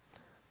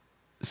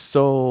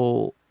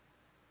 So,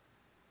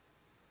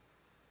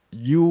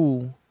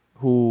 you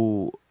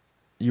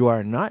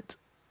are not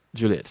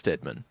Juliet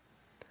Stedman,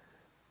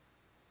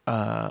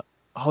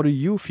 how do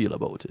you feel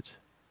about it?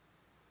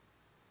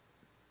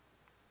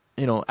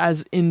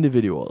 As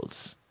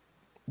individuals,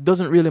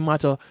 doesn't really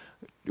matter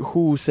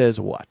who says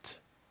what.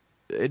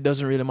 It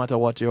doesn't really matter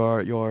what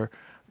your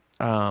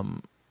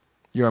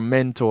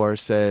mentor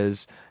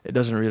says. It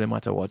doesn't really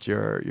matter what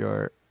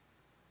your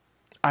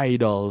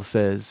idol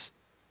says.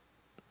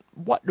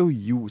 what do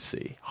you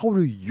say? How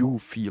do you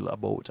feel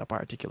about a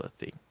particular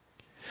thing?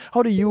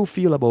 How do you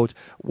feel about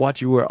what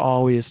you were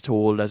always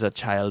told as a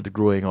child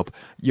growing up?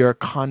 Your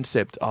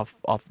concept of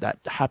that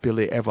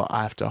happily ever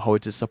after, how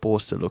it is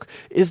supposed to look.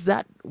 Is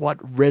that what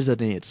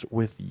resonates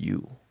with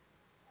you?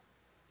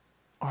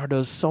 Or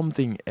does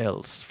something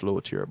else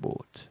float your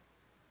boat?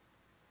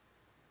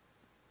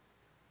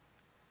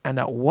 And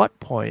at what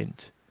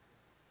point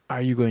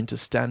are you going to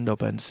stand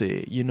up and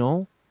say, you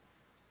know,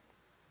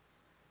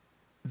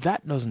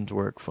 that doesn't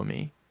work for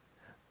me?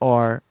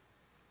 Or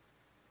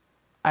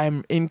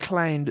I'm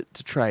inclined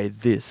to try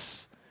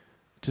this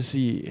to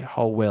see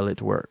how well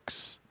it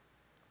works.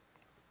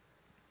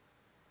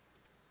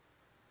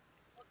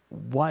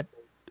 What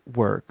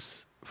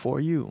works for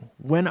you?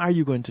 When are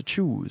you going to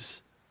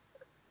choose?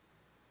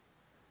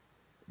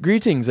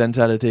 Greetings and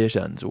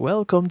salutations.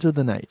 Welcome to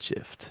the night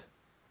shift.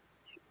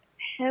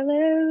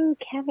 Hello,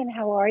 Kevin.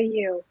 How are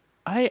you?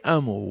 I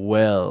am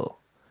well.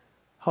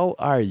 How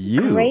are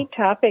you? Great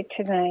topic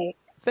tonight.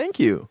 Thank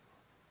you.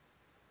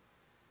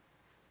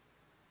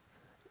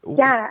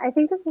 Yeah, I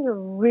think this is a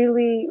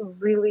really,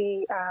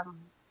 really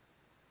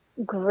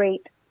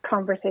great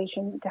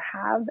conversation to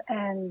have,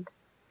 and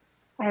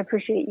I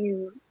appreciate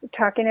you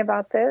talking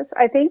about this.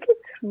 I think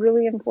it's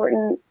really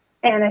important,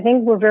 and I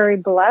think we're very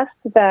blessed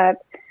that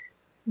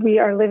we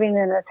are living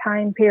in a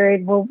time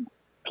period where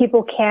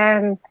people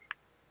can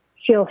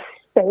feel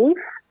safe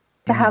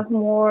to have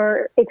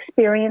more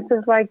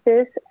experiences like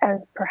this, as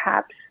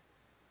perhaps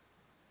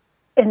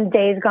in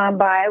days gone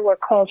by where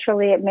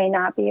culturally it may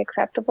not be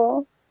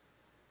acceptable.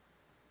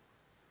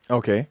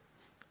 Okay,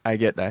 I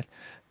get that,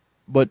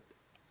 but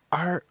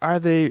are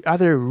they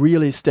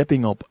really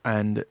stepping up?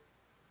 And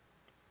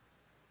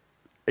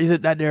is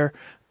it that they're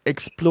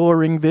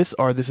exploring this,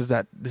 or this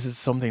is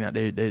something that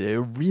they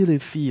really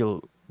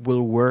feel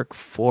will work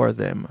for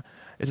them?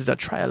 Is it a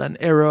trial and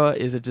error?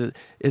 Is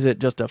it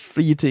just a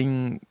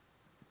fleeting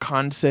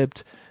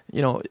concept?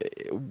 You know,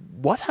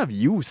 what have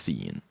you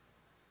seen?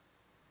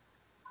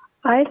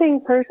 I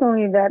think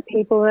personally that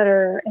people that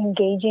are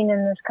engaging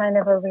in this kind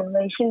of a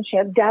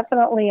relationship,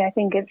 definitely I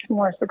think it's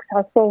more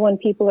successful when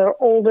people are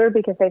older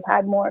because they've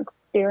had more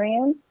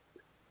experience.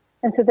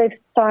 And so they've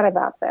thought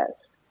about this,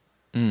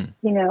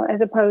 you know,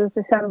 as opposed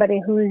to somebody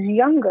who's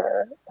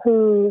younger,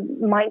 who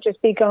might just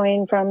be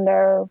going from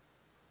their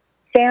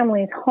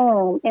family's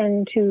home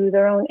into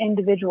their own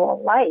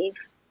individual life.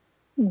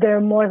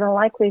 They're more than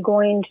likely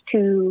going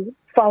to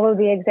follow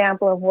the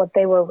example of what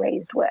they were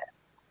raised with.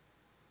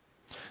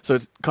 So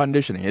it's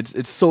conditioning.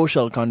 It's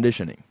social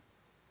conditioning.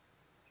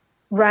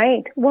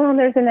 Right. Well,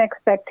 there's an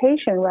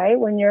expectation, right?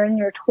 When you're in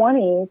your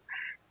 20s,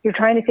 you're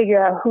trying to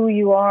figure out who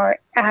you are,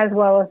 as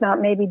well as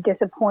not maybe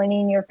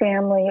disappointing your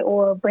family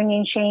or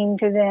bringing shame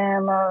to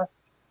them, or,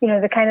 you know,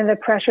 the kind of the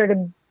pressure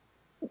to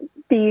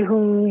be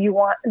who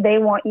they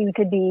want you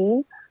to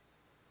be.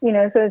 You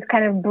know, so it's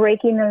kind of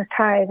breaking those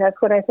ties.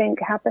 That's what I think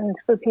happens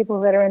for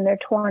people that are in their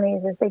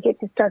 20s, as they get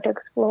to start to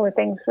explore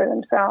things for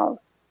themselves.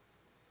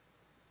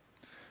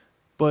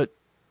 But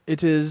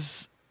it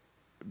is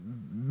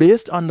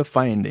based on the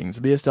findings,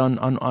 based on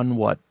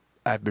what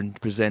I've been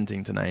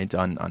presenting tonight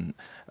on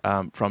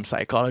from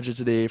Psychology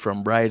Today,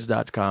 from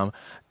Brides.com.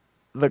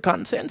 The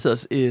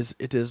consensus is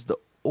it is the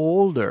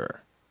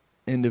older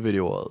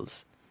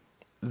individuals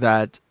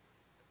that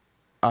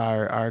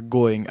are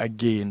going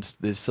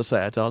against this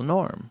societal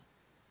norm.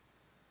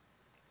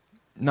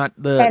 Not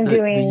the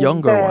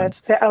younger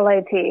ones. The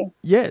LAT.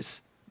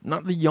 Yes,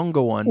 not the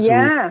younger ones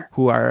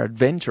who are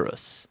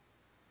adventurous.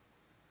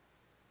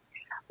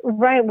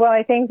 Right. Well,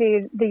 I think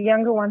the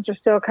younger ones are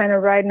still kind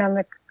of riding on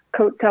the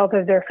coattails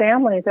of their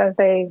families as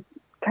they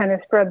kind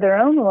of spread their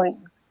own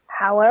wings.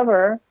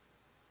 However,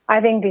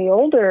 I think the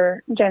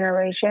older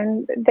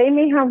generation, they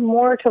may have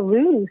more to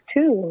lose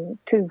too,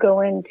 to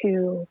go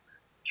into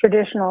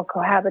traditional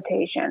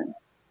cohabitation.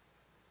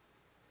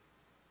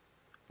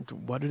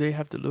 What do they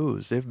have to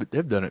lose?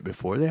 They've done it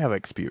before. They have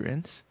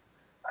experience.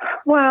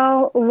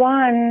 Well,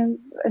 one,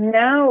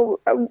 now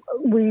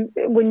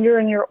when you're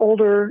in your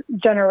older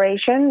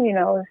generation, you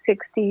know,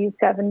 60s,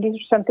 70s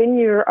or something,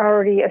 you're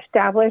already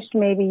established.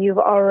 Maybe you've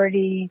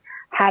already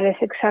had a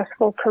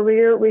successful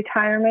career,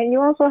 retirement.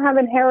 You also have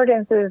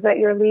inheritances that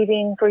you're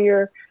leaving for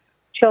your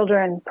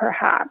children,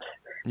 perhaps.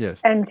 Yes.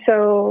 And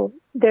so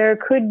there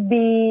could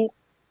be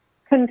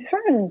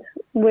concerns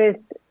with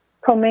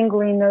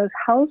commingling those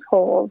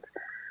households.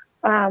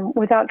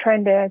 Without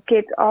trying to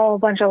get a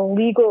bunch of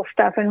legal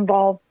stuff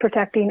involved,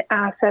 protecting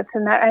assets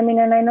and that. I mean,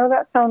 and I know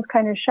that sounds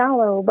kind of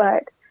shallow,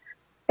 but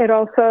it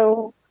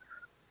also,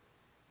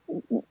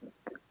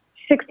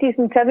 60s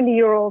and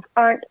 70-year-olds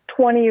aren't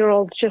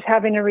 20-year-olds just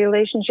having a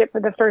relationship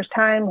for the first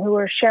time who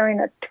are sharing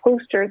a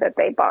toaster that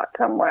they bought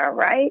somewhere,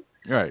 right?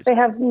 Right. They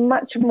have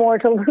much more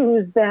to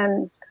lose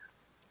than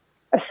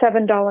a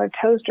 $7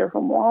 toaster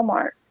from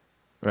Walmart.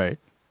 Right.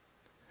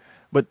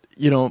 But,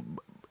 you know,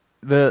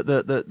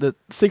 the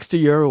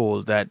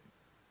 60-year-old that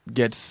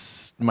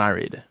gets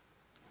married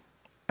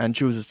and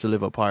chooses to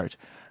live apart,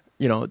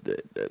 you know,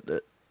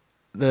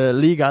 the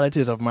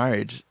legalities of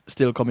marriage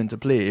still come into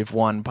play. If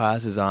one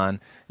passes on,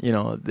 you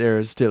know,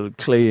 there's still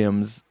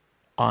claims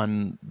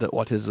on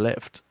what is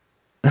left.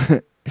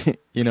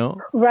 You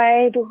know?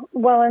 Right.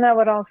 Well, and that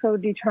would also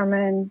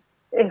determine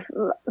if,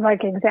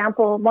 like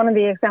one of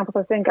the examples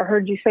I think I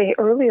heard you say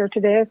earlier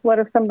today is, what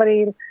if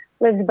somebody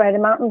lives by the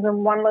mountains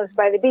and one lives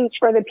by the beach?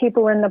 For the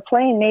people in the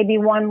plain, maybe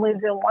one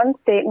lives in one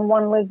state and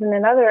one lives in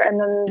another, and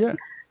then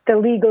the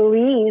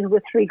legalese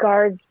with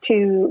regards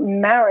to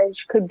marriage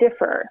could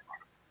differ.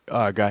 Oh,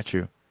 I got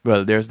you.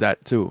 Well, there's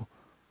that too.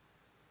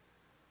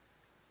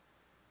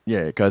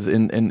 Yeah, because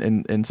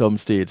in some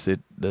states,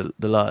 the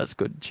laws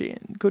could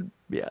change, could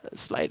be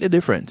slightly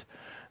different.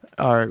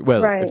 Or,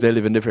 well, Right. if they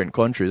live in different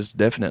countries,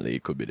 definitely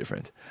it could be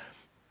different.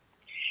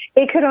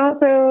 It could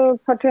also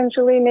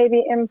potentially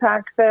maybe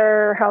impact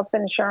their health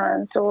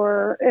insurance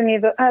or any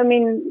of the, I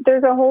mean,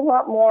 there's a whole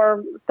lot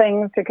more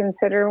things to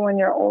consider when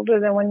you're older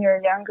than when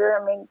you're younger.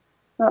 I mean,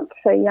 not to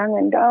say young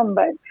and dumb,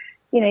 but,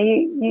 you know,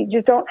 you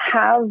just don't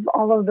have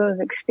all of those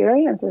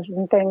experiences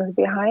and things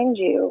behind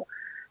you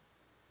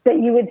that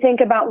you would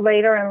think about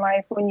later in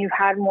life when you've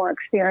had more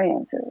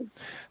experiences.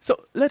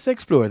 So let's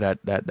explore that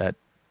that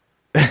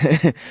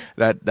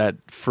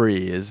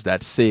phrase,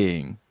 that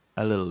saying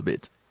a little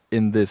bit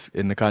in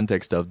the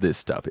context of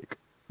this topic,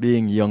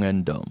 being young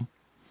and dumb.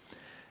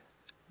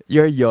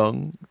 You're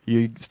young,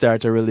 you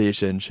start a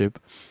relationship,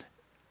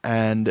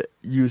 and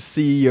you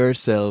see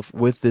yourself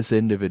with this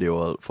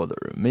individual for the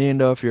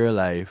remainder of your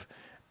life,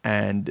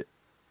 and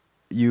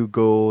you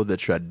go the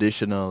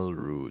traditional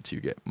route. You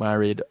get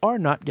married or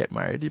not get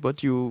married,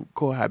 but you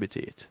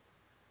cohabitate.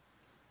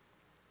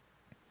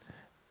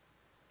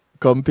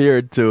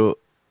 Compared to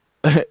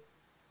the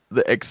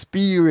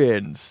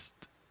experienced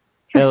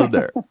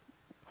elder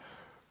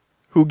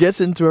who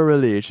gets into a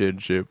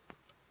relationship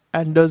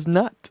and does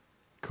not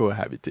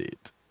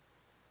cohabitate.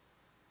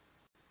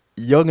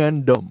 Young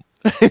and dumb.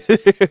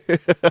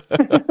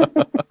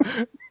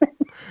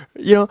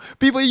 You know,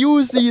 people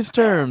use these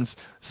terms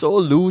so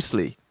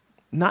loosely,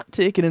 not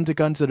taking into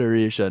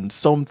consideration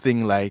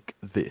something like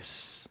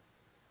this.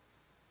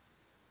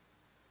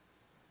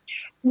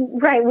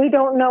 Right. We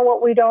don't know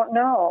what we don't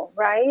know,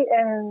 right?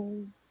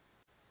 And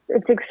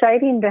it's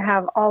exciting to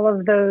have all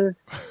of those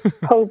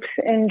hopes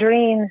and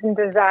dreams and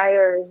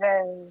desires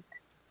and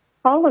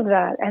all of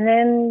that. And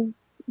then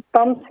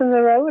bumps in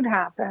the road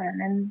happen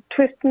and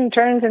twists and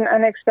turns and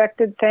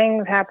unexpected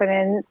things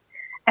happen.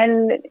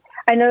 And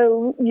I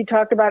know you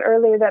talked about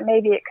earlier that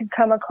maybe it could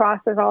come across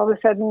as all of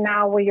a sudden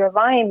now, well, you're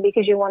lying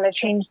because you want to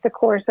change the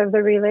course of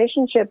the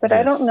relationship. But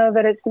I don't know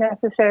that it's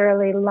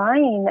necessarily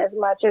lying as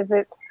much as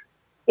it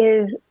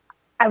is,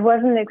 I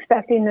wasn't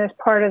expecting this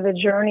part of the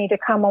journey to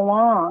come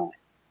along,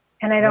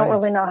 and I don't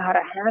really know how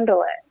to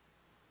handle it.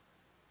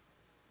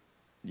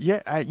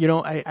 Yeah,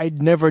 I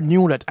never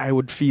knew that I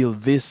would feel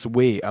this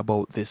way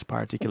about this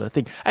particular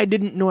thing. I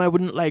didn't know I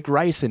wouldn't like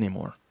rice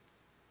anymore.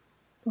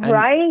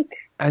 Right.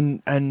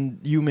 And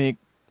you make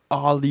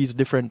all these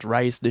different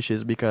rice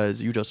dishes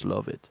because you just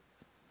love it.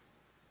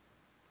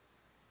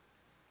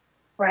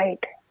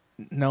 Right.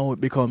 Now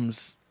it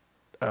becomes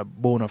a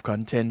bone of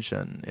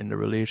contention in the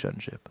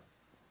relationship.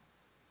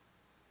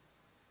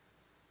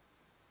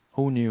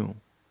 Who knew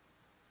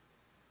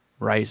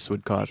rice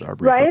would cause our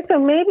breakup? Right. So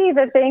maybe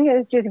the thing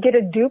is just get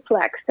a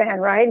duplex then,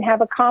 right? And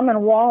have a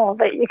common wall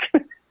that you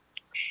can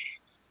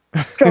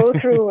go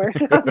through or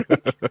something.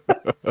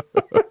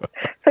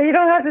 So you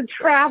don't have to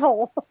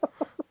travel.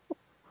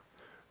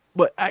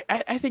 But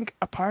I think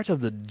a part of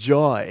the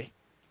joy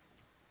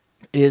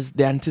is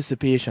the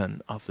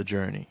anticipation of the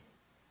journey.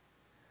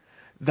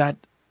 That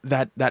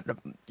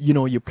you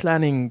know, you're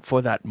planning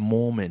for that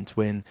moment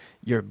when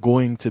you're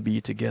going to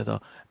be together,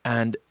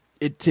 and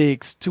it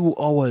takes 2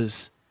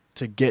 hours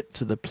to get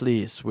to the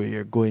place where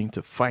you're going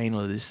to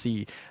finally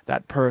see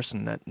that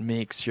person that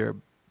makes your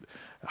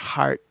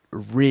heart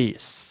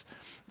race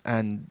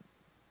and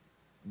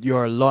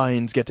your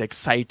loins get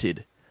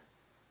excited.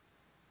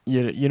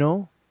 You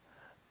know?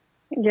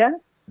 Yeah.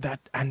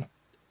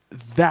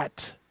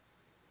 That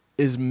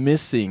is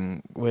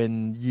missing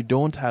when you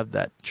don't have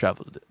that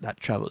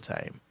travel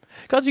time.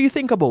 Because you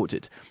think about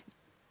it,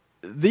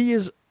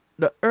 the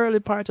early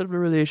part of the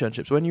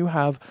relationships, when you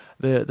have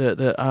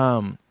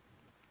the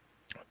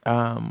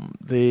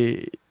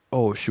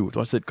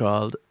what's it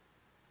called?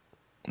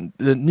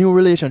 The new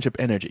relationship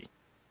energy.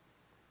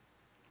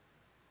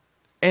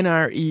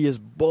 NRE is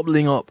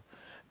bubbling up.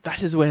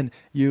 That is when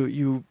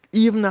you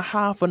even a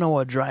half an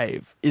hour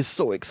drive is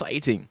so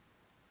exciting.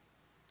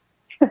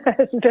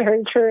 That's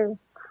very true.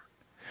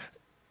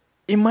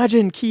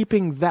 Imagine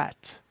keeping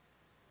that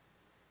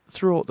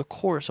throughout the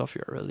course of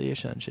your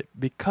relationship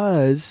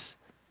because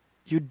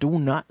you do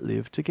not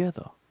live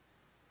together.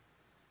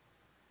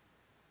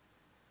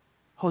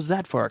 How's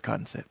that for a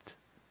concept?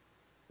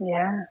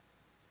 Yeah.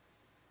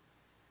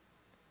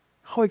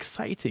 How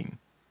exciting.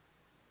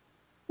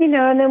 You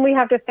know, and then we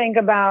have to think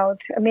about,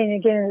 I mean,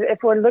 again,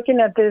 if we're looking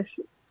at this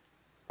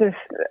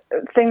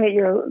thing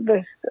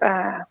that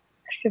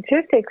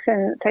statistics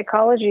and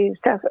psychology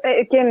stuff,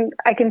 again,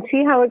 I can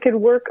see how it could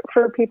work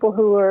for people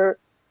who are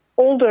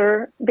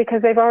older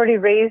because they've already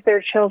raised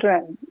their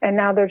children and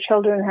now their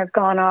children have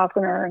gone off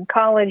and are in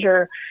college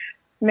or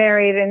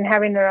married and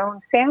having their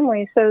own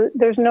family. So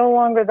there's no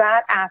longer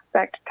that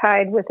aspect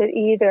tied with it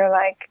either.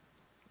 Like,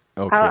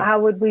 how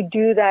would we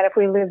do that if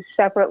we lived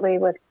separately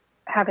with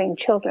having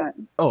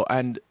children? Oh,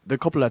 and the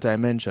couple that I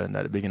mentioned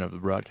at the beginning of the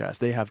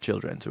broadcast, they have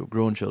children too,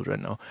 grown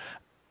children now.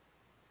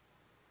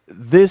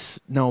 This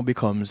now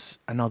becomes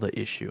another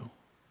issue.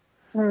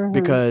 Mm-hmm.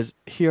 Because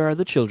here are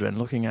the children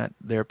looking at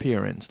their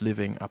parents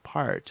living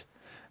apart.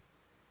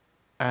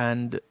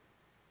 And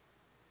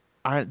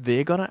aren't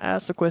they going to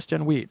ask the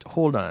question, wait,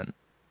 hold on.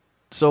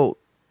 So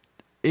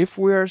if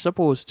we're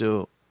supposed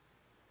to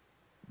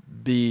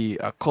be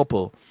a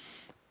couple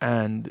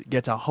and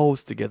get a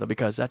house together,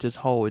 because that is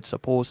how it's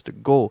supposed to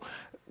go,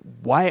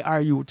 why are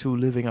you two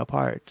living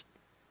apart?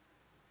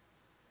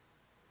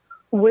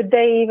 Would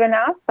they even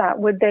ask that?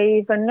 Would they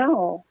even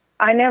know?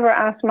 I never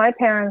asked my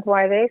parents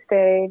why they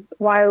stayed.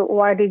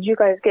 Why did you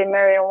guys get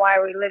married and why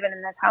are we living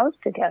in this house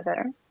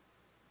together?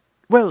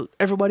 Well,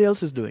 everybody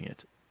else is doing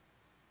it.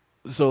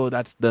 So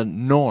that's the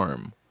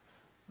norm.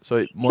 So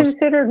it must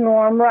considered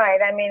norm,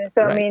 right? I mean,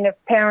 so right. I mean, if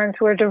parents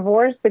were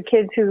divorced, the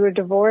kids who were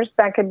divorced,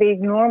 that could be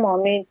normal.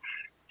 I mean,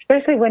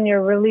 especially when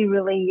you're really,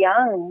 really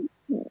young,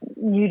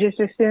 you just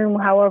assume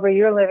however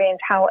you're living is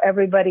how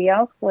everybody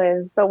else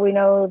lives. But we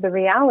know the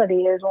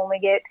reality is when we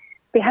get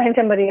behind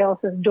somebody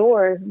else's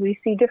doors, we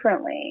see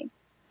differently.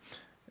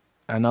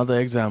 Another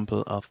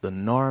example of the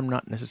norm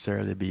not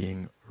necessarily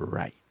being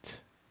right.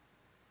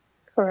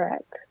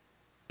 Correct.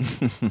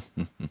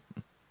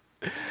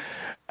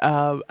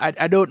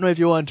 I don't know if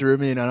you want to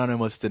remain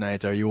anonymous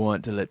tonight or you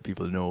want to let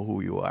people know who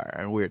you are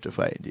and where to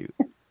find you.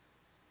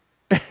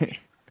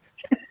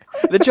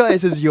 The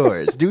choice is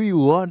yours. Do you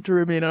want to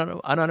remain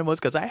anonymous?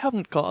 Because I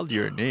haven't called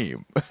your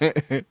name.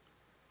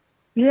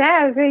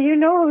 Yeah, so you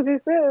know who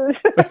this is.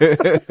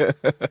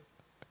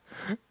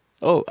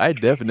 Oh, I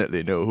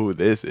definitely know who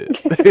this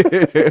is.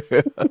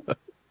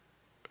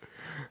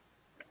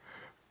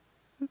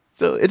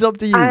 So it's up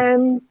to you.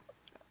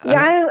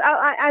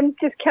 I'm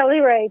just Kelly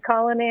Ray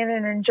calling in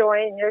and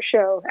enjoying your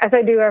show, as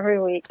I do every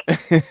week.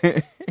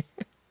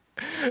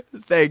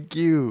 Thank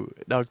you,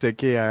 Dr.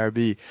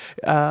 KRB.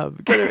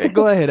 Kelly Ray,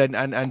 go ahead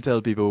and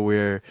tell people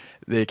where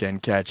they can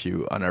catch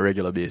you on a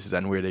regular basis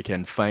and where they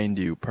can find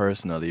you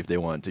personally if they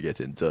want to get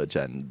in touch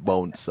and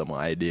bounce some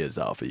ideas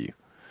off of you.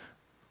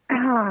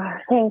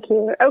 Thank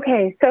you.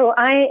 Okay, so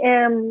I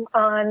am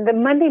on the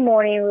Monday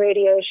morning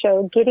radio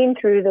show, Getting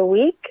Through the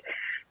Week,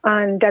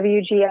 on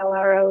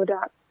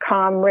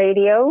WGLRO.com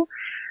radio,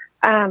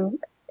 and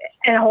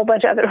a whole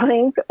bunch of other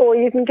links. Or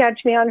you can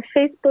catch me on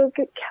Facebook,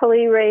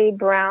 Kelly Ray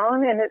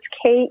Brown, and it's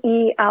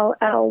KELLYRAE.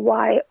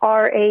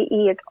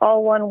 It's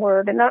all one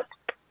word, and that's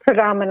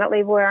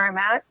predominantly where I'm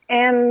at.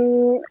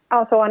 And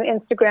also on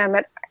Instagram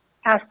at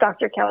Ask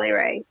Dr. Kelly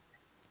Ray.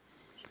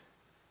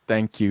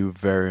 Thank you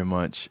very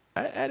much.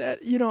 I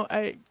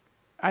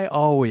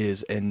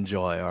always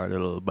enjoy our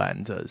little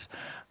banters.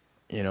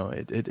 You know,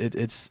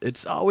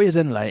 it's always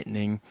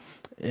enlightening,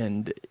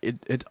 and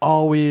it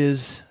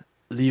always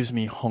leaves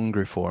me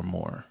hungry for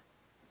more,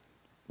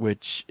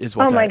 which is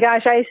what. Oh my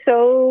gosh, I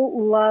so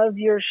love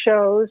your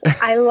shows.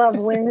 I love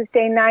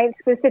Wednesday nights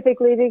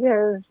specifically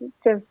because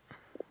just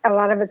a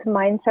lot of it's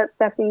mindset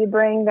stuff that you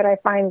bring that I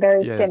find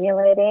very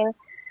stimulating.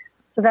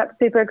 So that's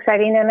super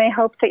exciting, and I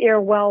hope that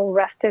you're well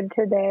rested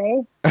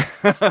today.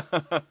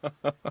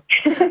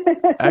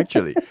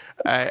 Actually,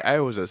 I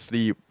was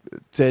asleep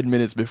 10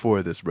 minutes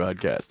before this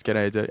broadcast. Can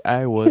I tell you?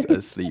 I was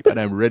asleep, and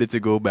I'm ready to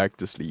go back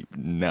to sleep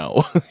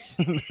now.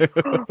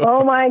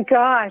 Oh my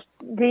gosh.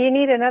 Do you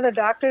need another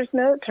doctor's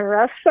note to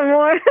rest some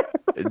more?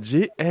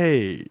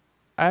 Hey,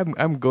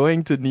 I'm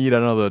going to need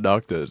another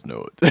doctor's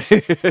note.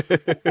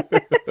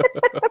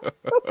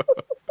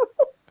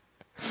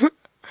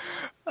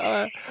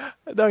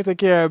 Dr.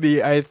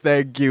 KRB, I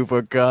thank you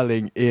for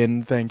calling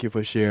in. Thank you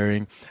for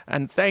sharing.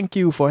 And thank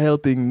you for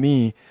helping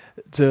me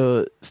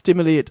to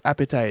stimulate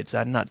appetites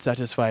and not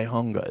satisfy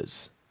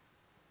hungers.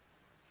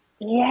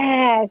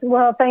 Yes.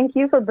 Well, thank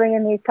you for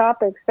bringing these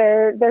topics.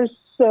 They're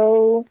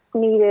so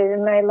needed,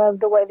 and I love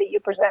the way that you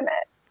present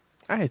it.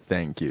 I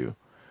thank you.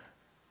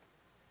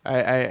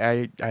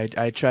 I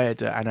try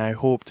to, and I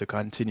hope to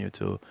continue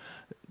to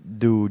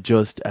do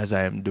just as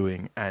I am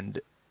doing and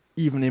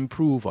even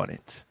improve on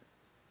it.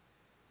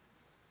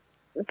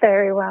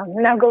 Very well.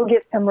 Now go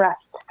get some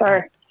rest,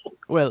 sir.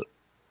 Well,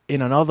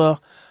 in another,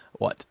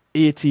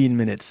 18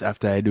 minutes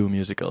after I do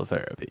musical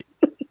therapy.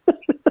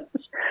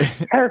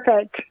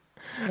 Perfect.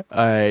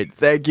 All right.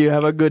 Thank you.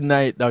 Have a good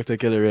night, Dr.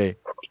 Kelly Ray.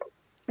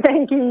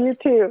 Thank you. You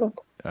too.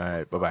 All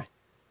right. Bye-bye.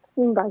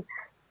 Bye.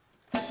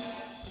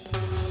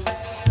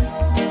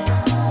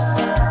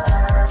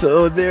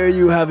 So there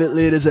you have it,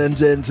 ladies and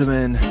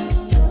gentlemen.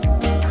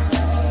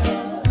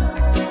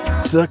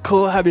 To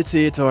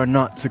cohabitate or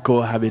not to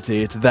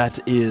cohabitate, that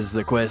is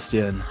the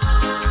question.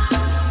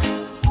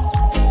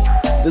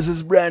 This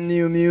is brand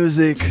new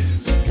music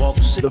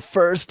The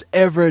first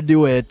ever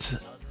duet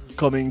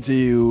coming to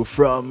you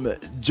from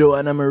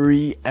Joanna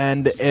Marie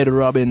and Ed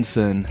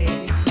Robinson.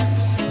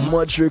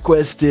 Much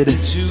requested.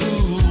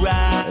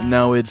 And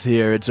now it's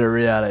here, it's a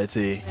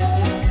reality.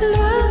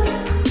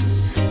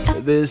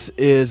 This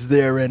is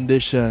their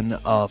rendition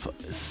of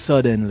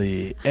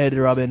Suddenly. Ed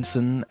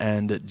Robinson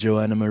and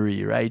Joanna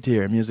Marie right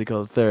here,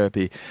 Musical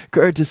Therapy,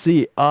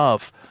 courtesy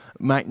of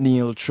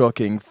McNeil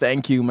Trucking.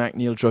 Thank you,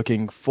 McNeil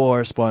Trucking,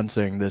 for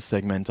sponsoring this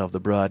segment of the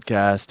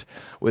broadcast.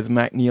 With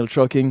McNeil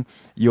Trucking,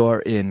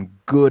 you're in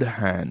good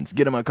hands.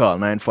 Give them a call,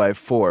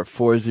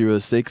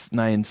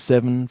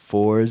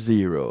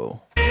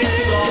 954-406-9740.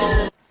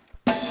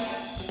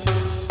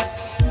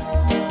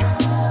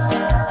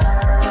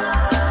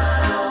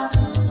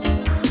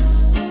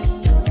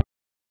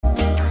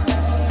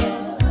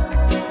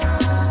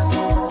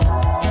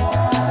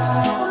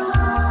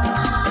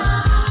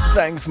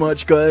 Thanks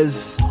much,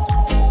 cuz.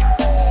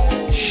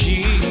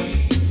 She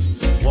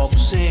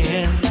walks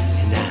in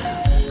and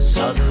I'm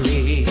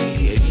suddenly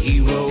a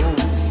hero.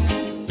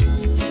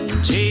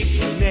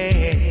 Taking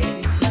it,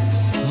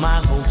 my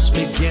hopes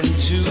begin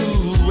to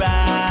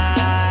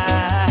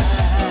rise.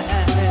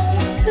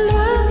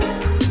 Look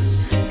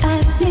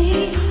at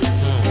me,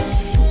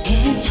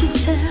 can't you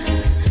tell?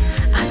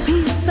 I'd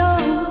be so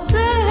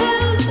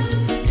thrilled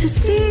to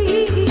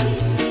see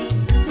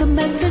the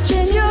message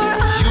in your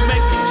eyes. You make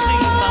it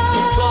seem I'm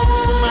so close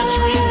to my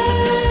dream,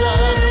 and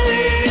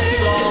suddenly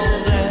it's all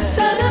there.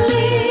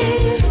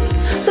 Suddenly,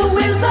 the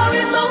wheels are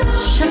in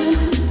motion,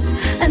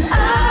 and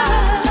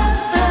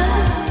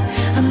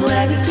I'm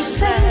ready to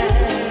set it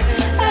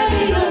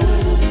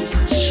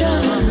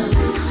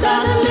ocean.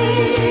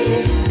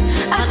 Suddenly,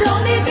 I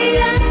don't need the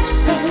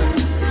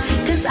answers,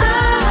 'cause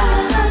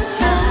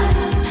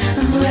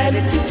I'm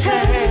ready to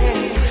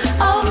take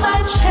all my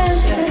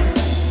chances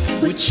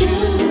with you.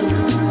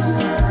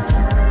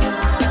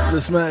 The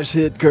smash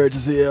hit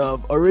courtesy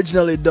of,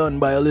 originally done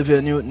by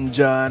Olivia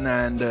Newton-John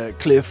and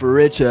Cliff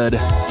Richard.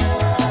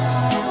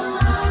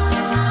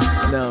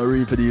 Now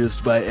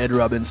reproduced by Ed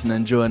Robinson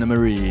and Joanna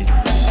Marie.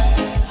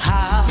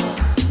 How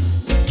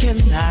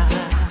can I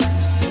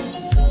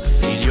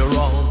feel you're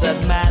all that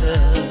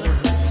matters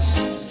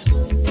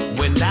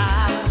when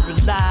I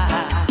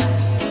rely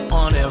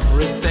on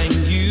everything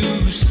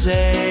you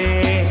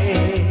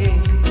say?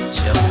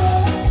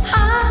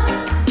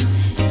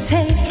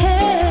 Take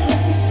care,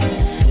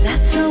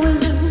 that's no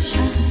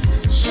illusion.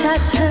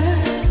 Shatter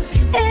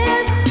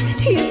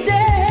if you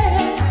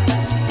dare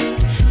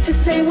to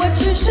say what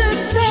you should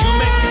say. You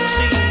make it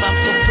seem I'm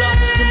so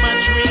close to my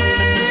dream,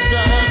 and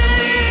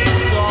suddenly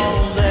it's all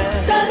there.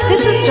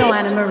 This is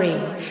Joanna Marie,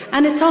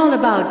 and it's all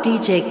about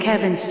DJ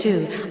Kevin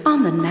Stew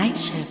on the night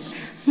shift.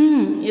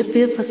 You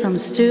feel for some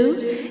stew?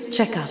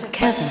 Check out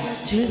Kevin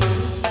Stew.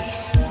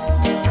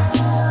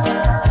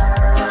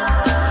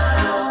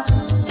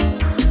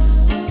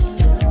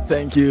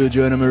 Thank you,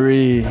 Joanna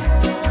Marie.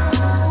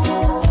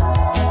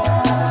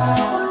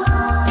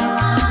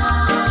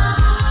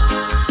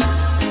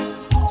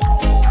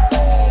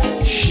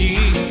 She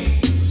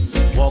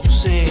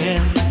walks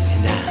in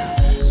and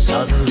I'm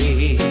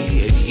suddenly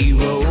a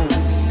hero.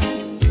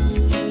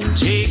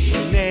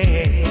 Taking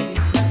it,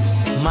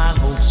 my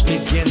hopes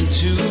begin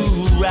to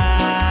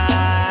rise.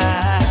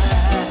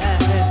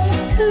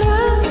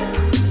 Look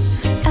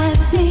at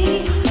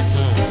me,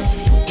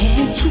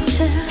 can't you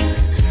tell?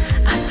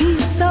 I'd be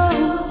so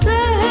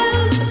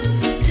thrilled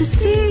to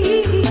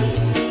see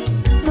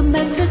the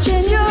message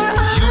in your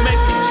eyes. You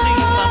make it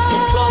seem I'm so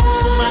close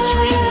to my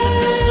dream,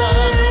 and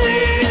suddenly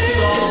it's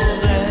all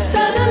there.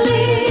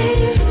 Suddenly,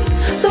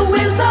 the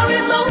wheels are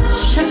in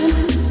motion,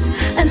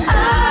 and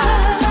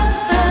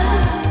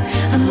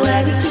I'm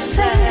ready to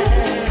set it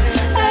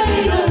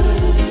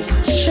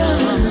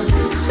ocean.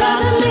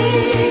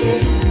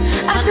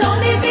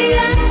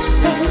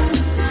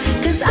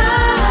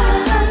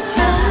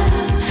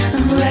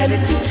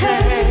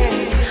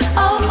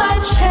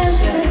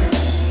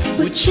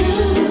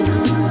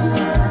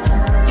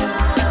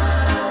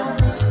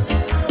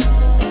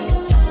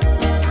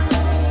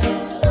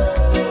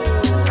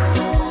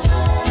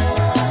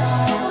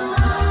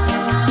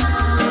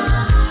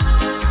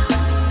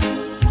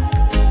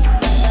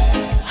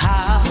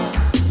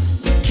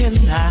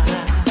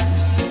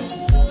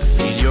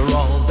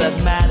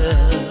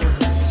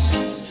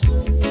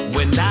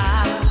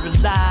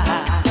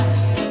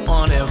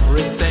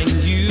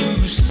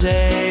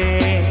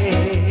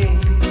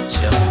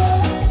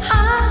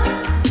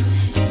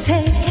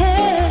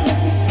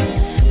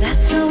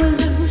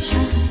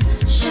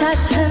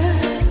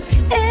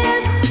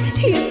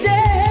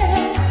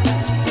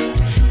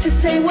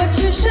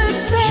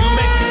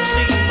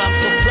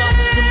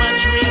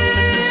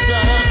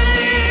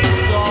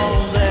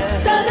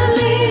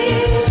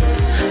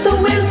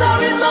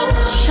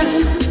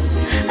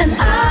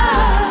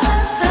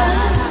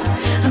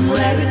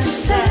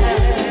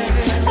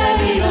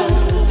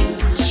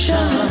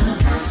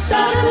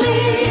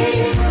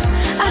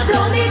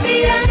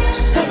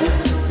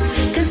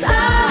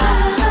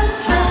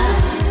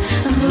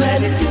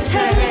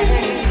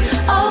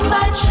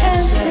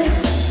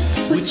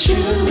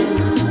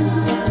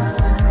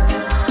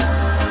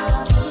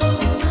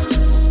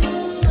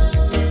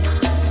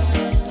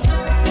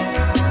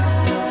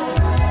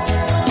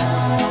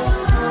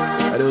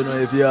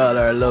 y'all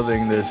are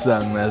loving this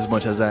song as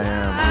much as I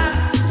am.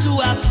 Do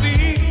I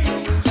feel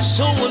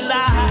so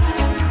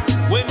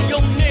alive when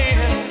you're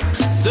near?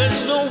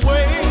 There's no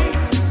way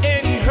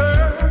any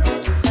hurt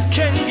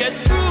can get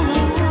through.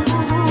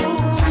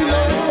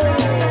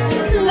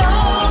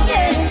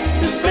 Longing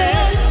to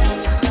spend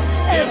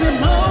every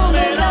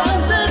moment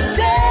of the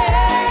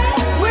day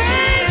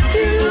with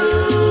you.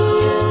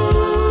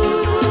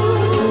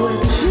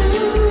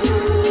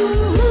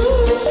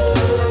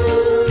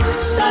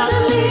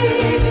 Suddenly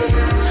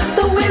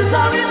the winds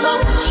are in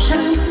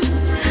motion,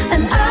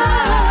 and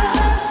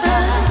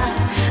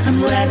I'm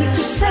ready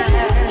to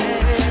sail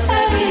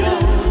any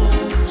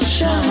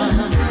ocean.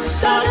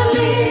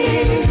 Suddenly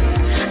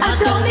I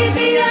don't need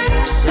the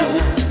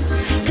answers,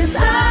 'cause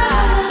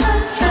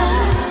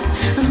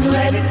I'm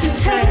ready to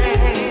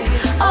take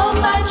all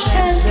my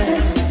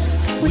chances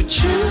with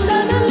you.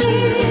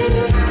 Suddenly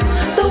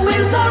the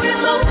winds are in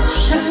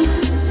motion,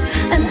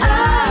 and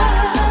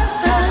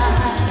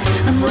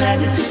I'm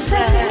ready to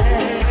sail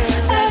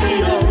any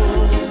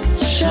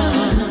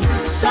ocean.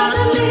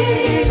 Suddenly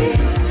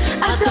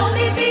I don't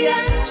need the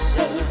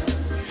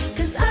answers,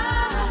 'cause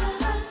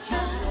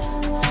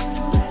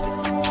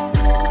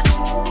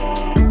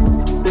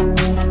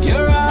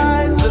your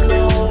eyes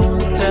alone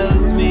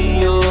tells me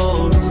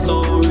your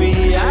story.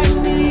 I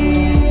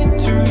need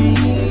to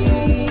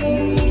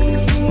read.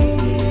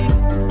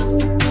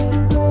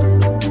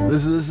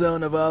 This is the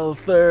sound of Al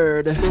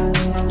Third.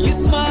 You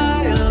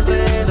smiled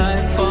and I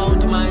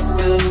found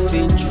myself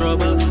in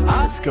trouble.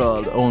 It's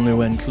called Only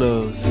When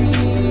Close.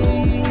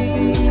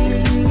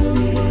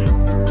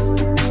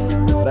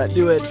 That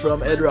duet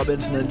from Ed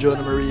Robinson and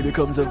Jonah Marie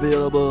becomes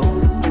available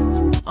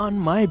on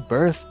my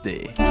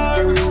birthday.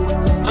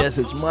 Yes,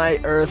 it's my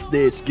Earth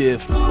Date's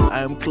gift.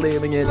 I'm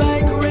claiming it.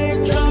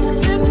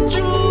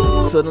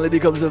 Suddenly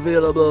becomes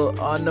available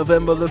on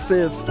November the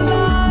 5th.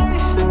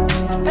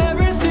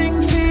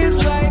 Everything feels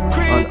like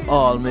on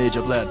all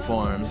major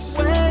platforms.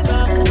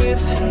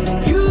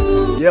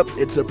 Yep,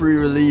 it's a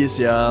pre-release,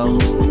 y'all.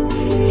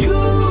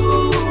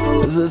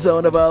 This is the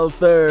sound of Al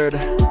Third.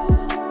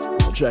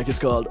 The track is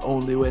called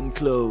Only When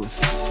Close.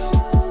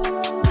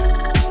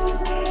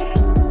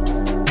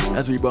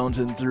 As we're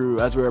bouncing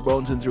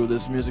through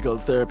this musical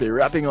therapy,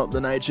 wrapping up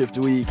the night shift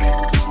week,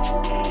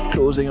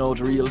 closing out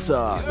Real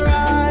Talk. your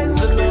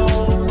eyes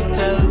alone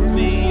tells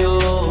me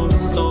your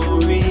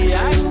story.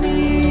 I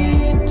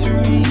need to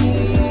read.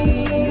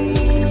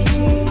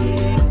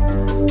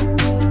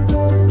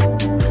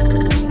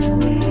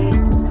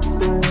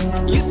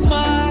 You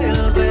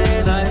smiled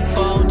and I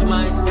found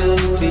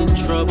myself in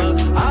trouble.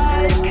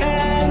 I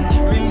can't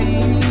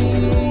relieve.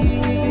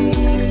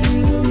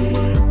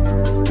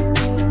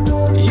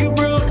 You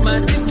broke my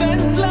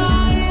defense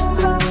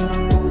line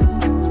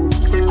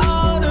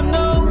out of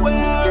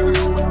nowhere.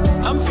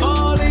 I'm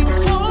falling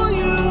for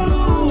you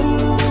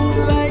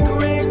like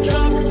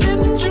raindrops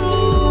in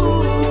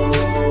June.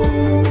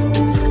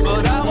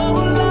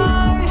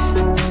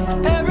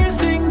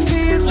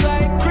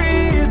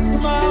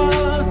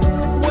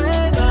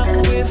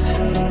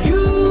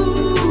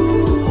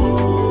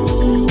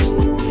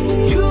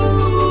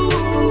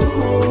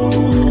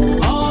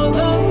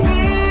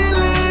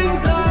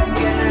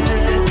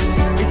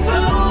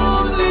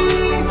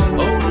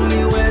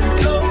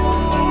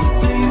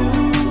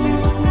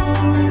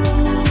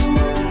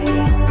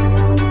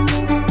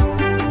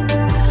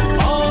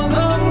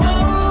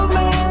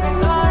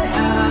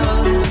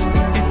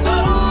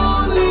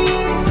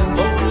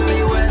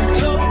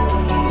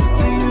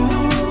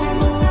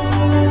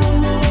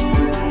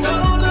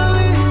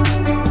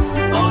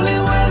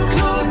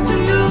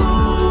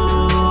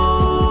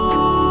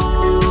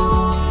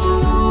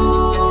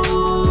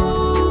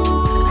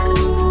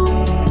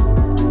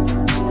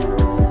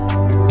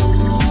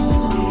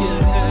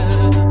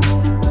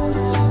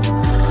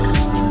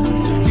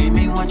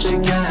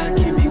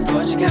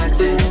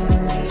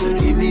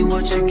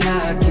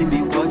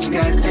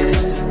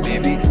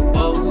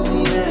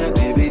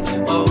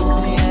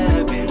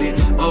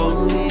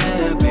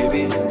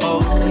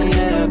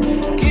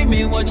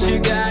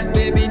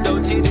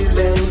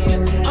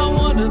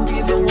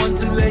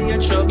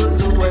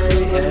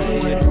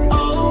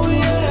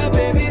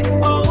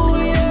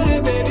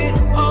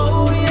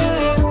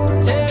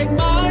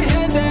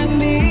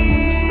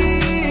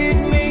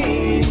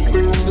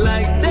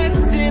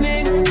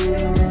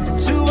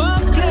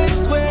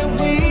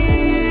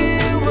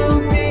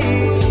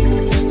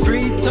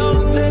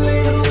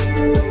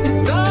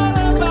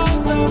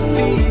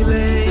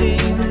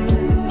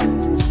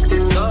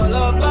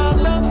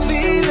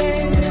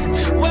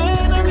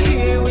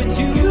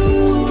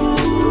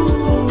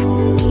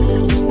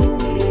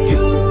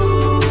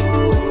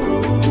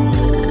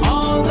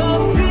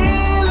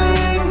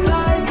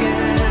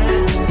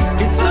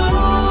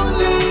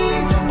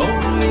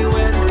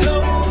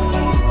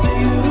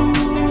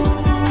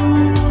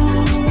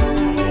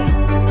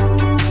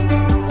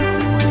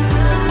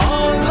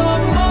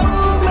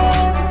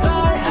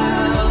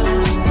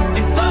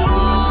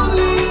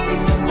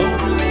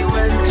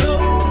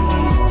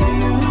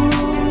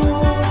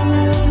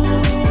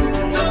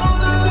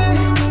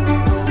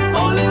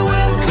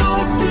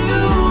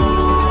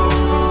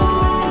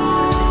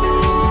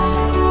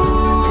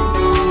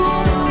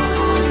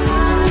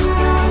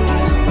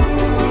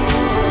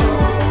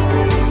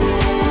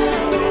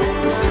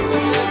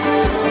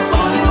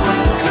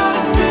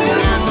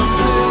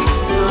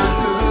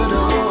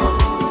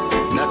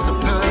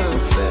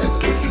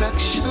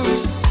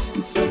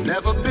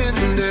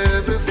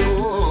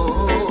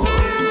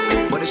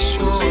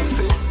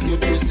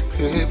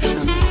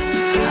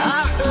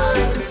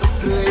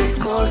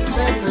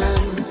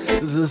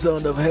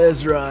 sound of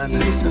Hezron.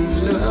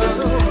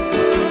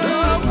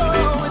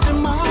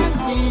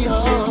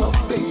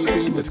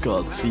 It's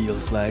called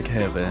Feels Like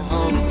Heaven.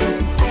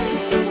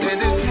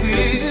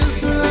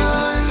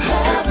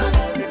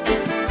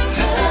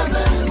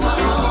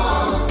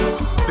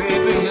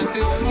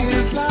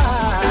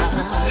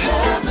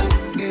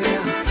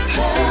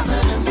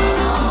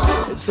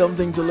 It's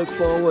something to look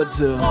forward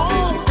to.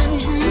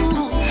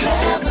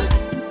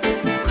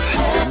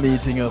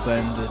 Meeting up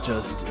and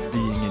just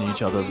being in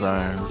each other's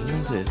arms,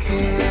 isn't it?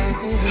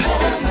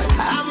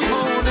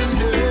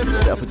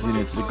 The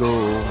opportunity to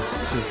go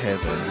to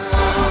heaven.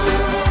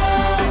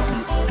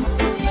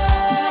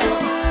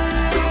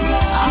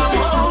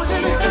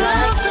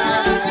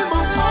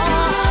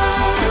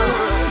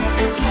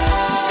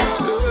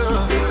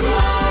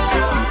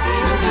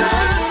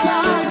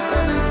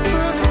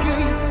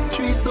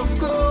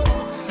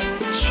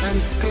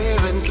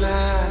 Transparent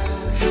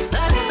glass.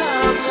 That's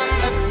how you're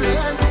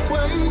excellent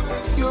way.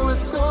 You're a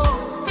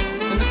soul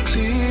and the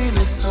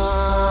cleanest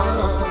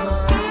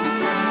heart.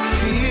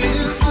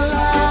 Feels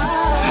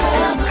like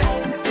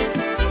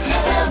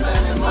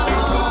heaven in my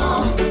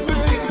arms.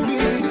 Baby,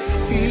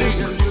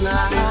 feels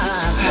like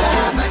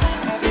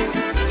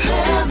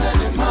heaven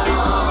in my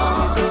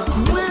arms.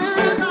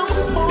 When I'm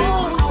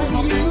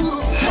holding you,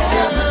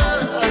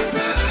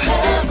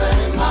 heaven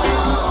in my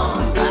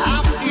arms. I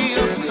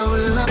feel so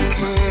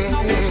lucky.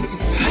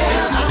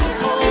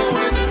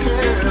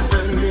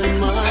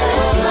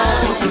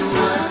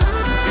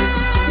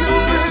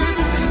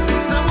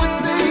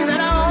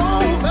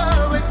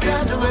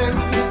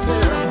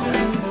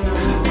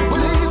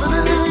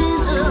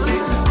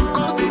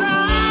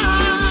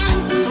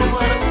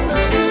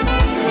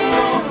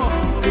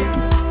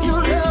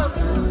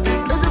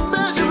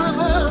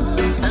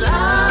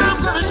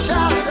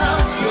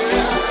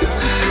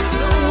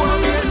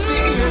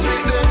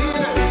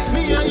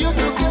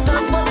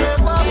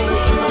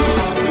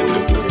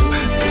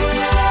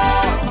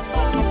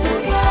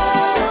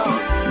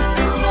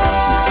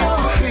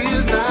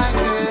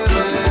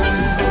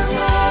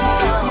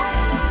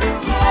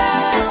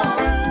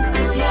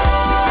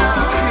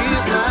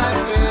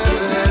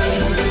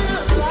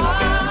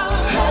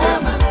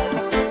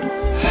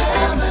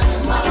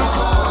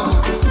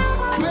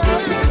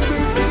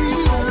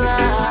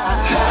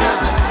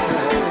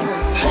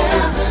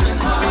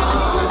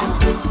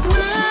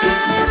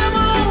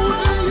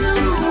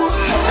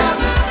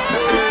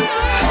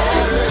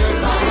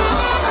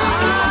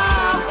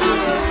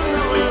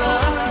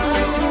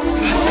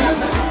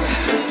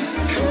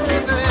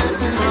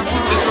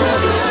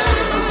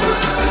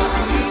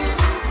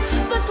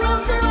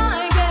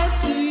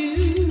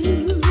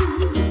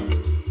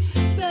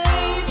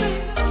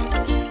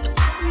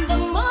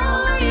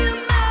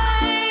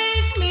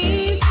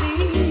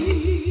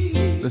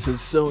 This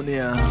is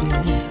Sonia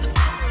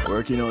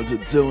working on to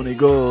Tony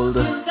Gold.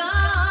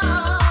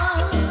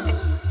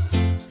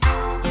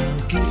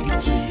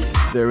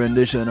 Their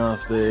rendition of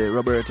the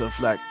Roberta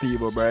Flack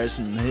Peebo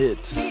Bryson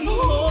hit,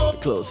 The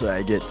Closer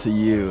I Get to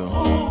You.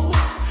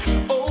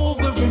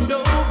 Over and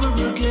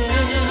over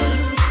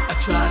again, I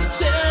try to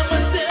tell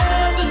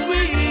myself that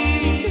we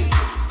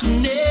could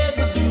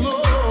never be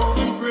more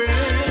than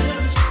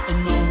friends.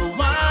 And on the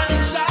one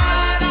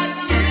inside, I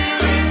knew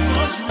it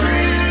was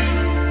real.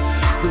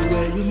 The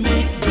way you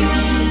make me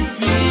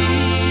feel.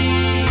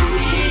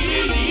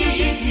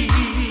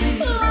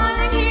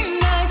 Lying here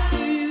next to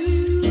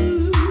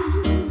you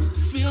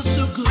feels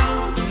so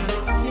good.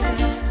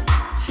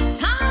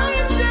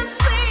 Time just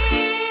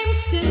seems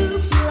to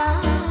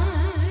fly.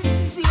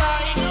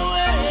 Flying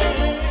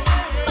away.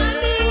 I'm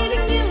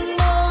needing you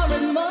more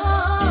and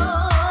more.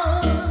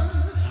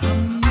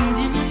 I'm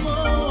needing you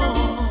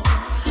more.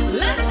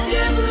 Let's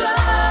give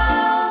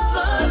love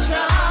a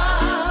try.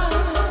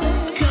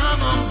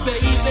 Come on,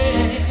 baby.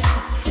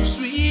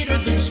 Sweeter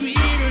than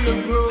sweeter the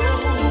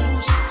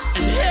rose.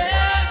 And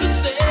heaven's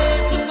there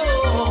for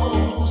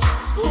those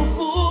who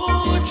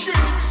fool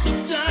tricks of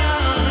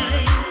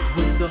time.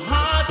 With the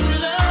heart to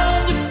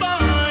love, to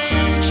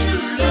find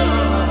true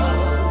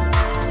love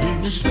in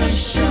a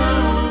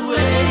special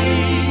way.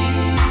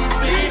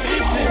 Baby,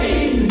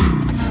 baby.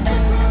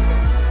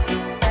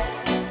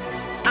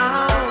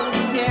 Oh,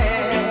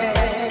 yeah.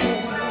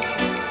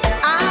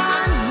 I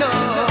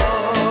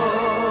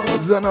know.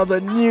 It's another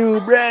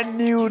brand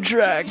new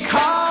track.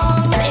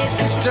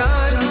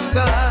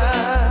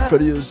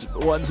 Produced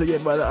once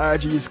again by the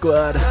RG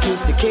Squad.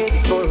 The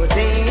kids for a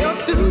day or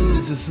two.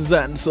 This is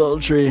Suzanne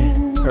Sultry,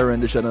 her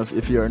rendition of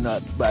If You're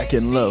Not Back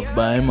in Love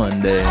by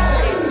Monday.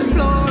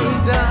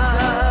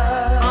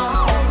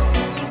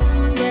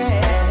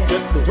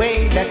 Just the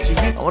way that you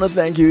I want to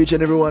thank you each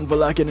and everyone for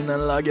locking in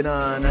and logging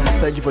on.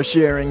 Thank you for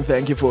sharing,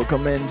 thank you for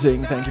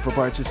commenting, thank you for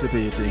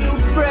participating.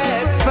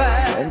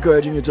 breakfast.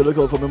 Encouraging you to look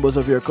out for members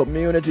of your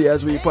community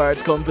as we part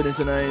company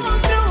tonight.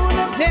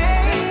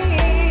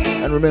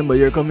 And And remember,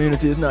 your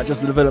community is not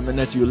just the development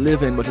that you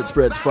live in, but it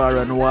spreads far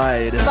and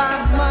wide.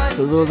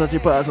 So those that you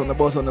pass on the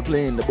bus, on the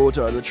plane, the boat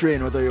or the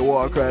train, whether you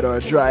walk, ride or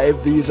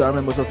drive, these are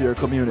members of your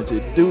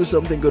community. Do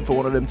something good for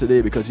one of them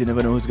today, because you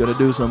never know who's going to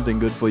do something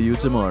good for you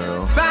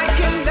tomorrow.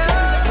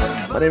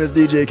 My name is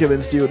DJ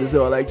Kevin Steele. This is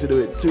how I like to do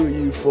it to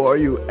you, for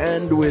you,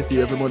 and with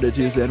you every Monday,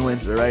 Tuesday, and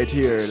Wednesday right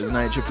here. The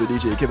Night Shift with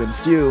DJ Kevin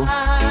Steele.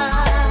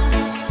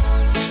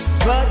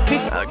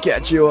 I'll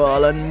catch you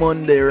all on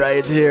Monday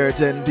right here,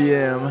 10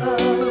 p.m.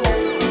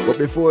 But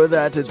before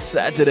that, it's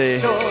Saturday.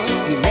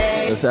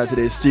 The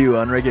Saturday Stew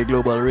on Reggae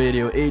Global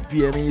Radio, 8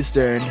 p.m.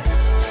 Eastern.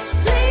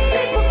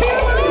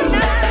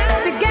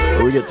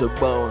 We get to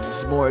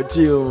bounce more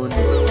tunes.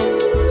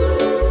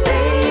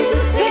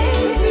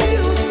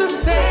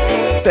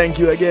 Thank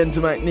you again to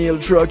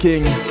McNeil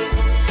Trucking.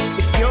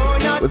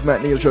 With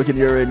McNeil Trucking,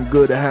 you're in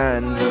good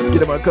hands. Give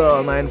them a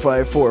call,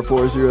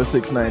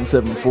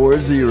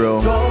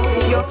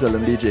 954-406-9740. Tell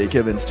them DJ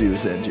Kevin Stew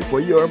sent you for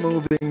your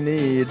moving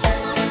needs.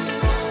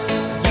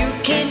 You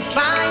can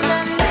find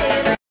a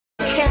little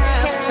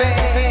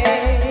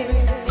cafe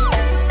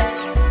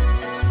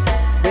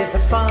with a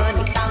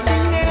funny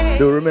sounding.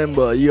 Do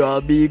remember, you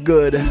all be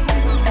good.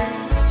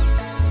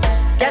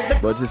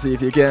 But to see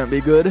if you can't be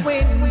good,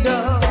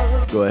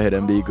 go ahead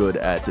and be good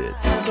at it.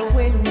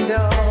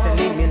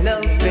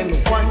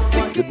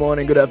 Good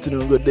morning, good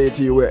afternoon, good day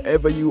to you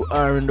wherever you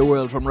are in the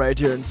world, from right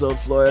here in South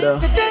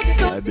Florida.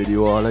 I bid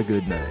you all a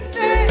good night.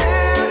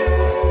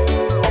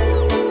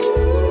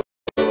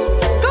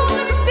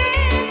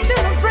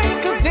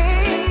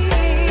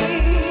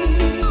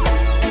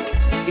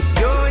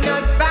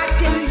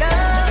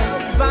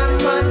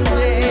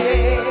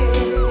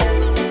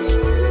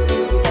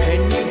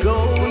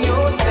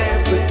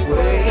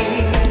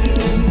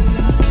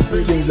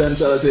 Greetings and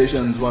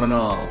salutations, one and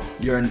all.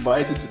 You're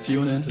invited to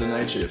tune in to the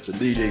Night Shift with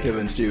DJ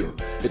Kevin Stew.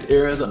 It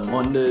airs on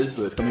Mondays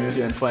with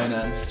Community and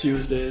Finance,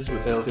 Tuesdays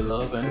with Healthy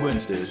Love, and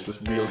Wednesdays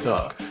with Real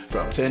Talk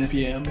from 10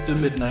 p.m. to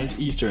midnight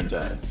Eastern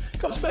Time.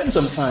 Come spend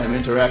some time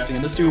interacting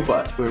in the stew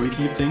pot where we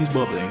keep things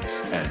bubbling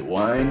and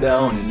wind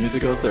down in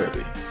musical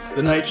therapy.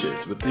 The Night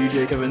Shift with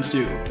DJ Kevin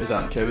Stew is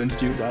on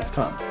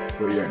kevinstew.com,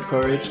 where you're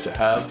encouraged to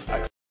have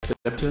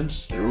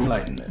acceptance through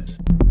enlightenment.